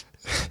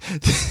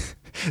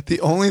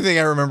 The only thing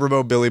I remember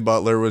about Billy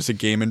Butler was a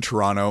game in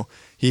Toronto.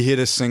 He hit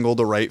a single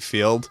to right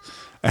field,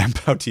 and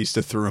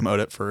Bautista threw him out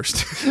at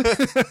first.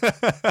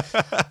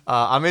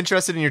 I'm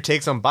interested in your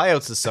takes on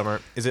buyouts this summer.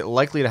 Is it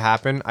likely to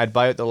happen? I'd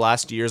buy out the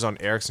last years on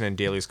Eriksson and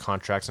Daly's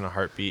contracts in a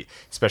heartbeat,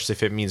 especially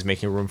if it means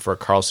making room for a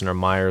Carlson or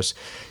Myers.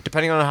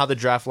 Depending on how the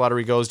draft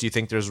lottery goes, do you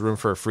think there's room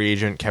for a free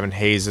agent? Kevin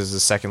Hayes is a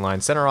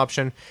second-line center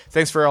option.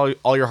 Thanks for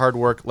all your hard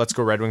work. Let's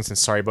go Red Wings, and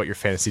sorry about your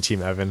fantasy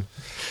team, Evan.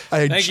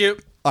 Thank you.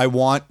 I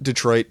want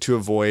Detroit to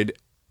avoid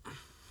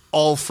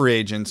all free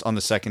agents on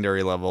the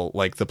secondary level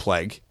like the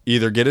plague.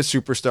 Either get a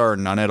superstar or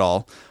none at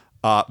all.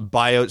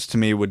 Buyouts to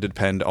me would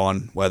depend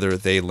on whether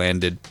they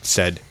landed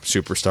said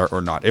superstar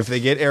or not. If they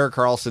get Erik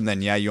Karlsson,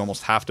 then yeah, you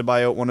almost have to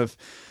buy out one of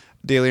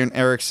Daly and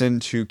Eriksson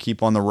to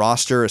keep on the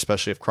roster,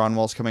 especially if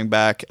Cronwall's coming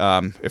back.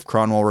 If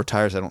Cronwall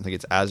retires, I don't think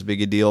it's as big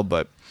a deal,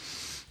 but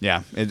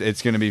yeah,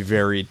 it's going to be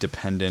very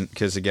dependent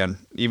because, again,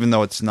 even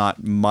though it's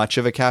not much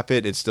of a cap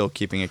hit, it's still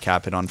keeping a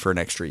cap hit on for an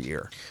extra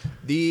year.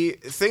 The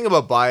thing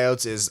about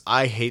buyouts is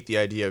I hate the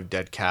idea of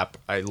dead cap.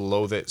 I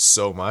loathe it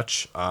so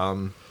much.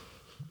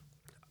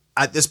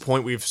 At this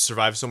point, we've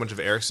survived so much of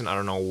Eriksson. I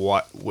don't know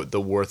what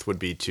the worth would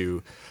be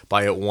to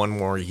buy out one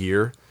more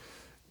year.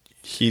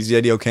 He's the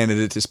ideal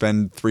candidate to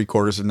spend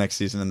 3/4 of next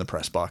season in the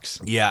press box.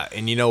 Yeah,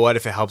 and you know what?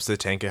 If it helps the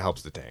tank, it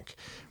helps the tank.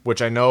 Which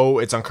I know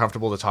it's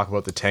uncomfortable to talk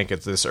about the tank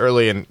at this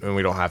early, and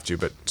we don't have to,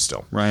 but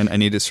still. Ryan, I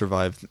need to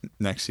survive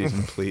next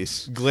season,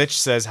 please. Glitch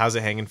says, how's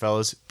it hanging,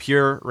 fellas?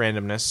 Pure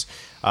randomness.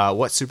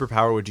 What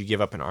superpower would you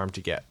give up an arm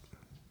to get?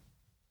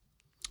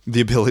 The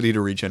ability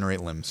to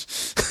regenerate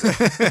limbs.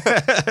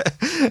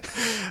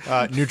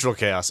 Neutral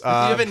chaos. You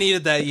haven't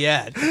needed that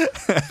yet.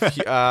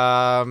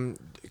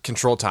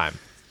 Control time.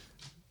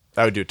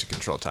 I would do it to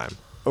control time.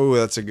 Oh,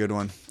 that's a good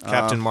one.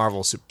 Captain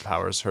Marvel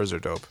superpowers. Hers are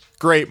dope.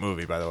 Great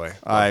movie, by the way.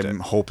 Loved I'm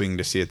it. hoping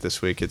to see it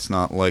this week. It's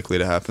not likely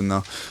to happen,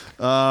 though.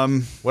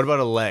 What about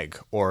a leg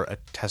or a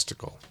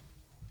testicle?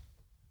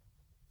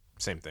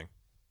 Same thing.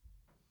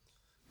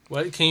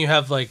 What can you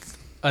have like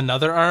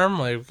another arm?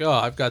 Like, oh,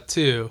 I've got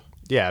two.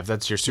 Yeah, if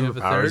that's your have a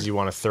superpowers, third? you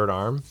want a third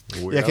arm?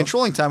 Weirdo. Yeah,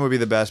 controlling time would be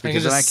the best I can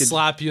because then just I could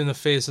slap you in the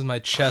face with my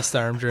chest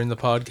arm during the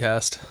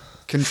podcast.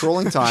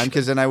 controlling time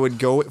because then I would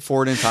go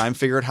forward in time,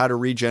 figure out how to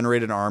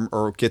regenerate an arm,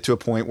 or get to a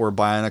point where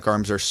bionic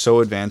arms are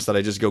so advanced that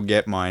I just go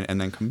get mine and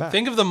then come back.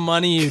 Think of the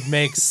money you'd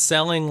make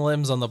selling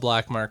limbs on the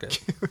black market.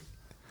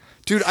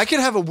 Dude, I could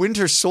have a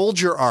Winter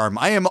Soldier arm.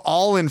 I am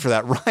all in for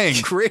that. Ryan,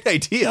 great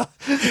idea.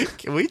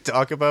 Can we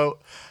talk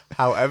about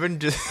how Evan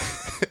just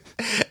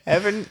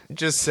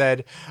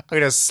said, I'm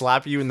going to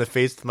slap you in the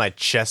face with my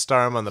chest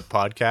arm on the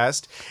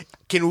podcast?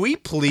 Can we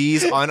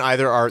please, on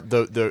either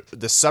the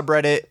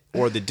subreddit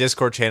or the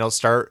Discord channel,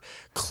 start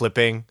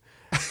clipping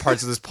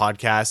parts of this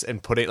podcast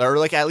and putting, or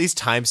like at least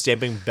time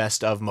stamping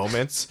best of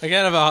moments? I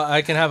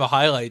can have a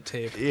highlight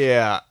tape.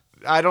 Yeah.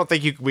 I don't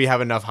think we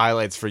have enough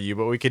highlights for you,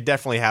 but we could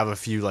definitely have a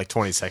few like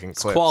 20-second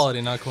clips.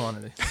 Quality, not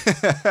quantity.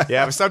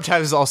 Yeah, but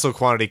sometimes also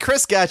quantity.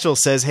 Chris Gatchell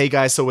says, "Hey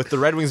guys, so with the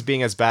Red Wings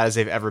being as bad as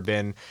they've ever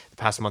been the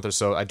past month or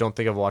so, I don't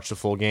think I've watched a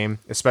full game,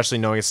 especially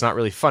knowing it's not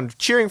really fun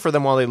cheering for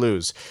them while they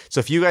lose. So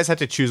if you guys had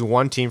to choose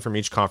one team from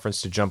each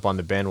conference to jump on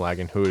the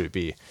bandwagon, who would it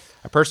be?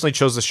 I personally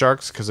chose the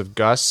Sharks because of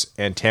Gus,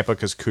 and Tampa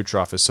because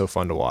Kucherov is so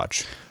fun to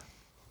watch."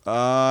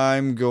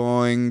 I'm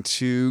going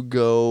to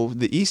go.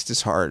 The East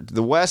is hard.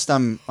 The West,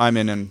 I'm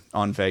in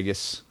on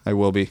Vegas. I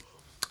will be.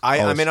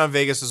 I'm in on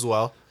Vegas as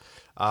well.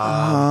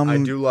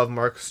 I do love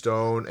Mark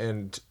Stone,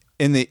 and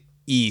In the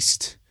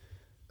East,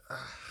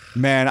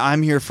 man,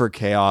 I'm here for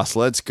chaos.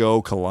 Let's go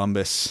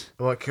Columbus.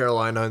 I want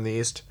Carolina in the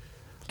East.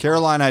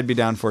 Carolina, I'd be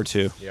down for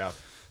too. Yeah.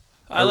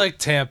 I like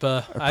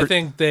Tampa. I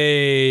think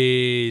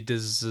they've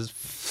deserved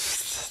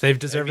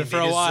it for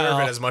a They while. deserve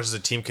it as much as a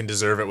team can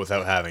deserve it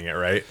without having it,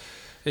 right?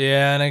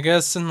 Yeah, and I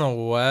guess in the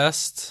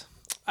West,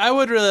 I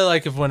would really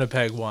like if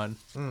Winnipeg won.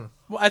 Well,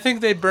 I think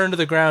they'd burn to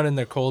the ground in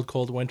their cold,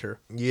 cold winter.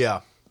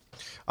 Yeah.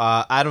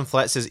 Adam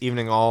Flett says,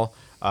 "Evening all.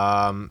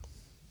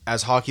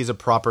 As hockey is a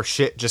proper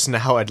shit, just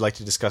now I'd like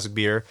to discuss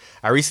beer.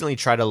 I recently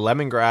tried a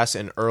lemongrass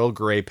and Earl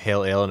Grey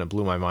pale ale and it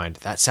blew my mind.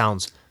 That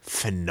sounds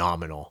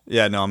phenomenal."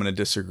 Yeah, no, I'm going to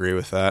disagree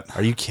with that.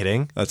 Are you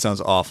kidding? That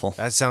sounds awful.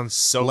 That sounds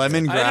so good.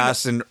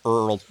 Lemongrass and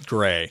Earl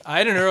Grey. I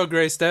had an Earl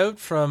Grey Stout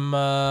from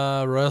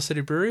Royal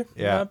City Brewery.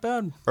 Yeah. Not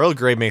bad. Earl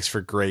Grey makes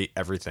for great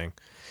everything.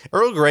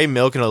 Earl Grey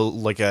milk and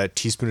a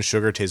teaspoon of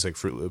sugar tastes like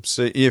Fruit Loops.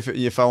 So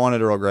if I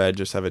wanted Earl Grey, I'd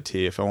just have a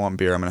tea. If I want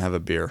beer, I'm going to have a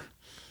beer.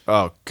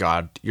 Oh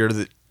God, you're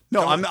the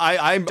No,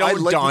 I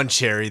don't like Don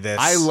Cherry this.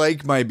 I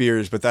like my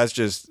beers, but that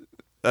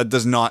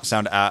does not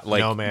sound like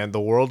no man.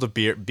 The world of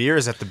beer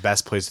is at the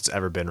best place it's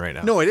ever been right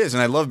now. No, it is,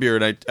 and I love beer.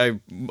 And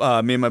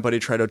me and my buddy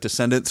tried out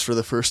Descendants for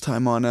the first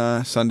time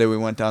on Sunday. We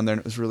went down there, and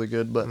it was really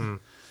good. But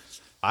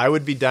I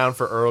would be down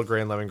for Earl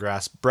Grey and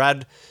lemongrass.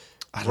 Brad,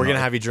 we're gonna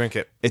have you drink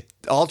it.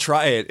 I'll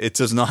try it. It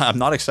does not. I'm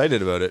not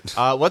excited about it.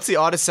 What's the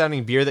oddest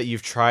sounding beer that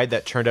you've tried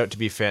that turned out to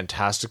be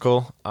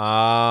fantastical?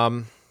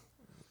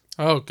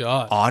 Oh,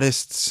 God.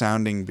 Oddest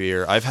sounding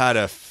beer. I've had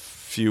a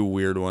few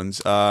weird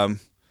ones. I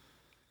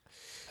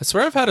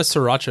swear I've had a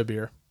Sriracha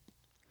beer.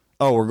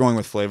 Oh, we're going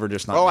with flavor,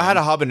 just not. Oh, I had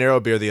a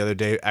habanero beer the other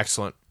day.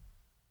 Excellent.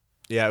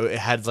 Yeah, it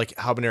had like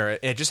habanero.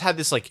 It just had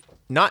this like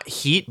not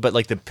heat, but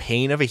like the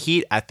pain of a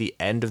heat at the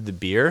end of the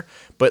beer,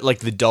 but like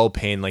the dull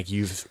pain, like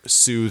you've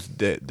soothed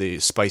the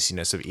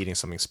spiciness of eating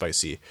something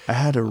spicy. I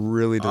had a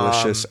really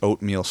delicious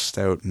oatmeal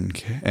stout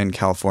in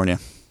California.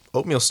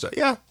 Oatmeal stuff.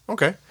 Yeah.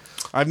 Okay.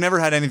 I've never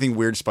had anything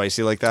weird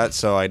spicy like that,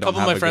 so I don't. A couple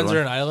have of my a friends good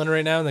are one. in Ireland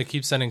right now, and they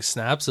keep sending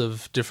snaps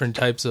of different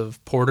types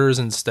of porters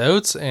and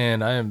stouts,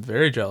 and I am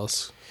very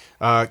jealous.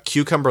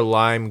 Cucumber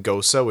lime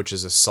gosa, which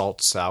is a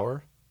salt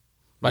sour.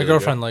 My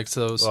girlfriend likes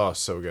those. Oh,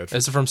 so good.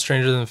 Is it from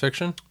Stranger Than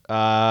Fiction?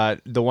 The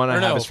one I Or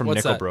have no, is from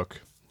what's that? Nickelbrook.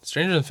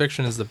 Stranger Than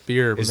Fiction is the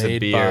beer Is the made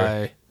beer.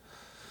 by...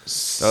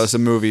 That was a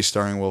movie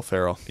starring Will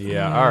Ferrell.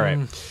 Yeah. All right.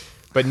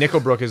 But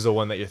Nickelbrook is the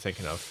one that you're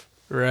thinking of.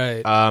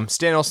 Right.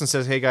 Stan Olsen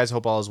says, "Hey guys,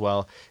 hope all is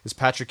well. Is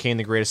Patrick Kane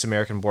the greatest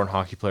American-born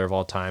hockey player of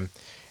all time?"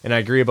 And I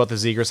agree about the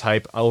Zegers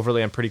hype.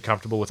 Overly, I'm pretty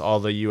comfortable with all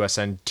the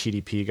USN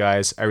TDP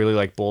guys. I really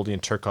like Boldy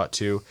and Turcotte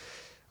too.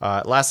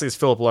 Lastly, is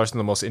Philip Larson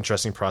the most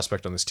interesting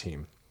prospect on this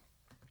team?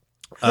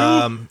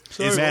 Man,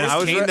 is I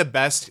was Kane re- the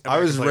best? I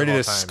was American player ready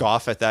of to all time?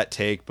 scoff at that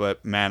take,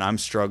 but man, I'm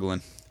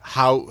struggling.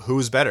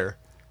 Who's better?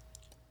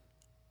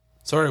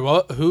 Sorry,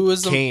 what? Who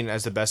is the... Kane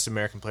as the best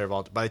American player of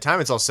all time. By the time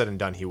it's all said and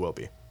done, he will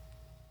be.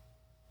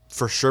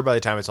 For sure, by the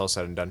time it's all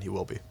said and done, he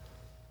will be.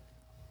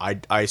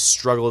 I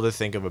struggle to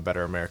think of a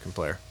better American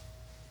player.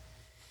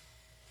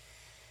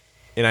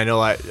 And I know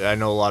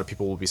a lot of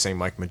people will be saying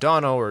Mike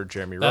Modano or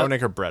Jeremy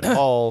Roenick or Brett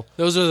Hull.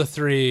 Those are the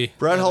three.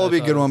 Brett that Hull I would be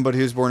a good thought. one, but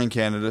he was born in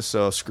Canada,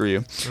 so screw you.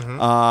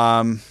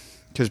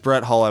 Because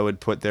Brett Hull I would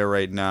put there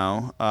right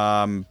now.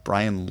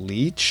 Brian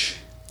Leach.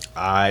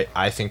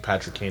 I think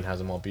Patrick Kane has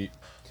them all beat.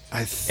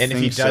 I And if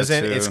he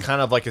doesn't, it's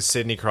kind of like a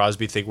Sidney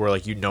Crosby thing where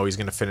like he's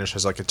going to finish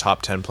as like a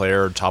top 10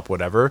 player or top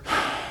whatever.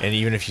 And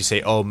even if you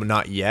say, oh,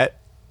 not yet.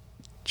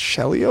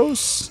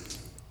 Chelios.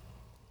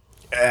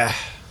 Yeah.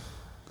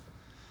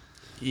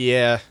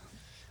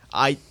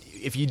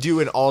 If you do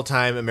an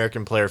all-time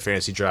American player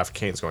fantasy draft,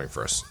 Kane's going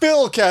first.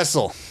 Phil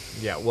Kessel.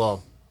 Yeah,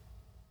 well,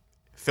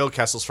 Phil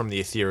Kessel's from the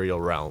ethereal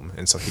realm,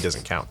 and so he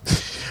doesn't count.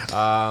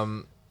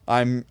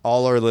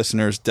 All our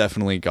listeners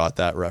definitely got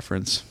that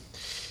reference.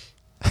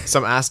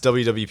 Some Ask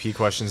WWP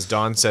questions.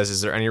 Don says,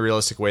 is there any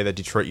realistic way that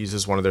Detroit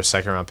uses one of their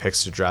second-round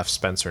picks to draft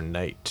Spencer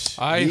Knight?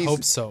 I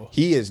hope so.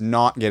 He is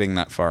not getting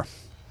that far.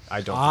 I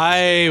don't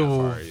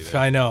think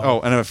I know. Oh,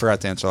 and I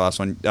forgot to answer the last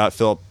one.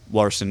 Philip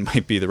Larson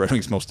might be the Red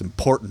Wings' most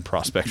important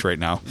prospect right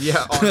now.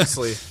 Yeah,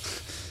 honestly.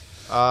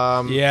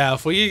 Yeah,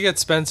 if we could get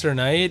Spencer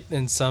Knight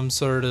in some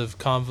sort of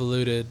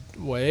convoluted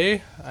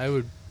way,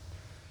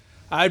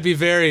 I'd be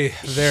very,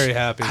 very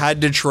happy.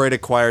 Had Detroit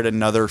acquired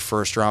another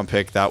first-round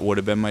pick, that would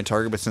have been my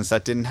target. But since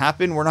that didn't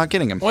happen, we're not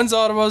getting him. When's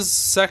Ottawa's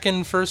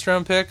second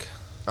first-round pick?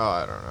 Oh,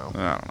 I don't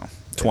know. I don't know.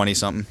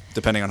 20-something,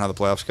 depending on how the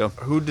playoffs go.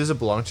 Who does it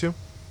belong to?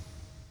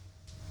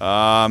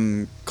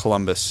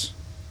 Columbus.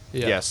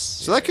 Yeah. Yes.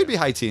 So that could be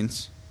high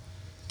teens.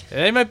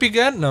 They might be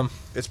getting them.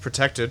 It's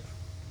protected.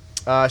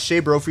 Shea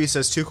Brophy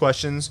says 2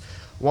 questions.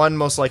 One,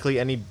 most likely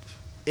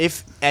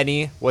if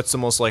any, what's the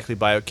most likely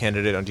buyout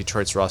candidate on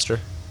Detroit's roster?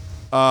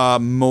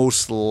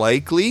 Most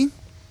likely,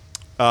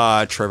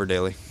 Trevor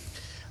Daley.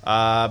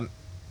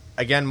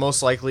 Again,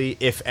 most likely,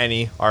 if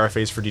any,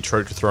 RFAs for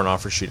Detroit to throw an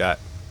offer sheet at.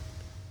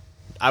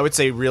 I would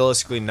say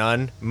realistically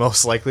none.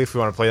 Most likely, if we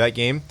want to play that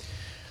game,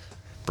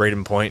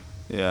 Braden Point.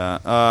 Yeah.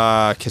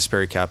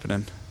 Kasperi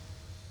Kapanen.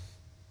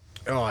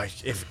 Oh,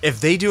 if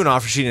they do an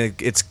offer sheet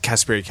and it's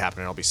Kasperi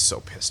Kapanen, I'll be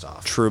so pissed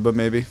off. Trouba,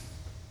 maybe.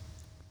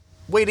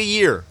 Wait a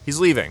year. He's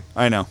leaving.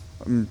 I know.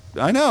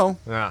 I know.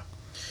 Yeah.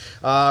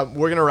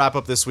 We're going to wrap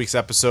up this week's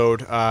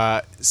episode.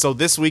 So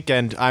this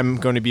weekend, I'm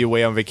going to be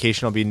away on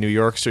vacation. I'll be in New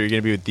York, so you're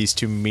going to be with these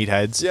 2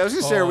 meatheads. Yeah, I was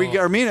going to say,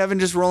 are me and Evan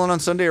just rolling on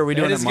Sunday, or are we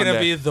doing It it is Monday?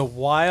 going to be the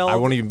I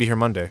won't even be here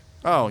Monday.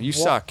 Oh, you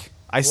suck.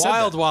 I said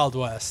Wild that. Wild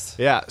West.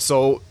 Yeah,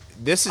 so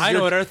this is I your...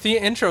 know what our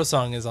intro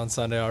song is on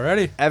Sunday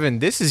already. Evan,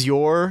 this is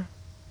your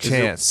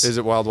chance. Is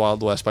it Wild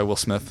Wild West by Will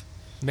Smith?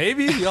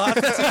 Maybe you'll have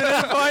to tune in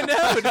and find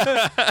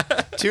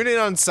out. Tune in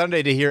on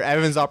Sunday to hear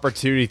Evan's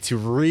opportunity to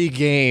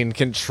regain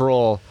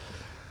control.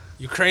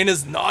 Ukraine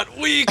is not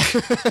weak.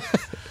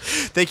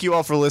 Thank you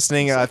all for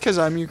listening. Because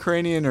I'm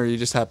Ukrainian, or you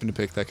just happen to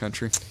pick that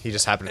country? He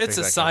just happened to It's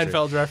a pick that country.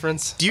 Seinfeld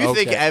reference. Do you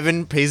think Okay.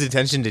 Evan pays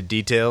attention to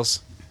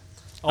details?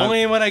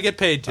 Only when I get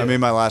paid to. I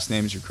mean, my last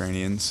name's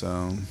Ukrainian,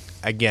 so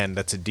Again,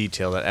 that's a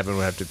detail that Evan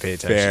would have to pay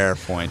attention. fair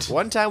point.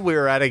 One time we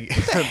were at a...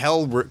 What the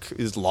hell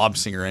is Lob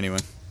Singer anyway?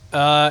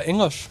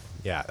 English.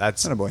 Yeah,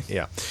 that's Attaboy.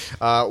 Yeah.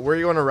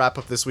 We're going to wrap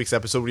up this week's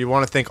episode. We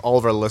want to thank all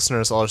of our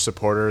listeners, all our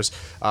supporters,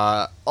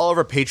 all of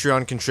our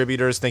Patreon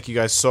contributors. Thank you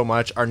guys so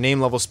much. Our name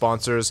level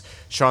sponsors: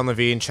 Sean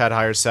Levine, Chad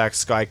Hiersack,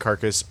 Sky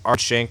Carcass, Art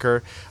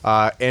Shanker,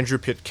 Andrew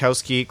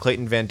Pitkowski,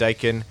 Clayton Van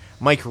Dyken,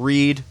 Mike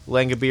Reed,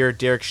 Langabeer,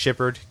 Derek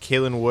Shippard,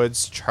 Kalen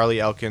Woods,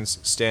 Charlie Elkins,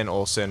 Stan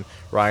Olson,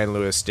 Ryan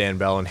Lewis, Dan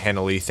Bell, and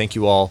Hannah Lee. Thank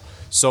you all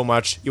so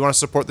much. You want to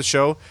support the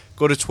show?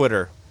 Go to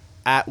Twitter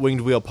at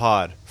Winged Wheel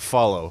Pod.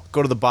 Follow.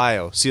 Go to the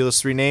bio. See those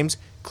 3 names?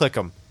 Click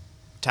them.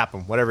 Tap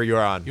them. Whatever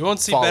you're on. You won't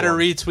see Follow better 'em.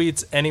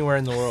 retweets anywhere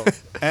in the world.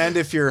 And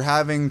if you're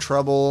having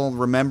trouble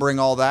remembering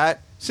all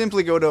that,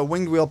 simply go to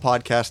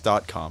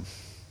wingedwheelpodcast.com.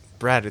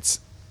 Brad,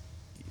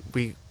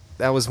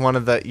 that was one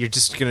of the... You're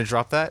just going to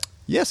drop that?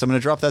 Yes, I'm going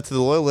to drop that to the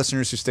loyal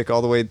listeners who stick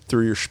all the way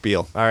through your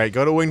spiel. All right,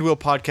 go to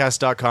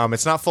wingedwheelpodcast.com.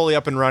 It's not fully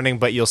up and running,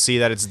 but you'll see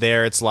that it's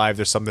there. It's live.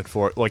 There's something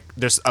for it. Like,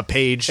 there's a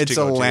page It's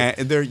to a go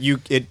to. there.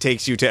 It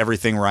takes you to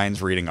everything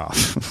Ryan's reading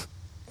off.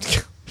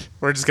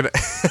 We're just going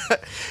to...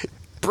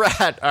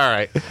 Brad, all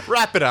right.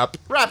 Wrap it up.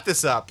 Wrap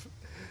this up.